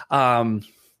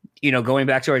 going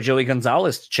back to our Joey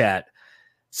Gonzalez chat,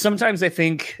 sometimes I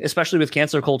think, especially with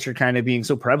cancel culture kind of being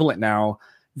so prevalent now,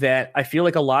 that I feel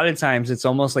like a lot of times it's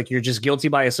almost like you're just guilty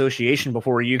by association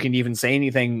before you can even say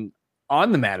anything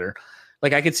on the matter.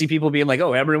 Like I could see people being like,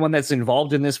 oh, everyone that's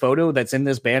involved in this photo that's in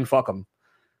this band, fuck them.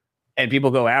 And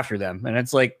people go after them. And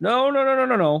it's like,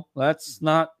 no. That's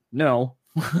not, no.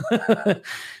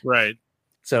 Right.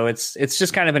 So it's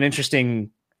just kind of an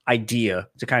interesting idea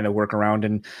to kind of work around.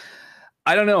 And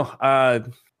I don't know.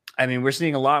 I mean, we're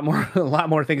seeing a lot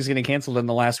more things getting canceled in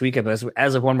the last week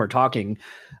as of when we're talking.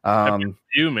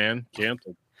 You, man,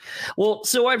 canceled. Well,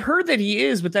 so I've heard that he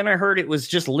is, but then I heard it was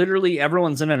just literally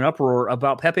everyone's in an uproar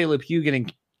about Pepe Le Pew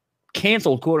getting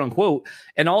canceled, quote unquote.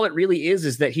 And all it really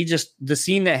is that the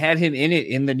scene that had him in it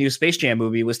in the new Space Jam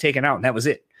movie was taken out, and that was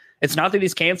it. It's not that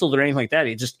he's canceled or anything like that.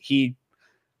 I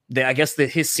guess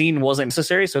that his scene wasn't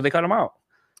necessary, so they cut him out.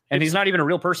 And he's not even a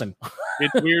real person.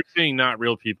 It's weird seeing not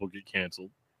real people get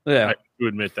canceled. Yeah. I have to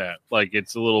admit that. Like,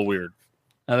 it's a little weird.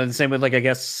 And then the same with, I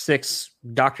guess 6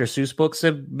 Dr. Seuss books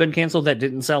have been canceled that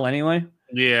didn't sell anyway.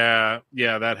 Yeah,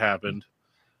 that happened.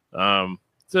 So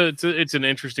it's an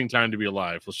interesting time to be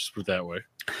alive. Let's just put it that way.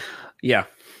 Yeah.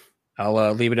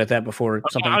 I'll leave it at that before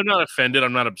something. I'm not offended.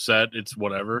 I'm not upset. It's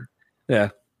whatever. Yeah.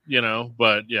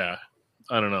 But yeah,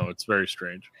 I don't know. It's very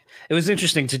strange. It was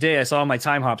interesting today. I saw my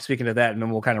time hop, speaking of that, and then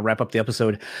we'll kind of wrap up the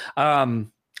episode.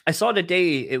 I saw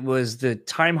today it was the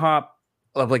time hop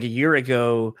of like a year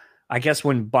ago, I guess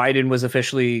when Biden was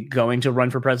officially going to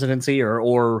run for presidency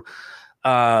or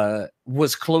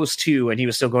was close to, and he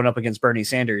was still going up against Bernie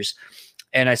Sanders.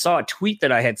 And I saw a tweet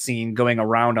that I had seen going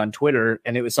around on Twitter,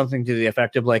 and it was something to the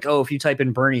effect of like, oh, if you type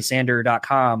in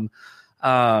BernieSander.com,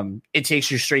 it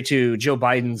takes you straight to Joe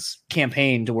Biden's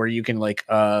campaign to where you can like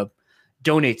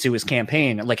donate to his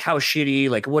campaign. Like how shitty,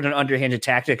 like what an underhanded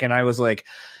tactic. And I was like,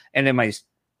 and then my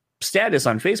status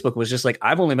on Facebook was just like,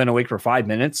 I've only been awake for 5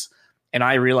 minutes. And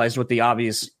I realized what the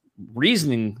obvious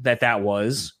reasoning that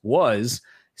was it's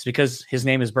because his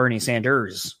name is Bernie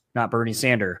Sanders, not Bernie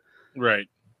Sander. Right.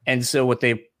 And so what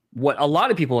a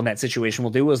lot of people in that situation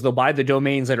will do is they'll buy the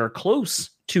domains that are close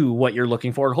to what you're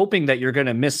looking for, hoping that you're going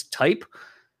to mistype,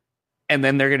 and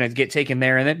then they're going to get taken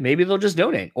there, and then maybe they'll just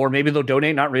donate, or maybe they'll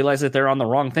donate, not realize that they're on the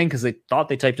wrong thing because they thought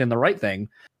they typed in the right thing.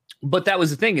 But that was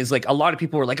the thing, is like a lot of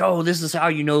people were like, oh, this is how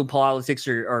you know politics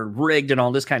are rigged and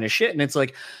all this kind of shit. And it's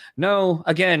like, no,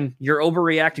 again, you're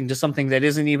overreacting to something that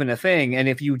isn't even a thing. And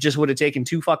if you just would have taken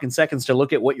 2 fucking seconds to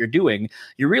look at what you're doing,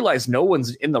 you realize no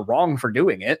one's in the wrong for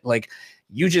doing it. Like,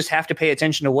 you just have to pay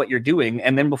attention to what you're doing.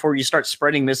 And then before you start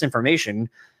spreading misinformation,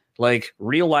 like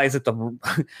realize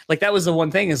that like that was the one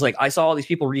thing, is like, I saw all these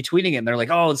people retweeting it and they're like,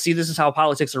 oh, see, this is how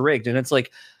politics are rigged. And it's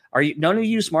like, are you, none of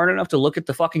you smart enough to look at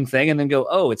the fucking thing and then go,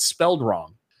 oh, it's spelled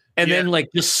wrong? and then like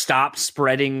just stop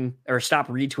spreading or stop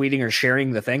retweeting or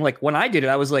sharing the thing. Like when I did it,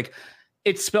 I was like,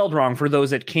 it's spelled wrong for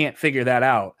those that can't figure that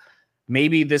out.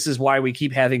 Maybe this is why we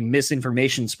keep having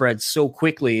misinformation spread so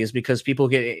quickly, is because people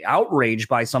get outraged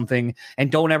by something and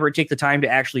don't ever take the time to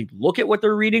actually look at what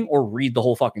they're reading or read the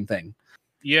whole fucking thing.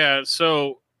 Yeah.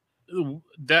 So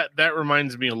that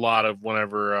reminds me a lot of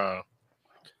whenever,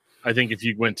 I think if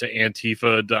you went to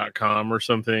Antifa.com or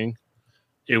something,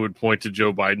 it would point to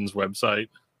Joe Biden's website.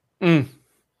 And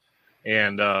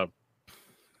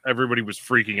everybody was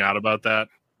freaking out about that.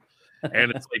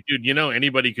 And it's like, dude,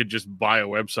 anybody could just buy a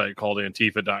website called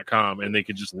Antifa.com and they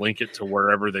could just link it to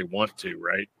wherever they want to,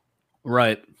 right?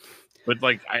 Right. But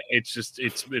like,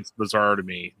 it's bizarre to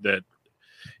me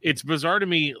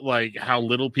like how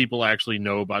little people actually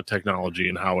know about technology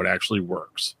and how it actually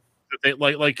works. They,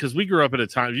 like, because we grew up at a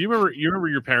time. You remember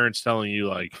your parents telling you,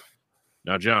 like,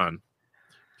 now, John,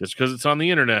 just because it's on the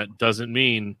internet doesn't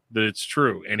mean that it's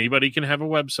true. Anybody can have a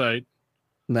website.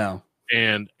 No.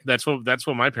 And that's what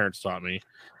my parents taught me.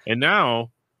 And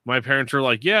now my parents are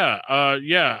like,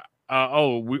 random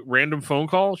phone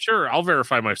call? Sure, I'll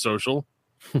verify my social.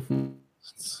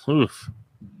 Oof.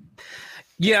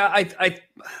 Yeah,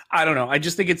 I don't know. I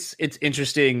just think it's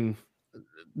interesting,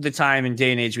 the time and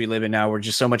day and age we live in now, where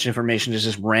just so much information is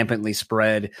just rampantly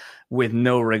spread with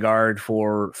no regard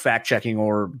for fact checking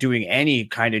or doing any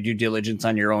kind of due diligence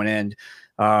on your own end.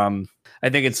 I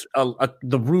think it's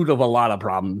the root of a lot of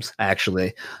problems,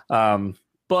 actually.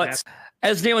 But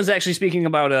as Dan was actually speaking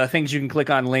about things you can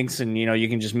click on, links, and you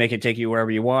can just make it take you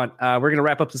wherever you want. We're going to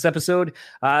wrap up this episode.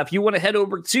 If you want to head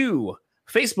over to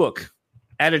Facebook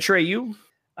at Atreyu,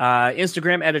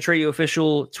 Instagram at Atreyu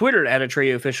Official, Twitter at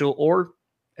Atreyu Official, or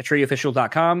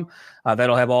AtreyuOfficial.com.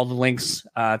 That'll have all the links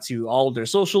to all of their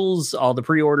socials, all the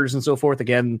pre-orders, and so forth.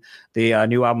 Again, the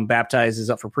new album Baptized is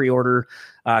up for pre-order.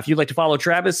 If you'd like to follow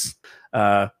Travis,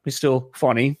 he's still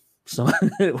funny. So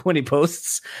when he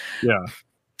posts, yeah,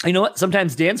 you know what?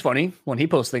 Sometimes Dan's funny when he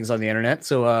posts things on the internet.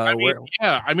 So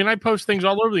I post things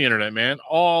all over the internet, man,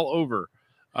 all over.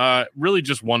 Really,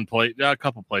 just one place, a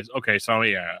couple places. Okay, so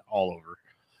yeah, all over.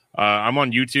 I'm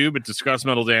on YouTube at Discuss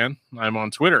Metal Dan. I'm on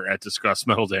Twitter at Discuss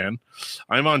Metal Dan.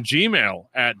 I'm on Gmail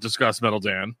at Discuss Metal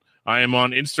Dan. I am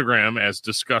on Instagram as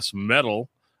Discuss Metal.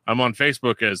 I'm on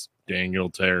Facebook as Daniel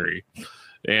Terry.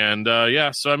 And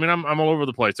so I'm all over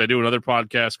the place. I do another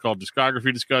podcast called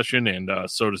Discography Discussion, and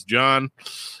so does John.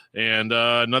 And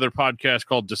another podcast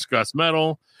called Discuss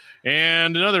Metal,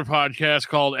 and another podcast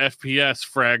called FPS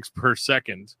Frags Per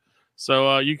Second.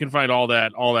 So you can find all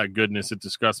that goodness at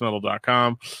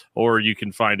discussmetal.com, or you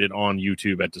can find it on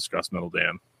YouTube at Discuss Metal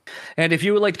Dan. And if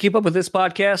you would like to keep up with this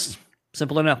podcast,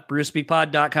 simple enough,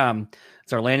 brewspeakpod.com.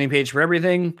 It's our landing page for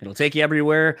everything. It'll take you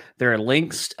everywhere. There are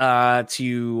links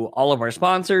to all of our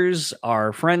sponsors,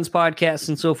 our friends' podcasts,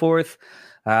 and so forth.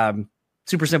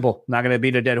 Super simple. Not going to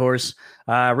beat a dead horse.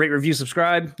 Rate, review,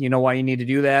 subscribe. You know why you need to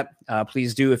do that.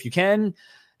 Please do if you can.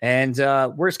 And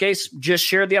worst case, just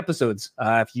share the episodes.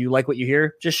 If you like what you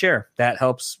hear, just share. That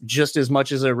helps just as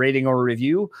much as a rating or a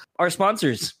review. Our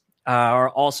sponsors are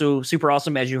also super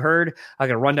awesome, as you heard. I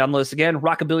got to run down the list again.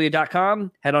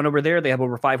 Rockabilia.com. Head on over there. They have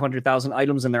over 500,000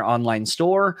 items in their online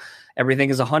store.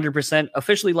 Everything is 100%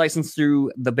 officially licensed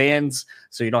through the bands,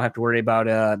 so you don't have to worry about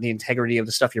the integrity of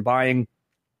the stuff you're buying.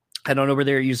 Head on over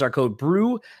there. Use our code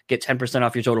BREW. Get 10%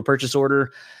 off your total purchase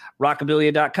order.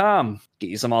 Rockabilia.com.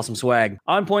 Get you some awesome swag.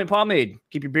 On Point Pomade.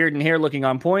 Keep your beard and hair looking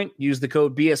on point. Use the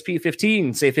code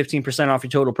BSP15. Save 15% off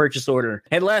your total purchase order.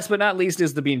 And last but not least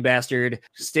is the Bean Bastard.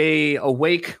 Stay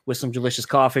awake with some delicious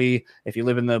coffee. If you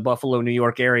live in the Buffalo, New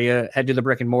York area, head to the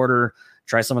Brick and Mortar.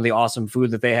 Try some of the awesome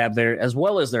food that they have there, as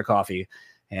well as their coffee.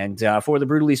 And for the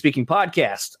Brutally Speaking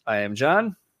podcast, I am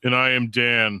John. And I am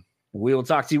Dan. We will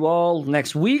talk to you all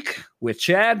next week with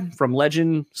Chad from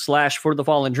Legend / For the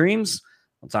Fallen Dreams.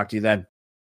 I'll talk to you then.